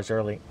would have dodged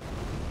early.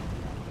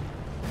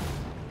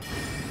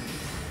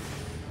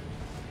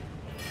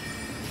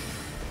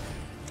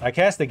 I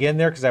cast again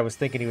there because I was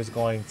thinking he was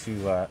going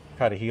to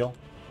try to heal.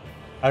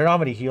 I don't know how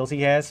many heals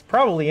he has.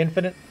 Probably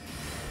infinite,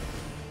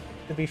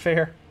 to be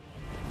fair.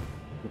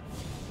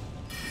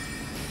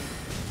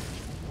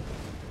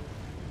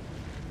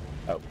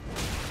 Oh.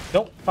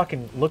 Don't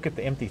fucking look at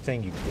the empty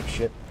thing, you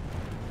dipshit.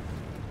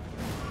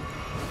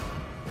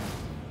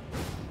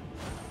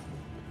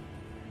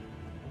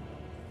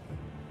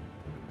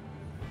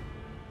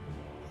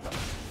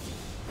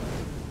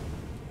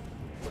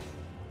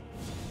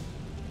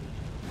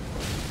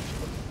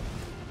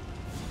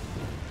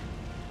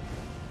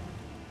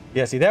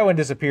 Yeah, see, that one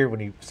disappeared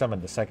when you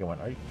summoned the second one.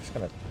 Are you just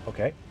gonna...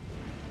 Okay.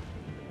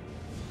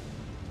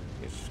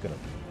 You're just gonna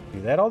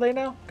do that all day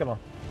now? Come on.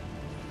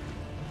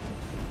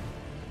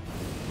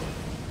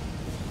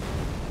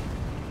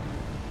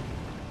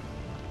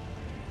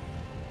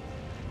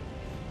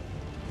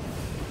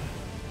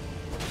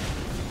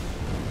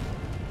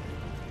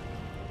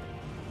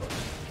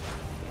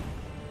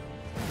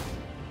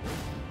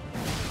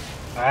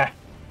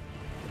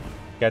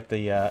 Got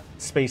the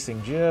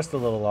spacing just a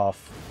little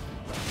off.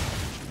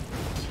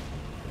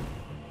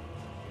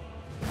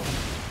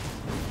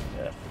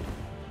 Yeah.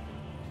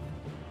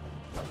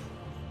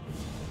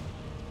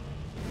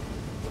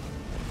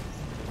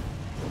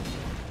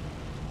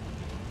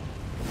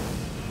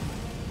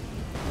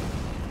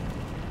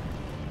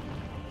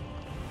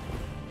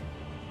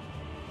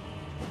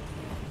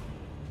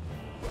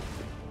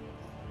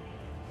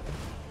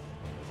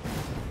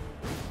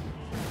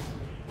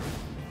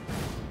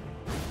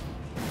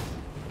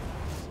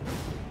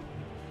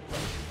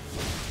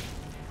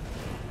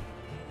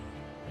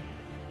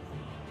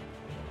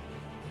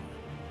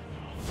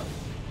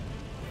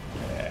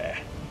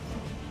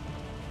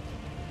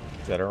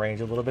 Got to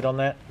range a little bit on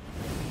that.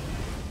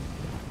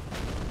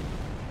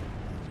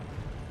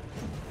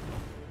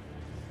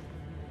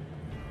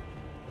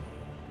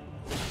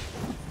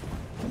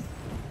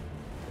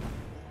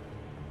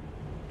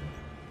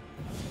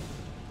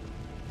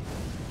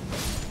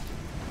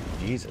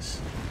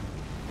 Jesus.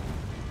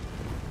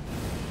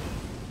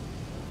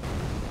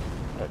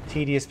 A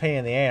tedious pain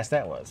in the ass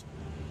that was.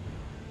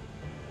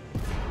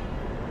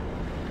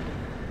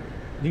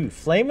 Dude,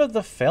 Flame of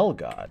the Fell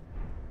God.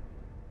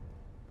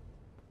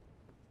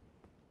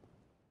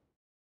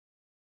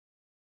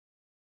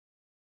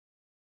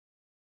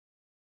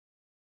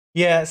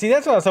 Yeah, see,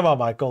 that's what I was talking about,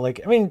 Michael.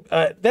 Like, I mean,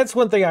 that's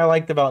one thing I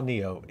liked about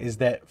Neo, is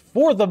that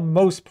for the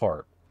most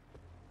part,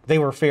 they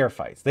were fair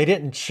fights. They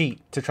didn't cheat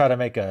to try to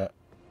make an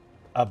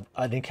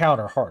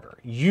encounter harder,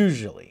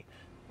 usually.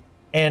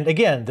 And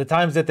again, the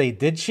times that they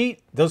did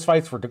cheat, those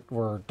fights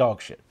were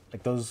dog shit.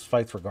 Like, those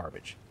fights were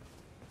garbage.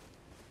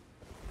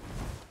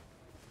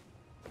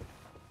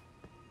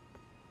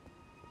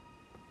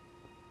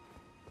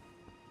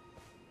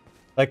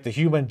 Like the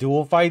human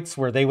duel fights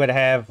where they would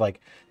have, like,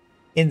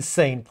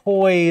 insane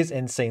poise,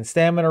 insane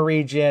stamina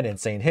regen,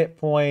 insane hit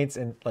points,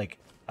 and like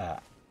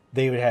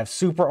they would have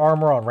super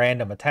armor on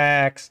random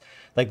attacks.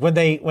 Like when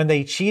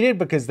they cheated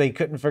because they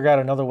couldn't figure out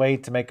another way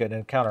to make an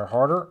encounter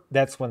harder,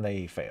 that's when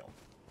they fail.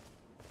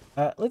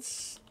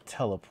 Let's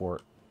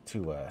teleport to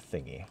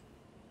thingy.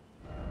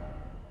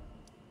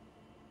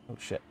 Oh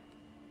shit.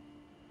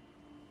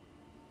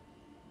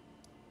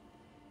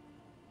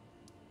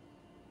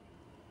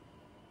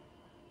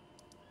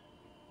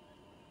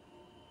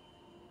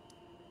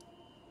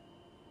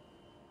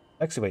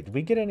 Actually, wait, did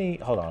we get any...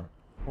 Hold on.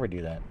 Before we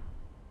do that.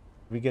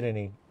 Did we get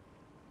any...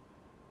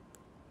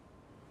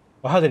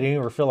 Wow, they didn't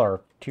even refill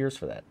our tears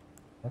for that.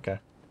 Okay.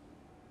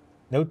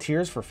 No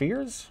tears for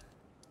fears?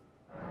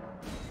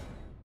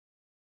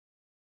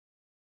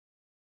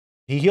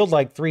 He healed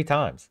like 3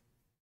 times.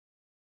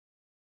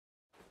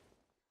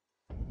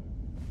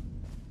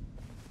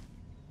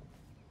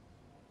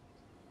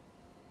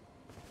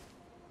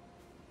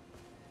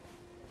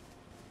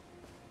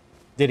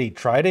 Did he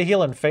try to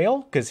heal and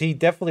fail? Because he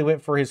definitely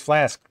went for his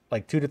flask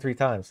like 2 to 3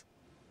 times.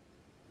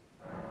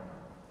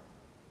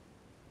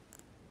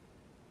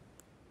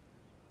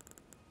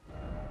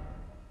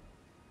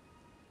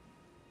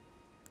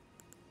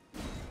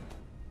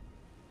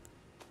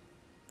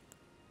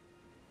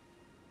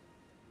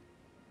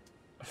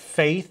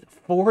 Faith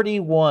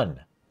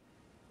 41.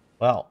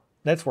 Well,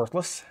 that's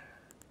worthless.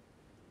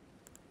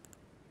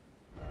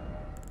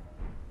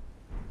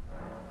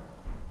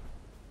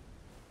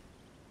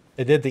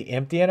 It did the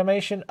empty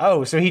animation?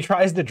 Oh, so he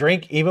tries to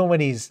drink even when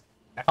he's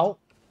out?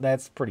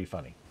 That's pretty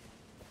funny.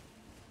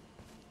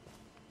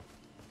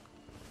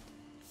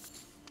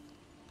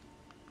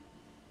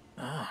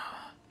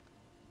 Ah,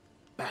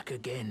 back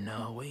again,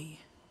 are we?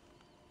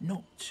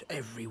 Not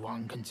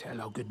everyone can tell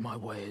how good my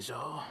wares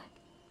are.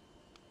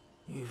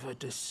 You've a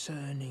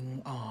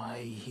discerning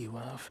eye, you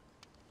have.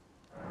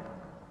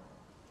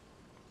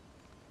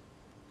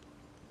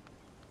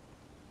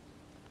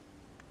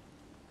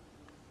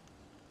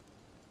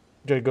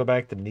 Do I go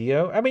back to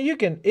Neo? I mean, you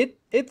can... It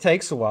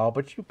takes a while,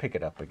 but you pick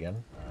it up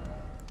again.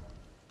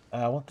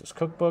 I want this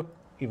cookbook,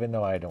 even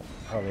though I don't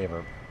hardly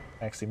ever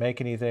actually make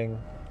anything.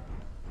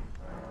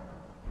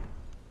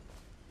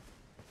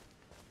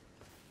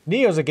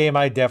 Neo's a game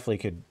I definitely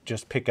could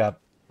just pick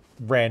up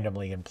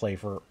randomly and play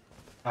for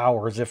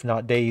hours, if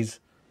not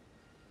days.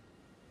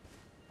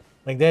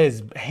 Like, that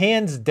is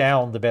hands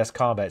down the best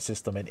combat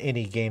system in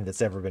any game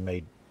that's ever been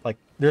made. Like,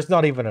 there's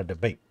not even a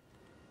debate.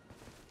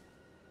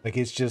 Like,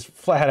 it's just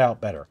flat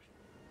out better.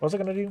 What was I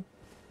going to do?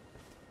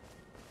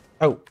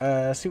 Oh,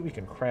 see what we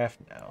can craft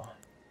now.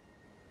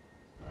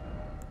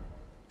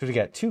 Because we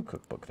got 2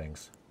 cookbook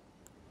things.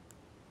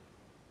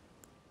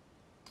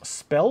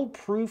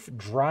 Spell-proof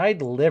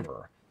dried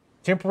liver.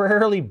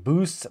 Temporarily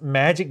boosts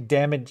magic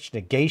damage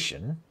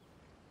negation.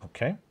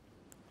 Okay.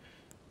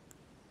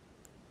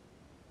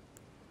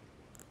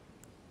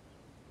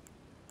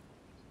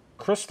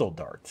 Crystal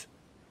dart.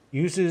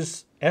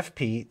 Uses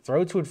FP,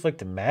 throw to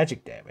inflict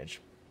magic damage.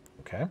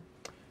 Okay.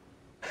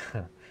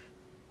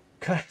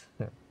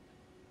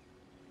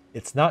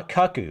 It's not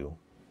Cuckoo.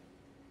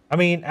 I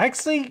mean,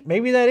 actually,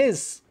 maybe that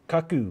is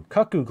Cuckoo.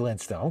 Cuckoo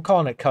glintstone. I'm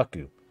calling it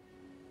Cuckoo.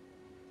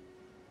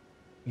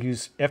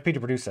 Use FP to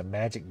produce a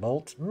magic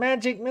bolt.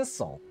 Magic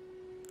missile.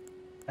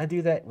 I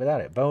do that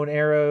without it. Bone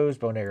arrows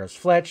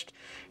fletched,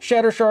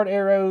 shatter shard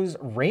arrows,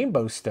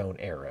 rainbow stone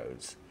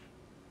arrows.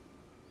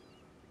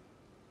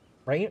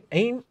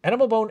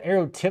 Animal bone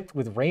arrow tipped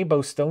with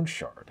rainbow stone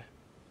shard.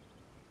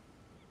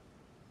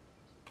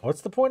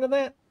 What's the point of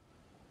that?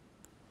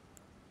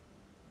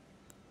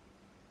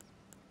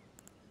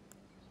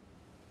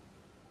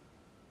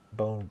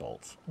 Bone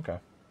bolts. Okay.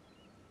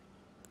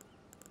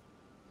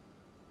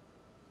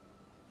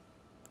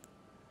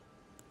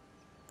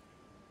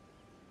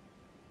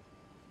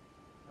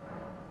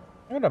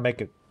 I'm gonna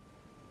make it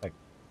like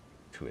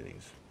 2 of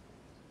these.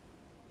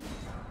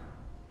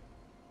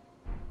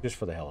 Just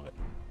for the hell of it.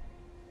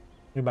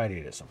 We might eat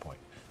it at some point.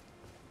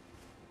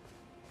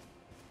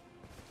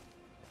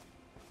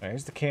 Alright,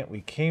 here's the camp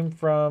we came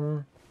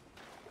from.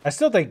 I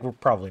still think we're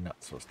probably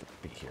not supposed to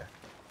be here.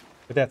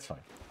 But that's fine.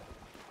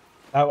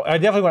 I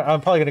definitely want...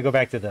 I'm probably going to go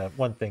back to the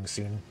one thing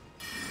soon.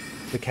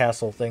 The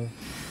castle thing.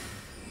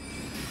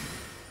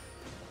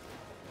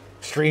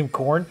 Stream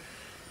corn.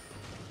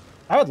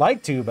 I would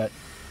like to, but...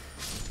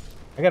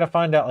 I gotta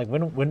find out like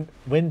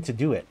when to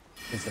do it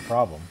is the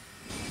problem.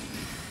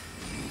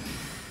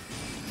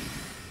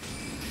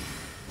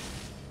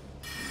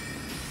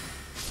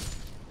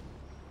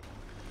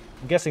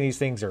 I'm guessing these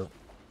things are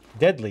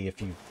deadly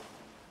if you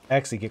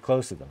actually get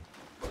close to them.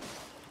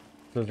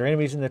 So is there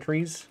enemies in the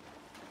trees?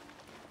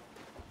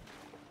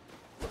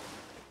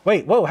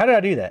 Wait, whoa, how did I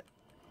do that?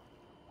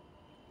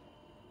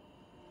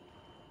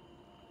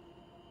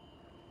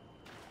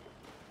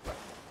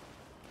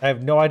 I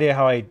have no idea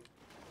how I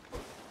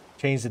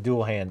changed the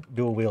dual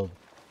wield.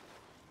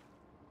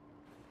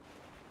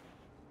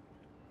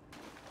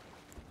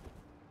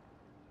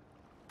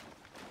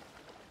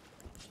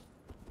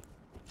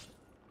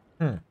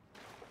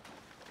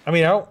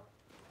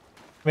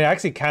 I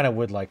actually kind of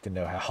would like to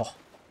know how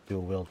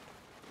dual wield.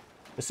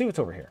 Let's see what's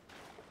over here.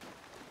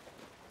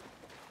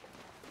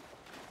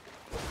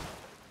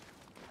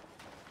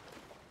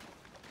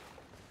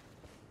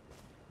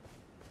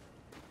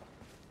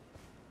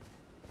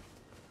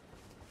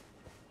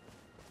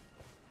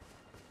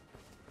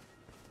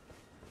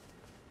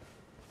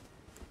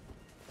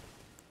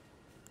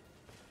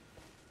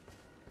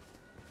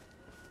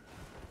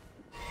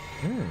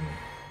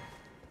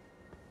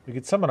 We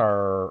could summon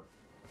our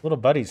little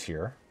buddies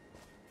here.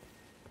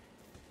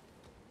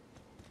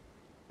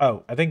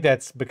 Oh, I think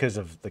that's because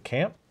of the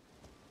camp.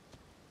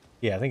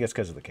 Yeah, I think it's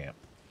because of the camp.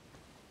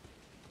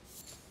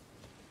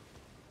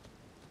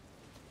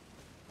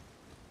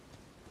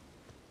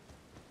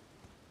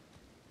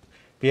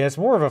 But yeah, it's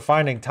more of a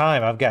finding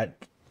time. I've got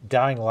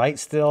Dying Light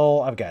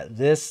still. I've got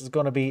this is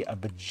going to be a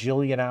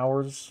bajillion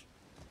hours.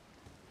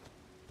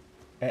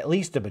 At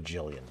least a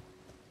bajillion.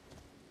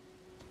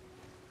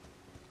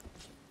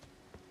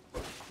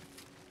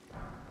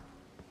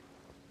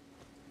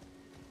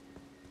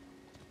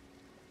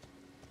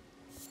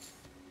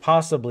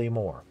 Possibly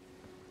more.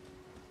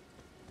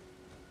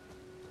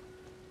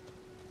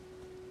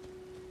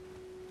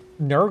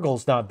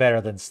 Nurgle's not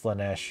better than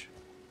Slaanesh.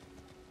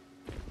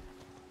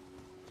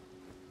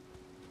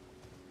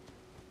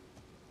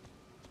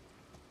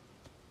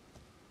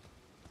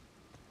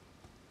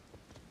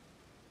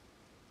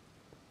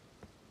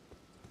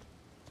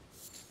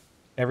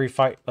 Every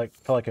fight felt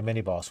like a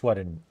mini boss. What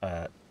in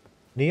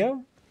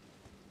Neo?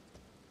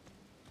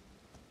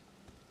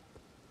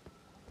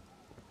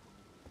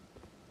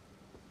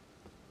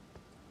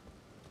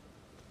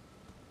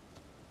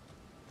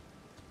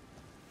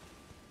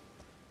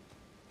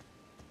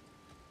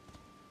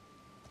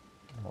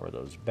 More of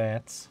those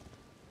bats.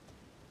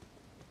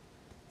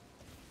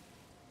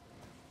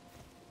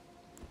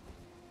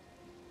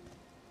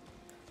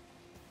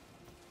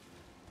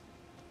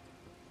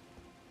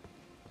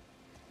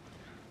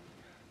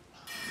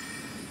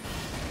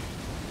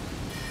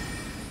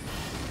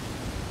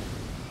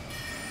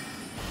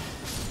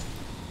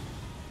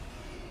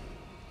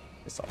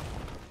 This off.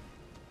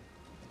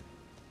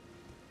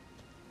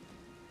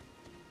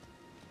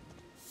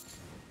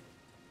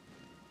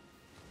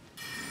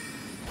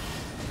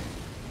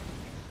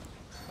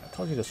 I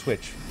told you to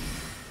switch.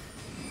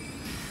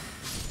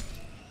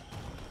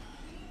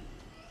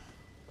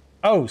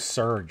 Oh,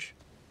 Surge.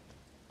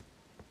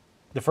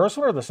 The first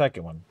one or the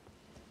second one?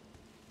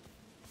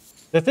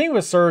 The thing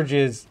with Surge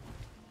is,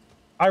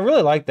 I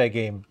really like that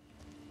game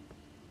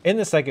in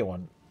the second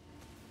one,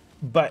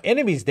 but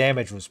enemies'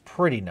 damage was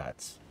pretty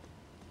nuts.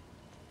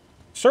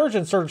 Surge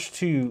and Surge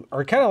 2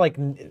 are kind of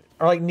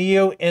like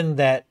Neo in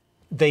that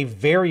they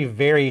very,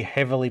 very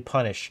heavily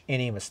punish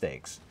any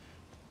mistakes.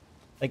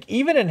 Like,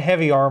 even in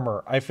heavy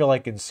armor, I feel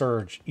like in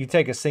Surge, you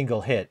take a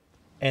single hit,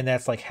 and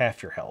that's like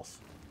half your health.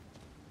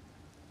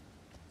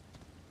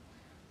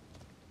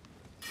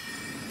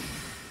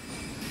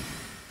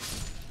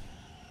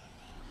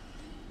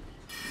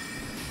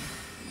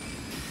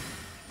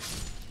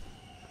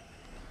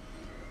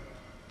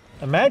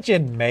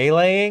 Imagine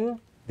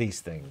meleeing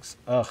these things.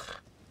 Ugh.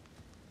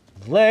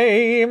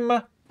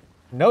 Lame.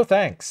 No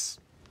thanks.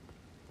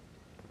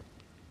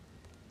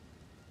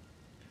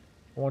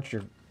 I want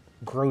your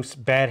gross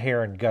bad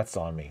hair and guts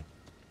on me.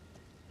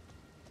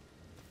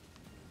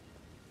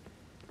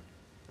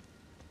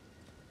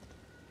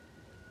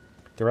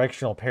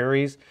 Directional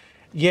parries.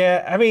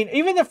 Yeah, I mean,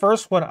 even the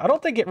first one, I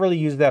don't think it really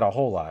used that a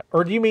whole lot.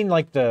 Or do you mean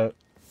like the...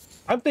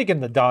 I'm thinking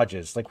the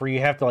dodges, like where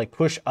you have to like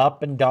push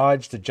up and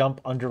dodge to jump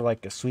under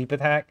like a sweep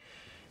attack.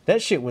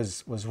 That shit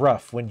was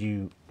rough when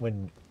you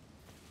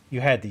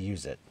had to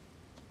use it.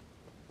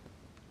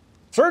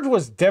 Surge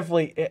was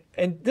definitely...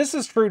 And this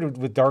is true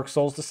with Dark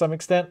Souls to some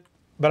extent.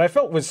 But I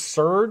felt with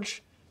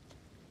Surge...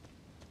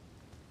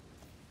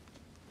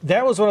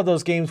 That was one of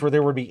those games where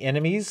there would be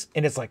enemies,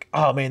 and it's like,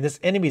 oh man, this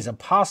enemy's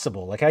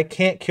impossible. Like, I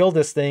can't kill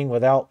this thing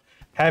without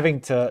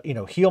having to, you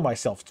know, heal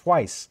myself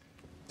twice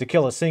to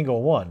kill a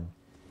single one.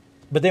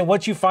 But then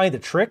once you find the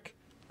trick,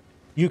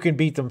 you can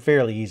beat them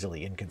fairly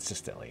easily and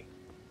consistently.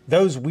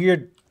 Those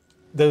weird,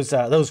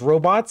 those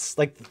robots,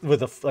 like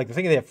with the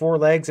thing they have 4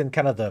 legs and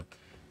kind of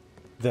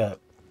the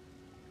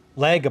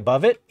leg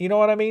above it, you know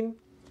what I mean?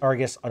 Or I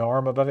guess an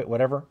arm above it,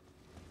 whatever.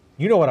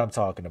 You know what I'm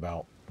talking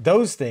about.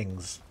 Those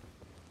things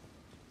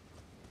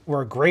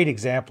were a great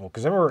example,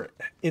 because I remember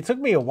it took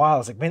me a while. I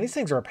was like, man, these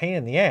things are a pain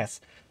in the ass.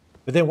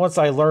 But then once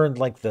I learned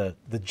like the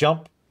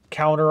jump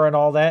counter and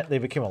all that, they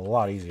became a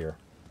lot easier.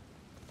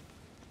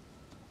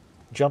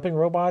 Jumping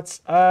robots?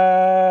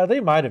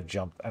 They might have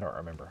jumped. I don't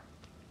remember.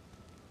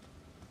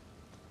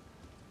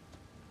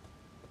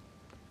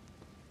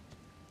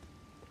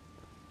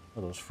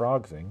 Oh, those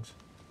frog things.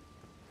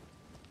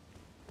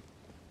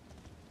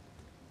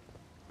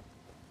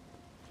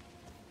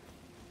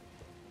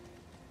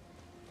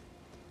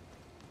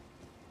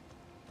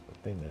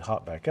 Thing that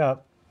hop back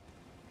up.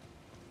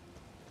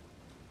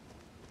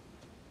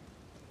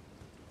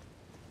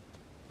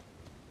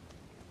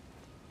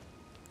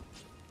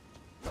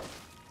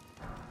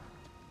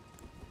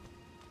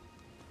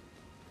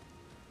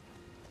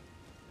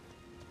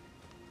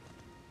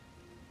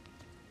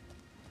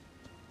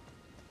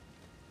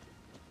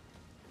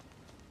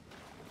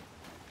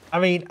 I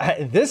mean,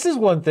 this is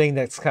one thing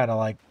that's kind of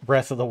like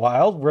Breath of the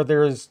Wild, where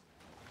there's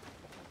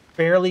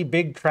fairly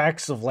big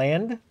tracts of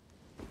land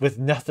with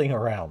nothing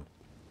around.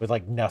 With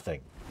like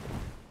nothing.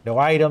 No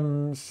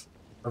items,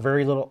 or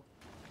very little.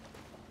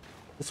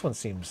 This one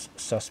seems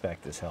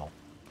suspect as hell.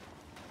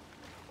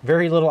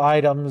 Very little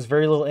items,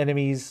 very little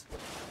enemies.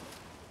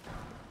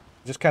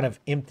 Just kind of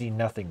empty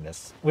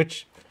nothingness,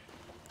 which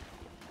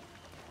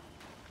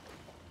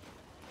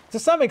to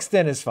some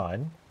extent is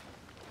fine.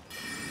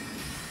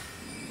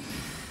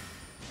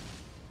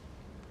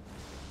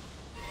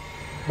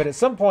 But at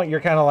some point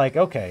you're kind of like,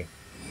 okay,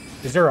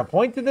 is there a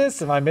point to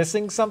this? Am I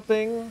missing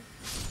something?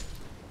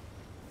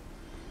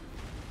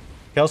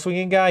 Tail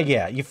swinging guy,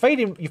 yeah, you fight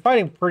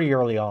him pretty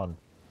early on.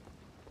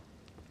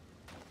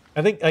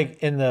 I think like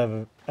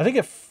I think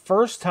the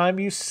first time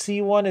you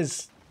see one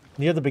is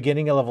near the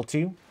beginning of level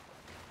 2.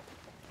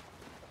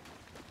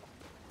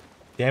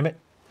 Damn it.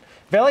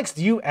 Valix,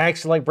 do you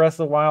actually like Breath of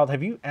the Wild?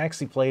 Have you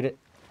actually played it?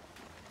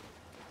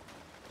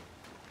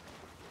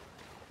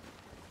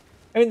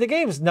 I mean, the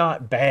game's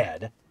not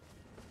bad.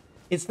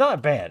 It's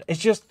not bad. It's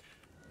just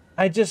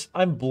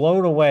I'm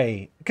blown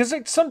away. Because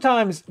like,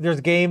 sometimes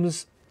there's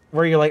games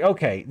where you're like,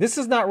 okay, this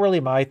is not really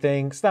my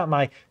thing. It's not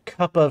my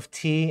cup of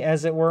tea,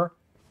 as it were.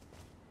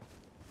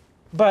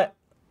 But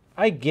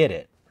I get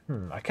it.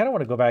 I kind of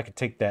want to go back and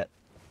take that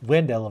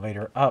wind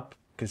elevator up,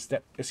 because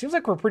it seems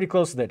like we're pretty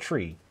close to that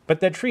tree. But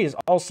that tree is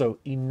also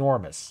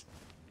enormous.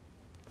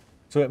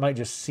 So it might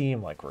just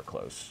seem like we're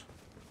close.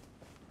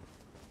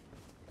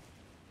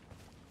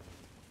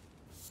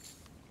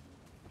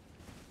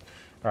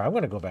 All right, I'm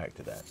going to go back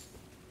to that.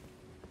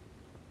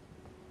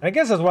 I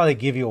guess that's why they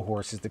give you a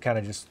horse, is to kind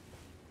of just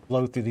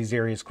blow through these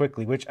areas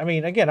quickly, which, I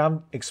mean, again,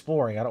 I'm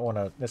exploring. I don't want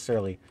to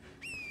necessarily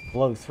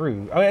blow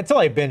through. I mean, until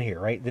I've been here,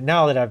 right?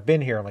 Now that I've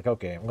been here, I'm like,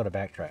 okay, I'm going to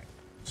backtrack.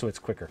 So it's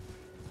quicker,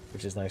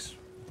 which is nice.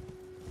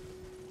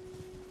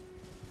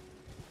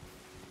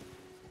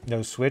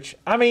 No switch.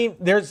 I mean,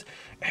 there's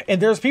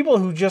people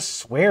who just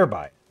swear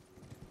by it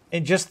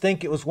and just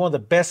think it was one of the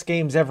best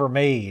games ever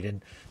made.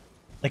 And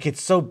like,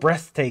 it's so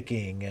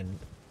breathtaking. And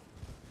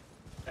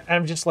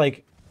I'm just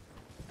like,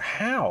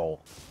 how?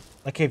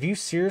 Like, have you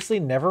seriously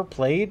never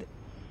played?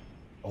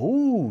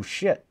 Oh,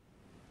 shit.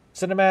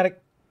 Cinematic.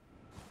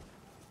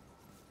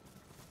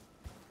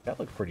 That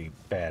looked pretty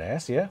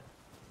badass, yeah.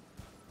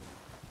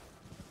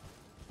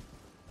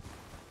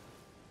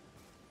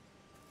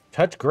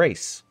 Touch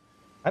Grace.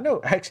 I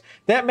know. Actually,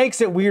 that makes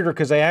it weirder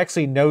because I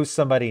actually know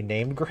somebody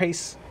named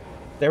Grace.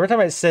 Every time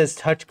it says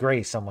Touch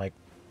Grace, I'm like,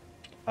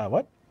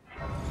 what?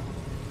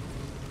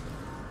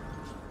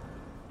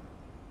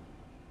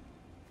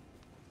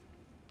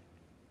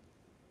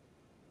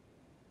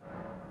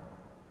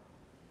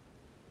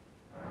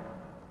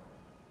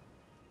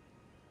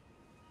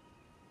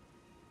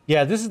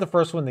 Yeah, this is the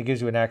first one that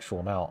gives you an actual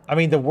amount. I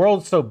mean, the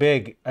world's so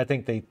big, I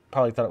think they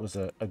probably thought it was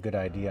a good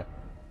idea.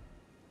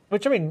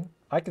 Which, I mean,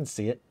 I can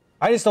see it.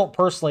 I just don't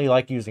personally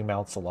like using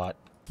mounts a lot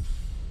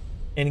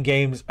in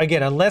games.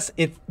 Again, unless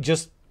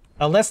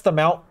the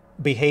mount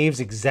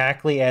behaves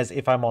exactly as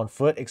if I'm on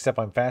foot, except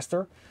I'm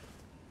faster.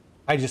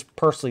 I just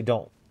personally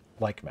don't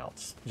like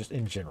mounts, just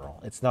in general.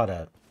 It's not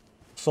a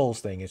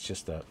Souls thing. It's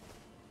just a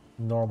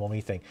normal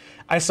me thing.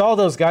 I saw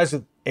those guys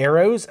with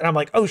arrows, and I'm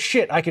like, oh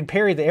shit, I can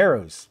parry the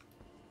arrows.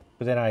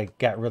 But then I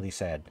got really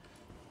sad.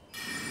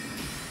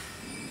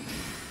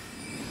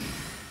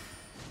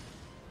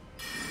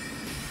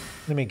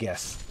 Let me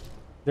guess.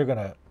 They're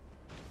gonna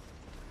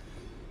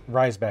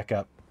rise back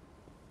up.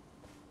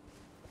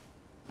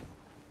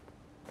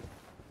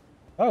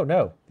 Oh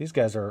no, these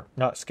guys are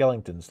not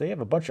skeletons. They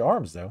have a bunch of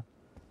arms though.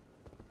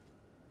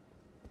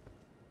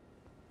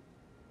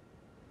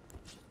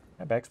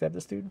 Can I backstab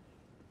this dude?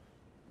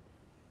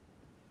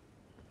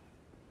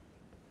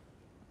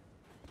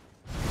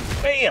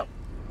 Bam!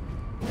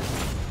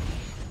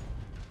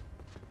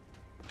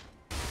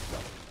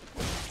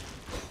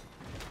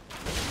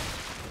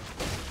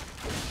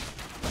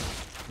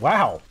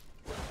 Wow.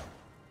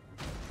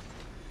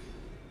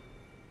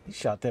 He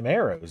shot them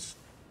arrows.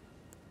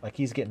 Like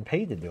he's getting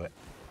paid to do it.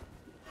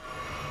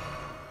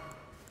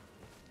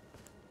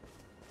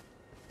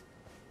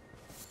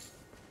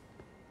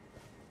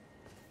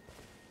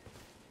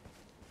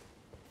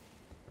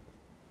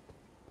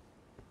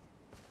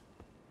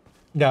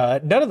 No,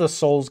 none of the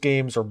Souls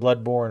games or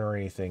Bloodborne or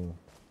anything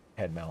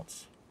had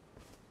mounts.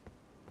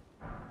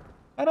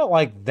 I don't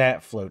like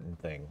that floating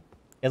thing.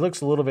 It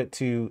looks a little bit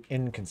too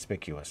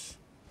inconspicuous.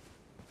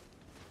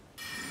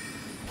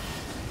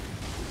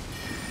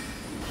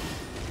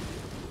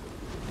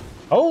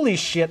 Holy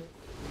shit.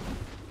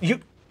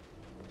 You...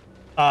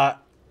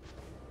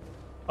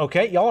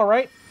 Okay, y'all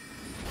alright?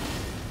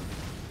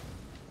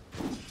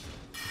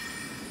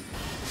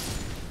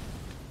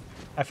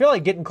 I feel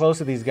like getting close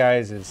to these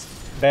guys is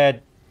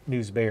bad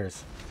news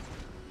bears.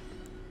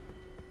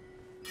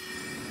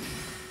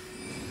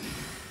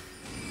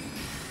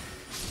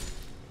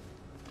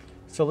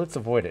 So let's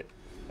avoid it.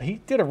 He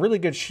did a really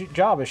good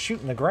job of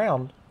shooting the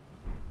ground.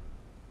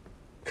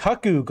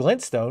 Cuckoo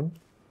glintstone.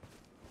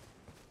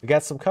 We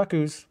got some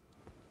cuckoos.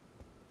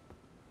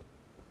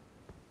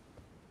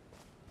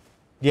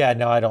 Yeah,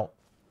 no, I don't.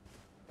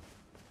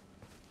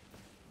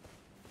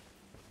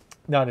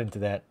 Not into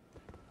that.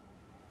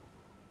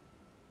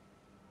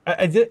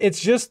 It's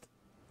just...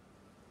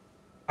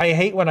 I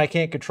hate when I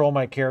can't control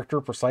my character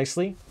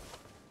precisely.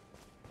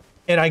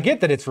 And I get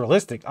that it's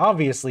realistic.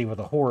 Obviously, with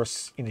a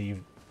horse, you know,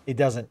 it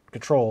doesn't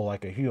control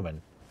like a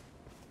human.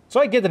 So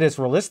I get that it's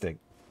realistic.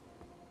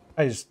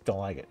 I just don't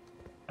like it.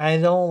 I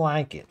don't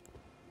like it.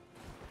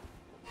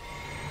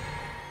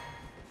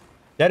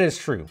 That is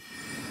true.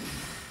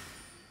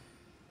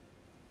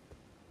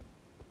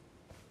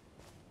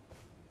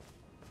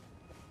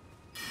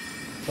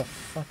 What the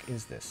fuck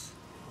is this?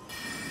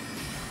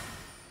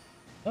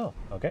 Oh,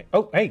 okay.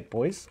 Oh, hey,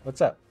 boys.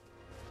 What's up?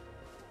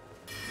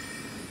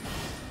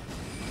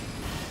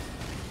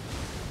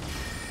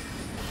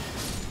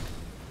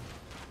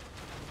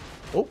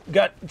 Oh,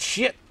 got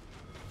shit.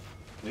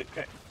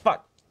 Okay,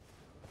 fuck.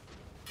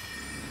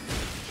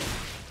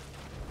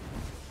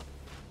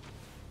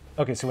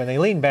 Okay, so when they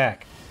lean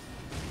back,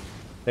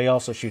 they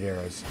also shoot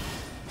arrows.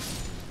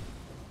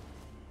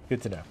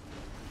 Good to know.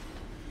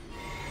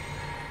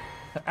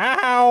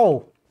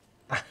 Ow!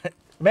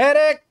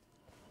 Medic!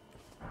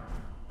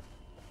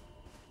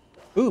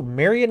 Ooh,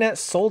 marionette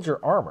soldier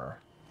armor.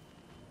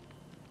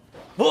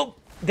 Oh,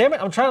 damn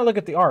it, I'm trying to look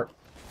at the art.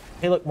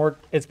 Hey, look, more.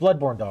 It's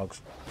Bloodborne dogs.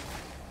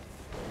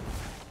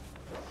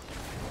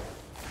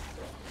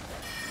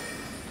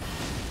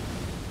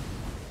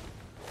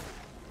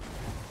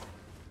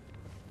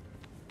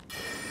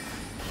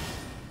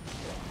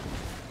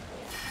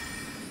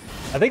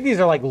 I think these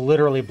are like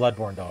literally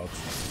Bloodborne dogs.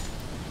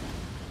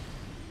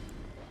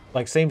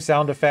 Like same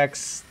sound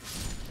effects.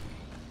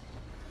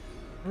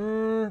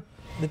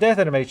 The death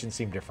animations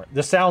seem different.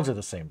 The sounds are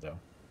the same though.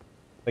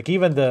 Like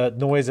even the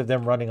noise of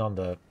them running on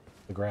the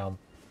ground.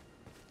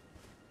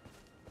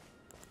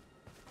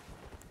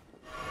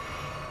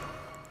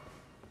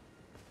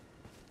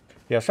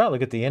 Yeah, I was trying to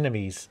look at the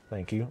enemies.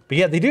 Thank you. But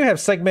yeah, they do have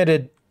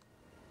segmented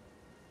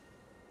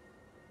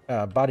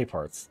body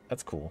parts.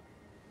 That's cool.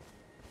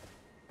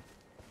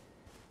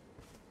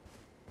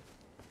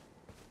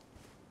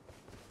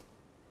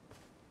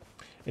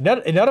 And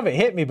none of it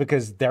hit me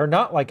because they're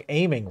not like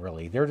aiming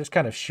really. They're just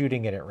kind of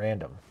shooting it at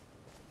random.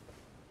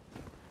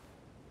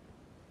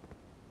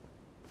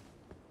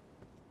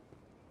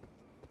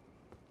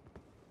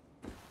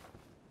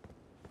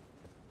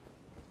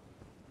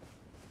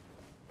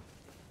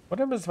 What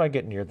happens if I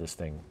get near this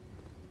thing?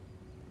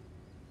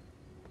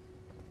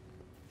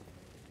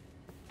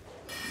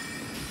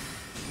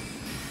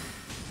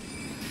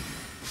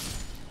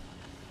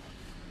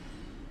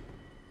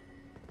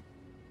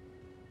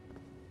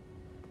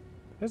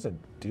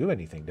 Doesn't do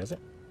anything, does it?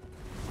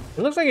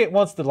 It looks like it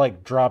wants to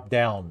like drop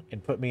down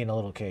and put me in a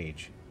little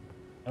cage.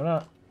 I'm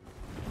not.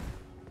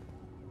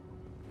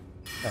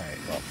 All right,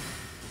 well,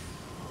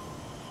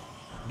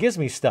 it gives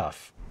me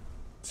stuff,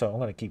 so I'm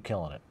gonna keep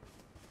killing it.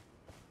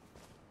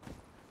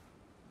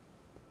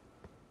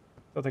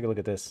 Go take a look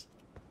at this.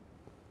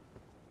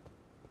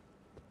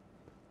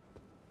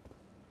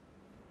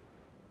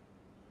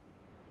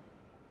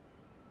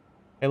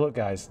 Hey, look,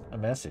 guys, a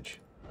message.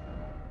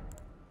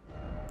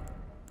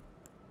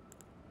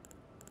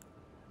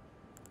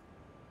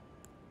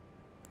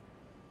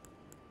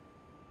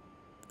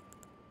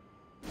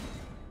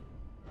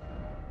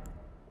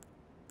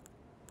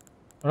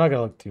 I'm not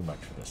gonna look too much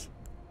for this.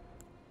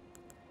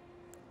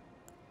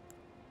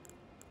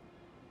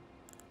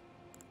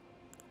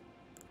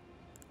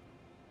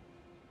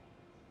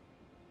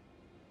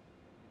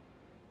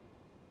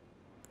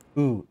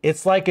 Ooh,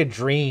 it's like a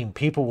dream.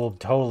 People will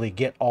totally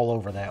get all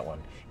over that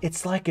one.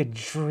 It's like a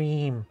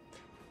dream.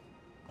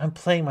 I'm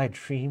playing my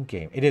dream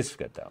game. It is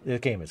good, though. The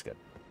game is good.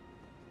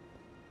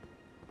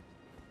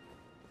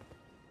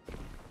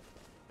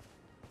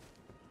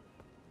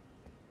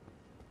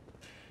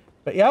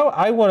 But yeah,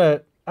 I want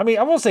to... I mean,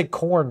 I won't say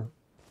Korn,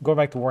 going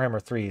back to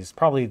Warhammer 3, is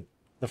probably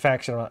the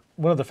faction...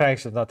 one of the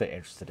factions I'm not that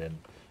interested in.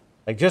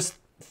 Like, just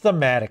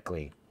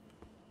thematically.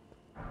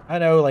 I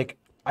know, like,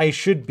 I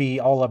should be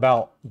all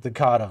about the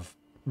god of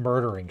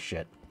murdering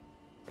shit.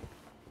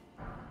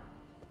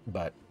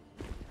 But...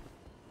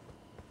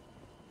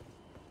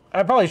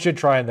 I probably should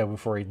try him, though,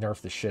 before he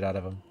nerfs the shit out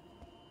of him.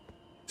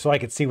 So I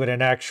could see what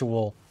an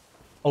actual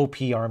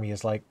OP army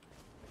is like.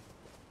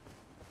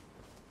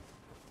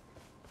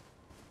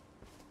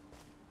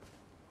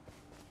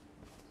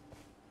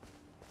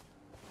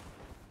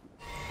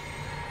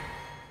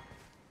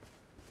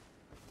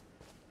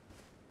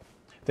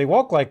 They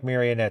walk like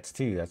marionettes,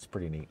 too. That's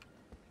pretty neat.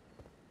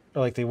 Or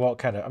like they walk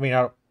kind of... I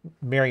mean,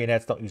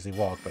 marionettes don't usually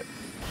walk, but...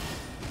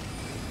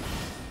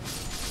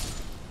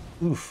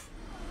 Oof.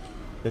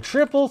 The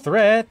triple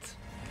threat!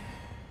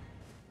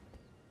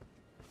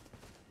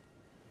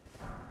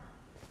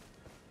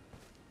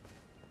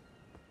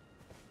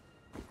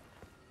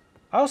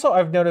 Also,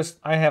 I've noticed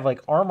I have like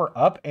armor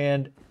up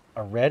and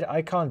a red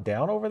icon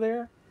down over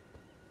there.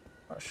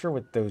 Not sure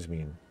what those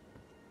mean.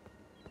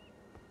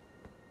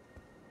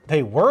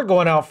 They were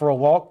going out for a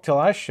walk till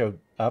I showed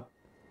up.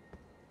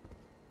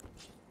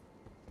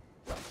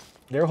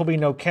 There will be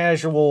no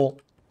casual,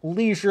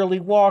 leisurely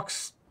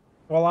walks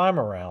while I'm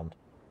around.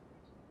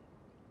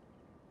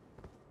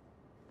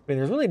 I mean,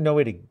 there's really no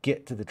way to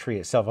get to the tree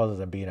itself other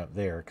than being up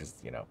there because,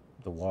 you know,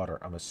 the water,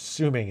 I'm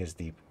assuming, is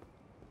deep.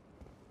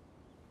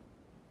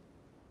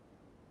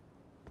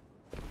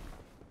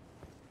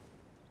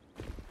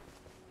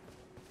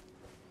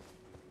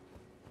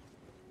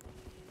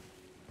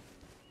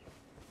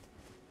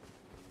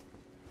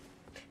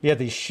 Yeah,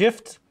 the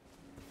shift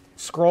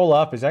scroll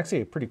up is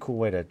actually a pretty cool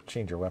way to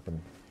change your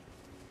weapon.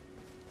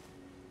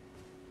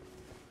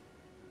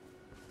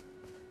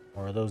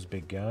 Or are those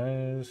big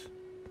guys?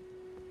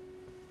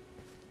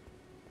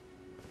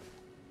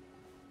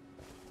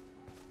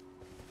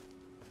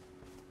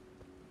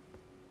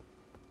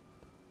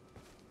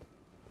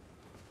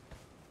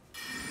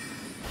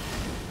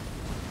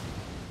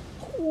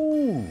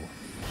 Ooh.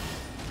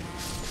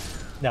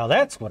 Now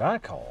that's what I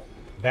call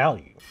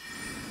value.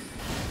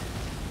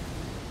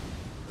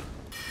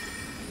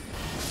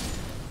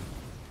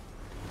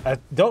 I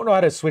don't know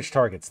how to switch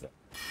targets, though.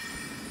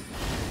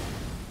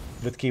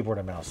 With keyboard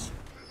and mouse.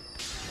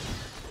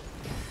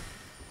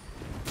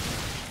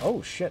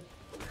 Oh, shit.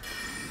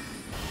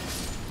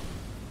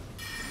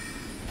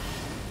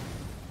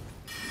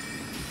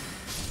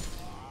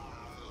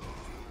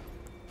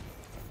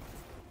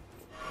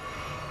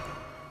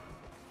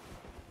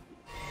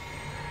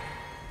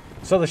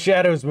 So the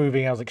shadow's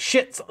moving. I was like,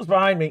 shit, something's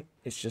behind me.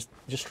 It's just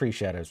tree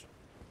shadows.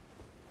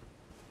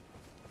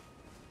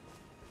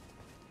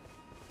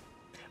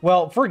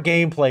 Well, for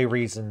gameplay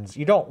reasons,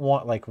 you don't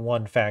want, like,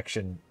 one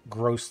faction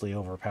grossly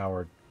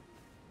overpowered.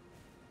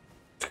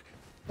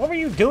 What were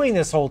you doing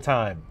this whole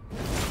time?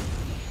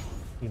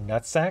 You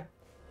nutsack?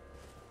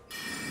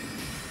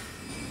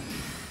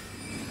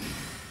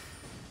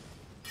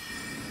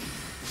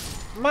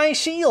 My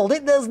shield,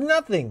 it does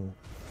nothing!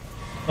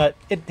 But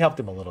it helped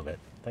him a little bit.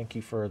 Thank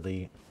you for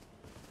the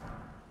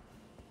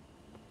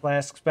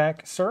flasks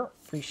back, sir.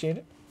 Appreciate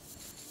it.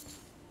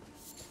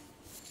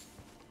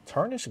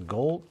 Tarnished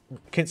gold.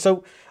 Okay,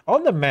 so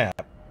on the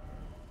map,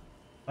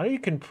 I know you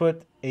can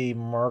put a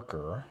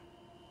marker.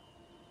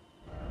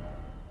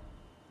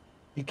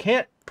 You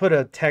can't put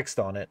a text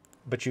on it,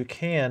 but you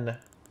can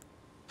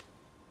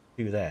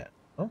do that.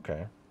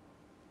 Okay.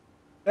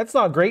 That's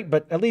not great,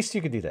 but at least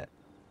you could do that.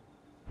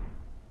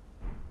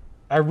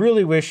 I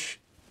really wish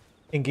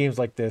in games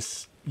like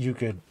this you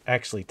could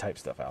actually type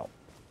stuff out.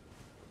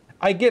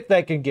 I get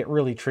that can get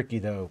really tricky,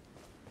 though.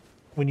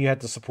 When you have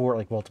to support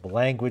like multiple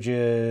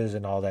languages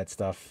and all that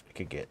stuff, it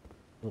could get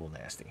a little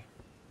nasty.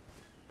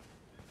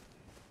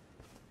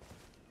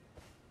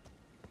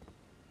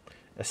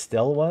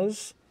 Estelle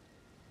was?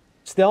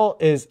 Stele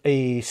is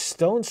a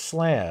stone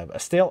slab. A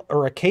stele,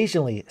 or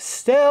occasionally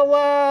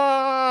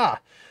stella,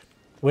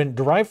 when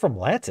derived from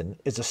Latin,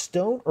 is a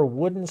stone or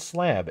wooden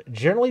slab,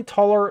 generally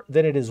taller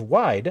than it is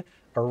wide,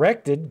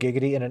 erected,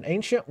 giggity, in an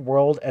ancient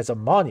world as a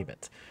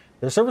monument.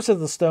 The surface of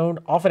the stone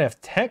often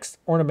have text,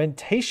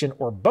 ornamentation,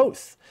 or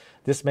both.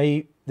 They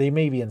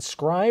may be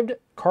inscribed,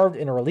 carved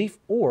in a relief,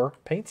 or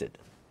painted.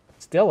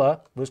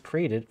 Stela was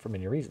created for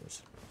many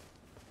reasons.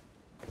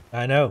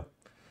 I know.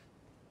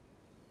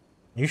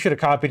 You should have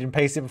copied and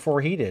pasted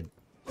before he did.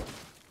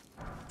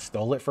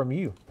 Stole it from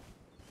you.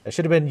 That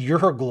should have been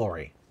your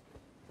glory.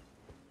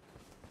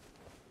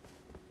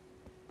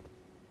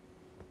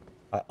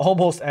 I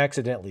almost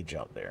accidentally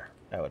jumped there.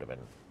 That would have been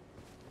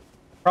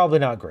probably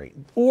not great.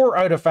 Or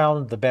I would have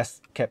found the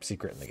best kept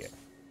secret in the game.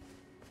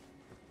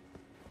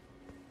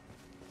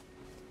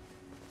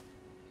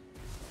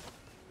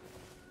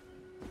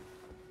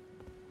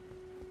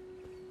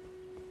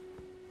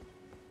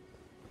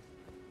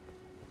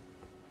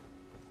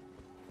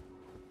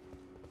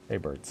 Hey,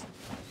 birds.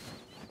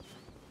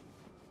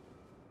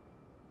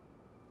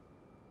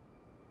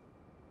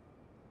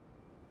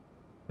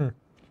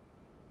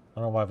 I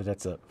don't know why, but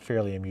that's a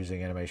fairly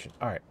amusing animation.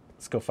 All right,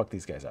 let's go fuck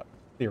these guys up,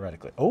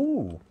 theoretically.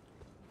 Oh,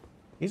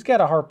 he's got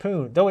a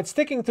harpoon, though it's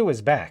sticking through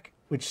his back,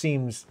 which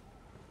seems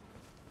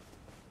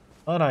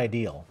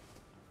unideal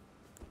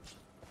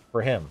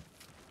for him.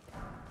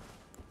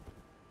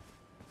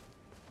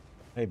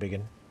 Hey,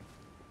 biggin.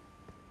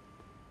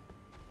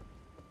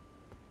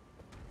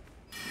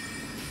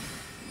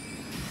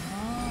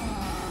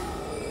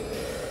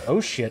 Oh,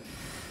 shit.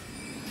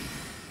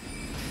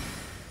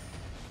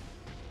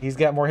 He's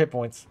got more hit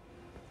points.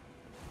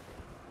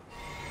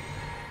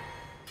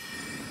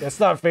 That's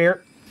not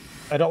fair.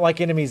 I don't like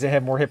enemies that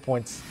have more hit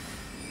points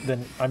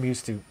than I'm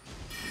used to.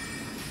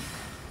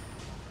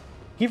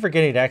 Keep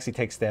forgetting it actually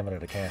takes stamina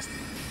to cast.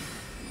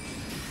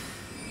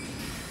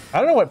 I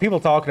don't know what people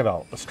are talking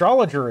about.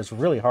 Astrologer is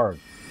really hard.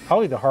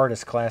 Probably the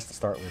hardest class to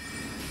start with.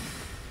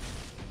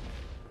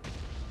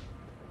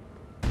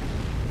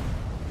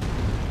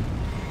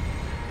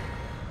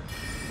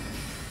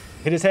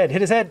 Hit his head, hit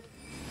his head!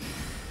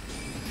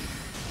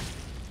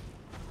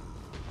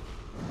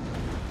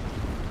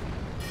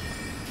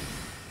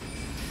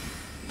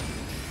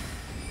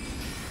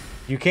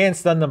 You can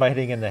stun them by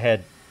hitting in the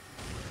head.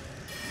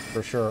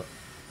 For sure.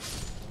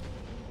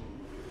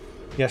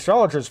 Yeah,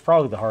 Astrologer is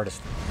probably the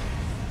hardest.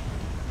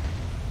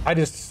 I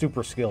just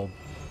super skilled.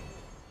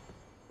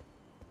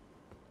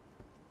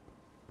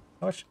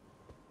 How much?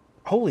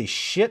 Holy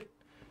shit!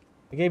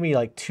 It gave me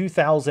like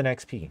 2,000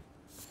 XP.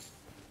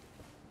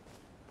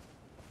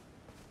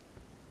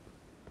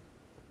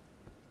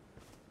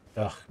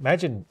 Ugh,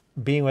 imagine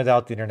being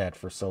without the internet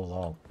for so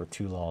long, for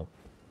too long.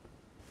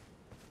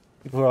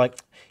 People are like,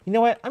 you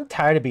know what? I'm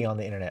tired of being on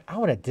the internet. I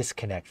want to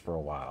disconnect for a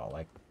while.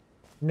 Like,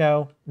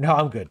 no,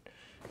 I'm good.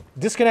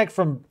 Disconnect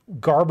from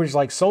garbage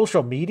like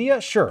social media?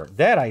 Sure,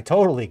 that I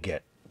totally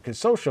get. Because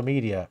social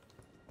media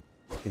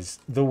is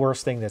the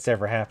worst thing that's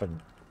ever happened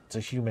to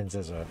humans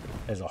as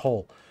a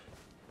whole.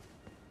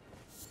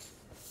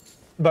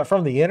 But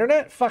from the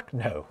internet? Fuck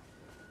no.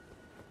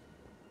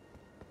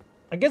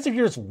 I guess if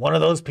you're just one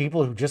of those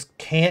people who just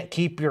can't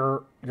keep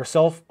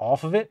yourself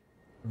off of it,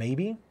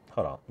 maybe.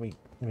 Hold on,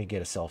 let me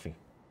get a selfie.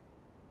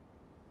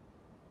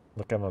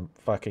 Look, I'm a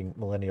fucking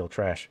millennial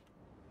trash.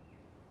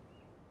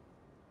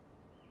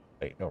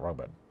 Wait, no, wrong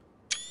button.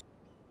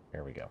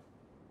 There we go.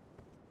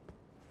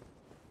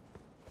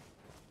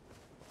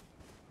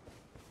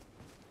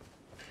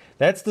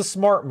 That's the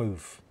smart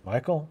move,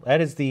 Michael. That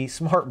is the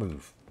smart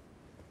move.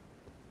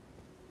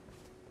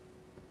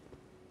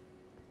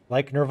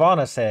 Like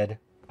Nirvana said,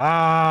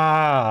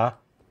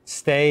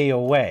 stay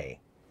away.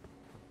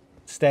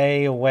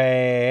 Stay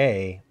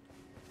away.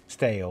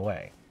 Stay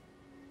away.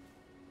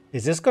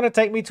 Is this going to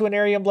take me to an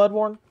area in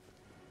Bloodborne?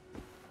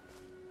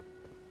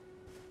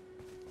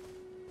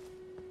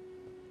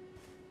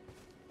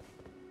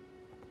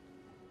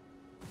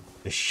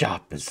 The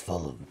shop is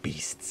full of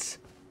beasts.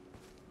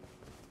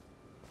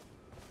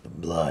 The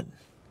blood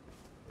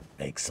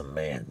makes a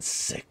man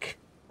sick.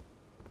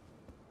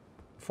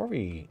 Before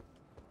we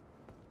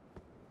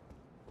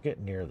get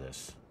near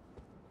this.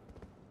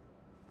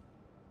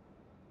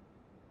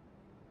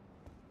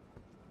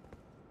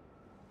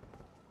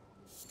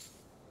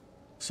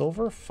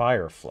 Silver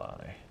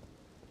Firefly.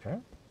 Okay.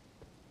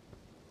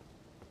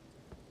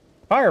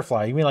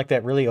 Firefly, you mean like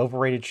that really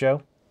overrated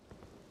show?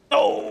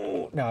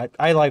 Oh! No,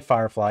 I like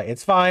Firefly.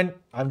 It's fine.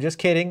 I'm just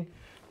kidding.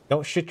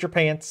 Don't shit your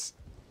pants.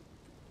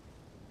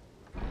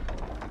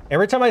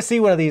 Every time I see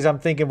one of these, I'm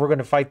thinking we're going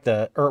to fight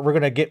we're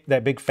going to get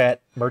that big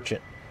fat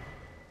merchant.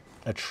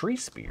 A tree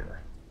spear.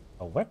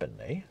 A weapon,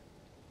 eh?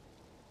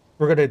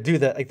 We're going to do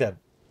the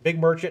big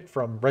merchant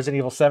from Resident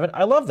Evil 7.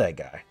 I love that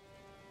guy.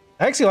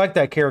 I actually like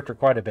that character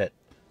quite a bit.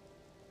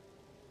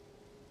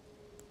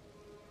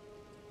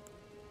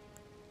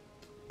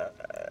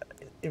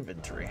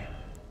 Inventory.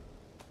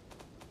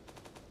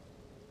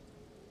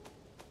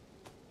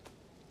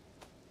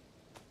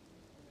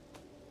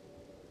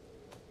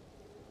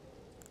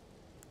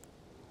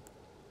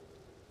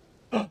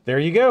 There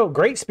you go.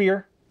 Great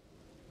spear.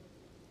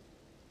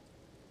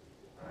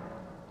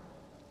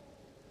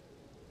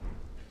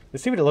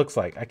 Let's see what it looks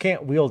like. I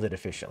can't wield it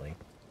efficiently.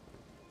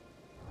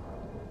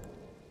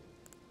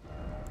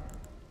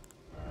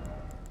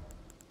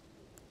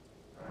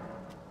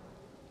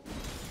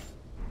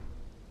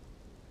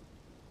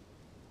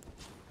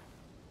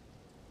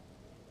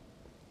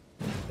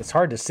 It's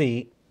hard to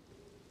see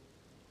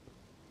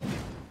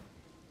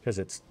because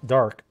it's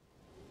dark.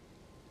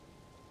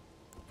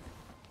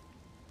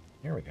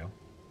 There we go.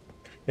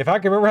 If I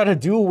can remember how to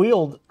dual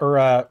wield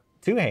or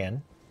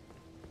two-hand.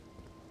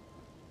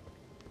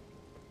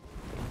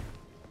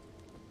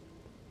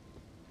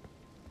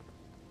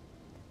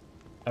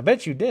 I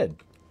bet you did.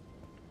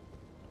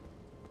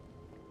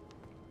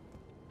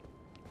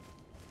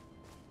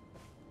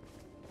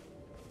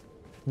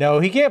 No,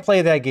 he can't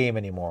play that game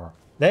anymore.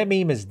 That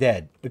meme is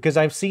dead because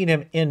I've seen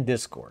him in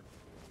Discord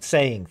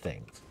saying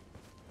things.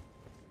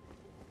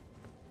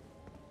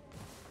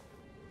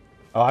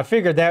 Oh, I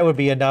figured that would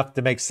be enough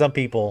to make some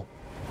people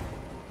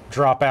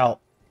drop out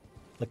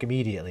like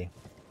immediately.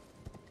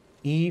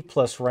 E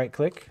plus right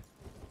click.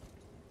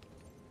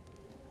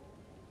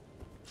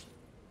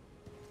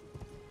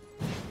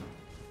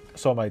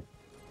 So am I...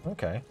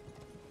 Okay.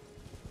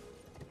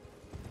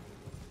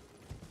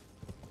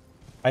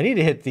 I need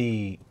to hit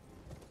the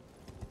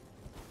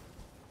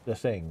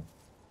thing.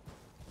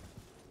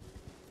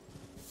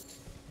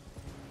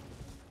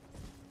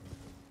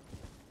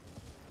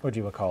 What do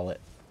you call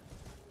it?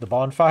 The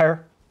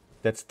bonfire?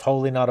 That's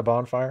totally not a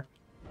bonfire.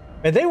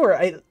 And they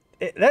were...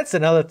 that's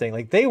another thing.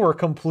 Like, they were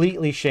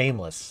completely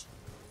shameless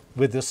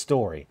with this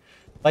story.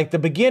 Like, the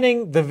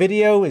beginning, the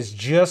video is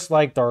just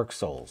like Dark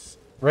Souls,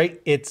 right?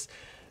 It's...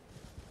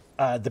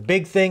 the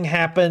big thing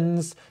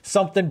happens,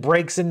 something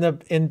breaks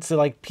into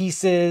like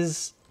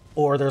pieces,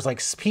 or there's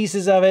like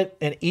pieces of it,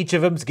 and each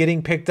of them's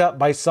getting picked up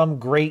by some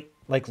great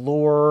like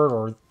lord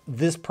or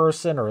this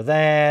person or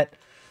that.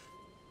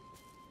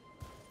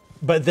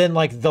 But then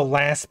like the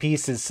last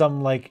piece is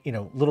some like, you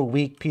know, little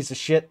weak piece of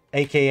shit,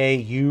 aka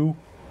you.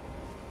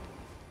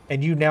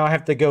 And you now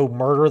have to go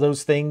murder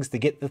those things to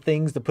get the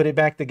things to put it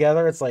back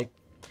together. It's like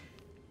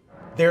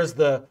there's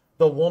the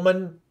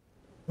woman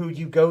who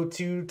you go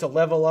to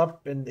level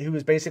up and who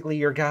is basically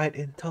your guide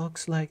and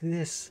talks like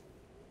this.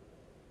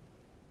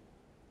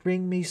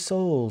 Bring me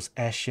souls,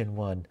 Ashen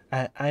One.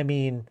 I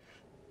mean,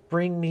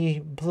 bring me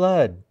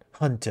blood,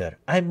 Hunter.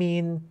 I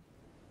mean,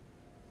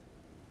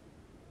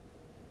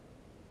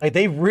 like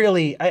they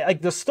really,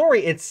 like the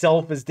story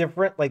itself is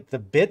different, like the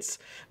bits,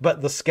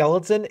 but the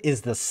skeleton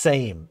is the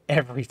same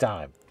every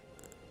time.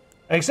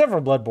 Except for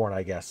Bloodborne,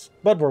 I guess.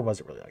 Bloodborne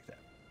wasn't really like that.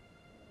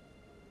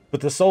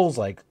 But the souls,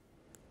 like,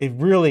 they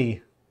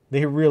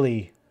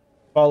really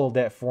followed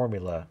that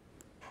formula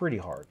pretty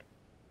hard.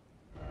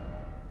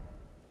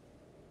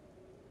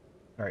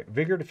 All right,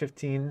 Vigor to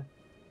 15.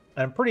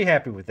 I'm pretty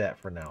happy with that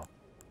for now.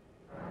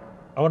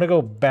 I want to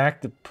go back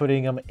to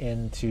putting them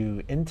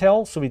into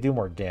Intel so we do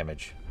more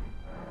damage.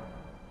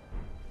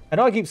 I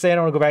know I keep saying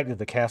I want to go back to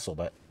the castle,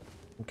 but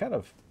I'm kind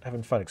of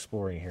having fun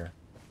exploring here.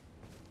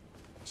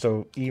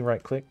 So E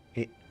right click.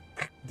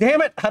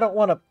 Damn it! I don't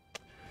want to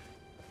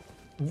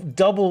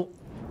double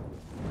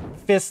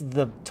fist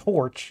the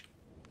torch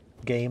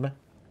game. How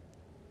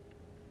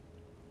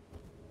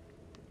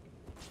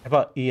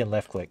about E and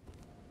left click?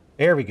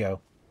 There we go.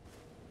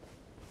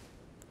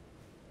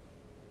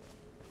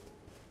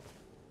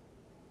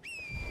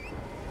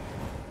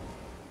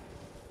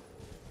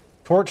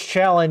 Torch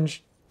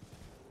challenge.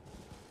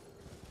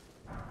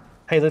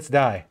 Hey, let's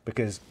die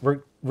because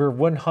we're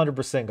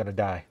 100% gonna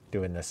die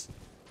doing this.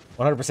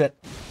 100%.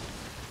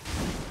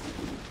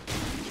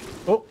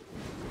 Oh,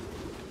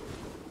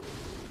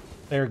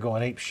 they're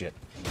going ape shit.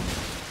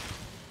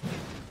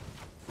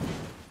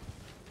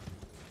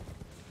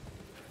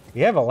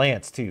 We have a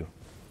lance too.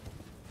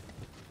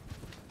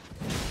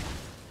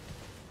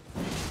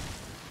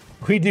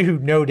 We do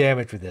no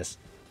damage with this.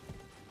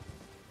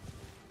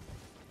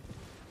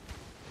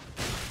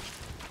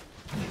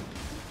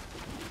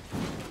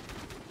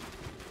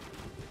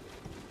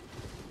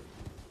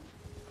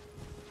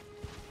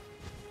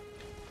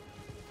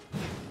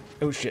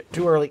 Oh shit,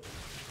 too early.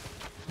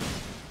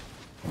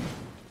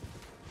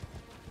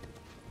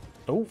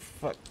 Oh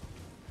fuck.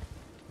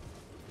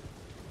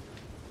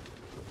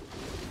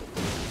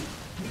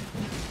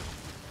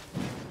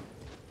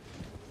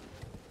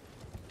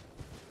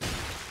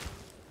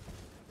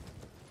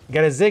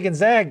 Got a zig and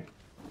zag.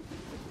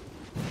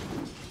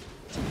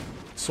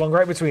 Swung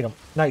right between them.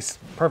 Nice.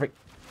 Perfect.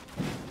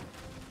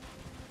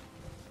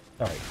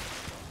 All right.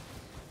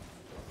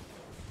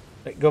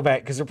 Go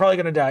back, because they're probably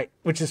going to die,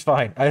 which is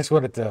fine. I just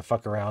wanted to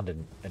fuck around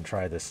and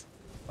try this.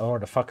 I wanted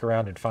to fuck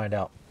around and find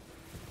out.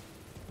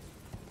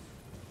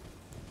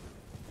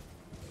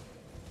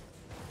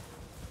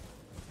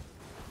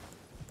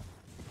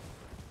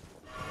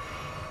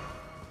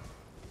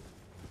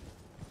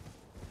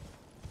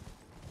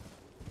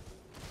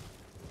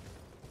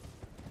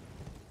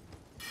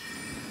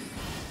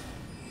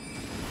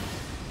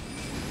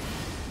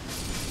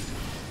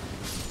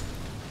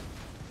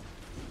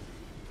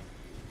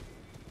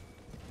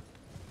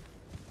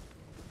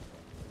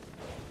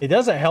 It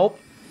doesn't help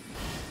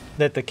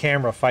that the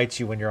camera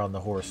fights you when you're on the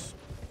horse.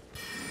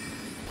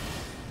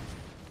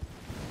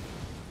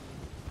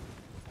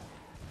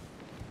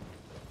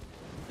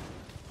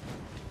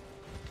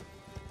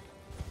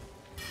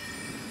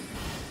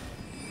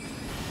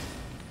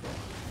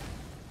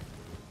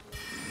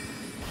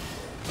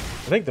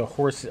 I think the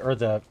horse or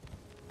the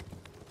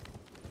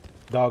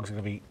dog's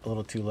gonna be a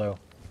little too low.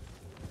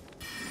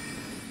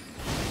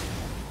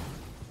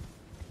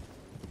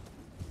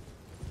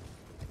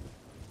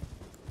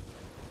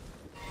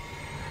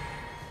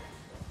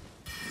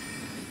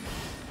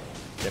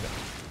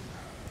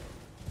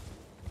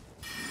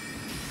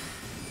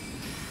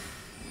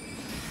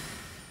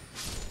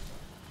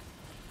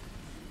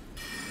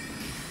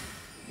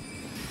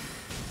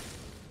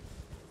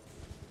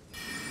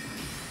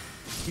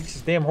 Teach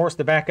this damn horse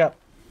to back up.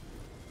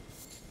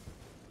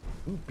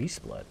 Ooh,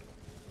 beast blood.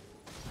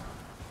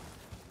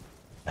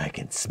 I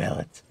can smell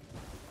it.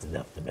 It's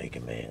enough to make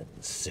a man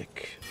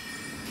sick.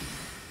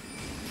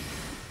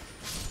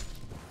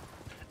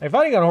 Now,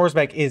 fighting on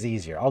horseback is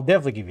easier. I'll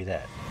definitely give you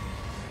that.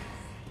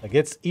 Like,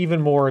 it's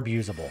even more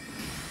abusable.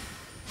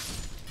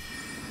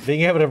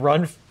 Being able to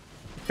run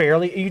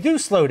fairly... You do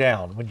slow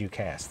down when you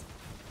cast.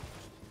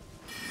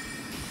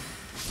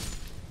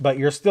 But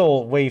you're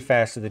still way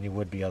faster than you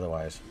would be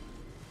otherwise.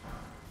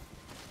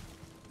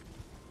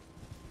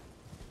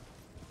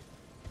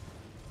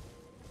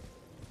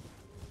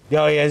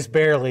 Oh, yeah, it's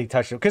barely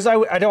touched it. Because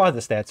I don't have the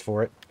stats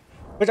for it.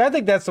 Which I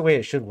think that's the way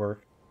it should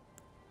work.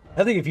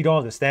 I think if you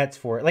don't have the stats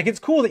for it... Like, it's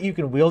cool that you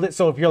can wield it.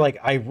 So if you're like,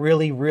 I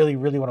really, really,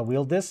 really want to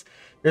wield this,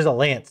 there's a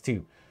lance,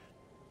 too.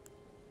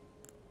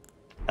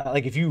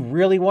 Like, if you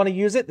really want to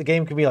use it, the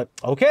game can be like,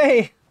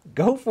 okay,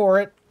 go for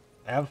it.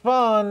 Have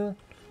fun.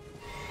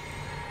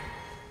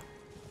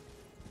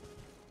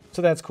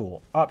 So that's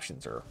cool.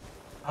 Options are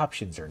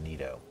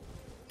neato.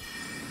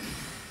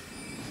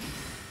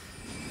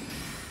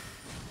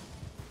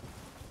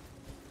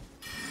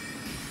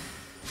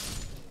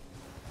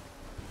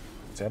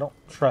 So I don't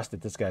trust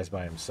that this guy's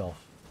by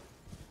himself.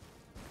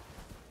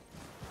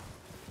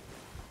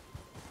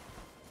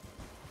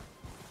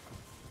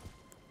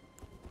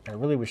 I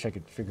really wish I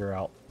could figure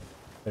out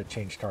how to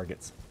change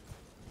targets.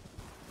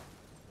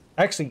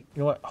 Actually, you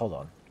know what? Hold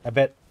on. I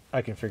bet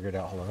I can figure it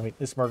out. Hold on.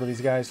 Let's murder these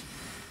guys.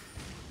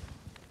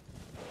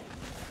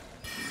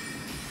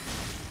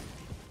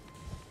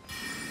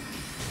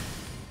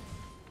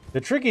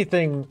 The tricky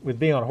thing with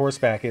being on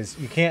horseback is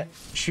you can't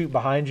shoot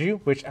behind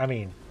you, which, I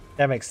mean,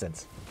 that makes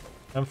sense.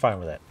 I'm fine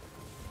with that.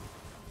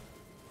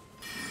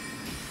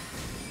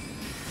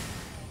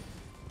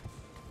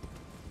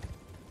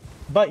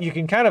 But you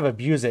can kind of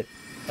abuse it.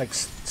 Like,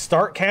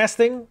 start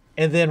casting,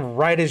 and then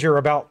right as you're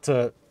about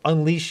to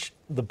unleash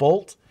the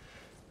bolt,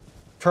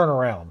 turn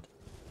around,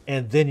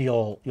 and then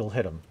you'll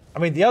hit them. I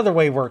mean, the other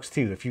way works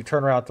too. If you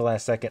turn around at the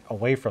last second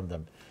away from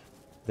them,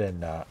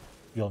 then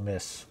you'll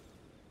miss.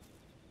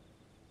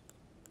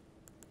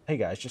 Hey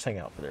guys, just hang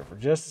out for there for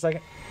just a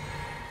second.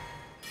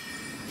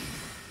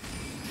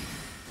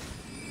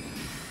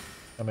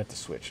 I meant to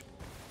switch.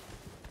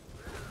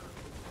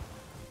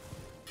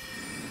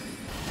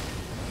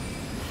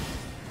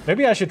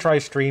 Maybe I should try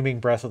streaming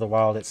Breath of the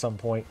Wild at some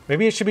point.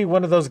 Maybe it should be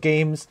one of those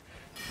games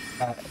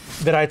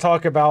that I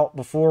talked about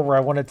before, where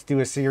I wanted to do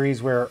a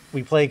series where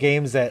we play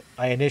games that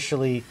I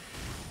initially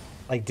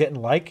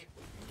didn't like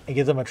and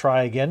give them a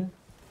try again.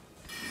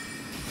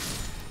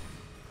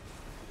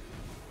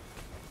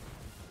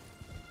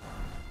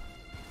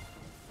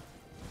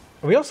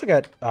 We also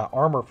got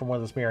armor from one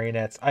of those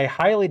marionettes. I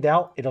highly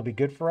doubt it'll be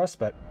good for us,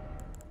 but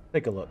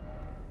take a look.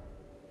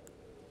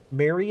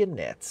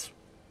 Marionettes.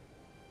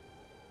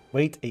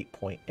 Weight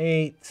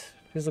 8.8.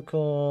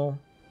 Physical.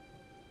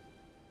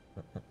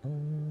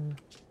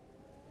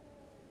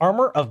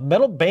 Armor of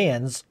metal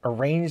bands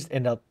arranged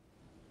in a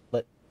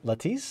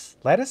lattice,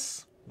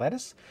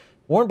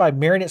 worn by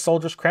marionette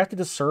soldiers crafted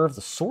to serve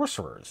the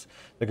sorcerers.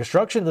 The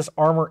construction of this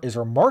armor is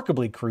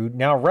remarkably crude,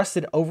 now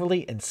rusted,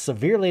 overly, and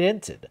severely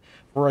dented.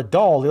 For a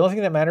doll, the only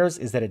thing that matters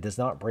is that it does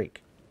not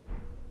break.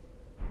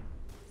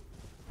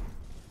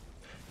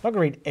 I'm not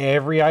going to read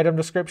every item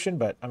description,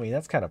 but, I mean,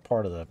 that's kind of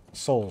part of the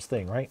Souls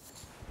thing, right?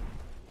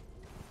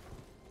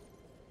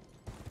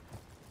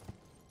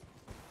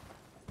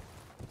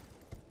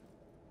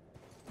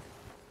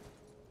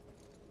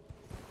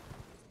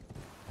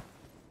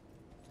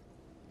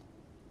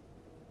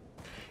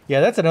 Yeah,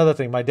 that's another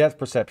thing. My depth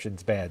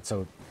perception's bad,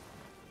 so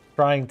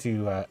trying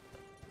to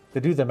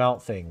do the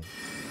mount thing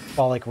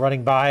while, like,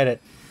 running by it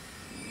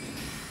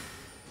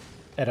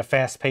at a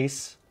fast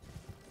pace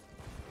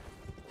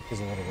is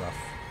a little rough.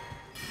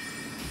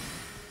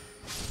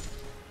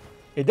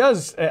 It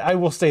does, I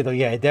will say, though,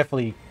 yeah, it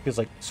definitely feels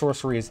like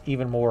sorcery is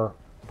even more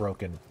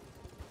broken.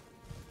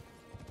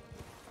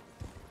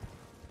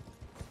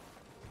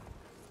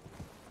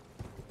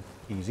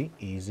 Easy,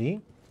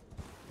 easy.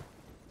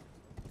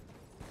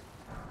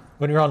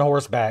 When you're on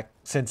horseback,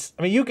 since,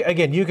 I mean, you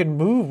can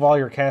move while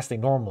you're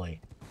casting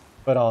normally,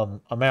 but on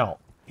a mount,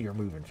 you're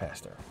moving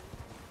faster.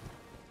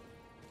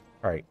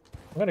 All right,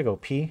 I'm going to go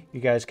pee. You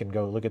guys can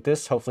go look at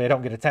this. Hopefully I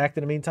don't get attacked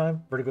in the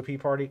meantime. Vertigo pee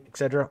party,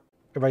 etc.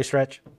 Everybody stretch.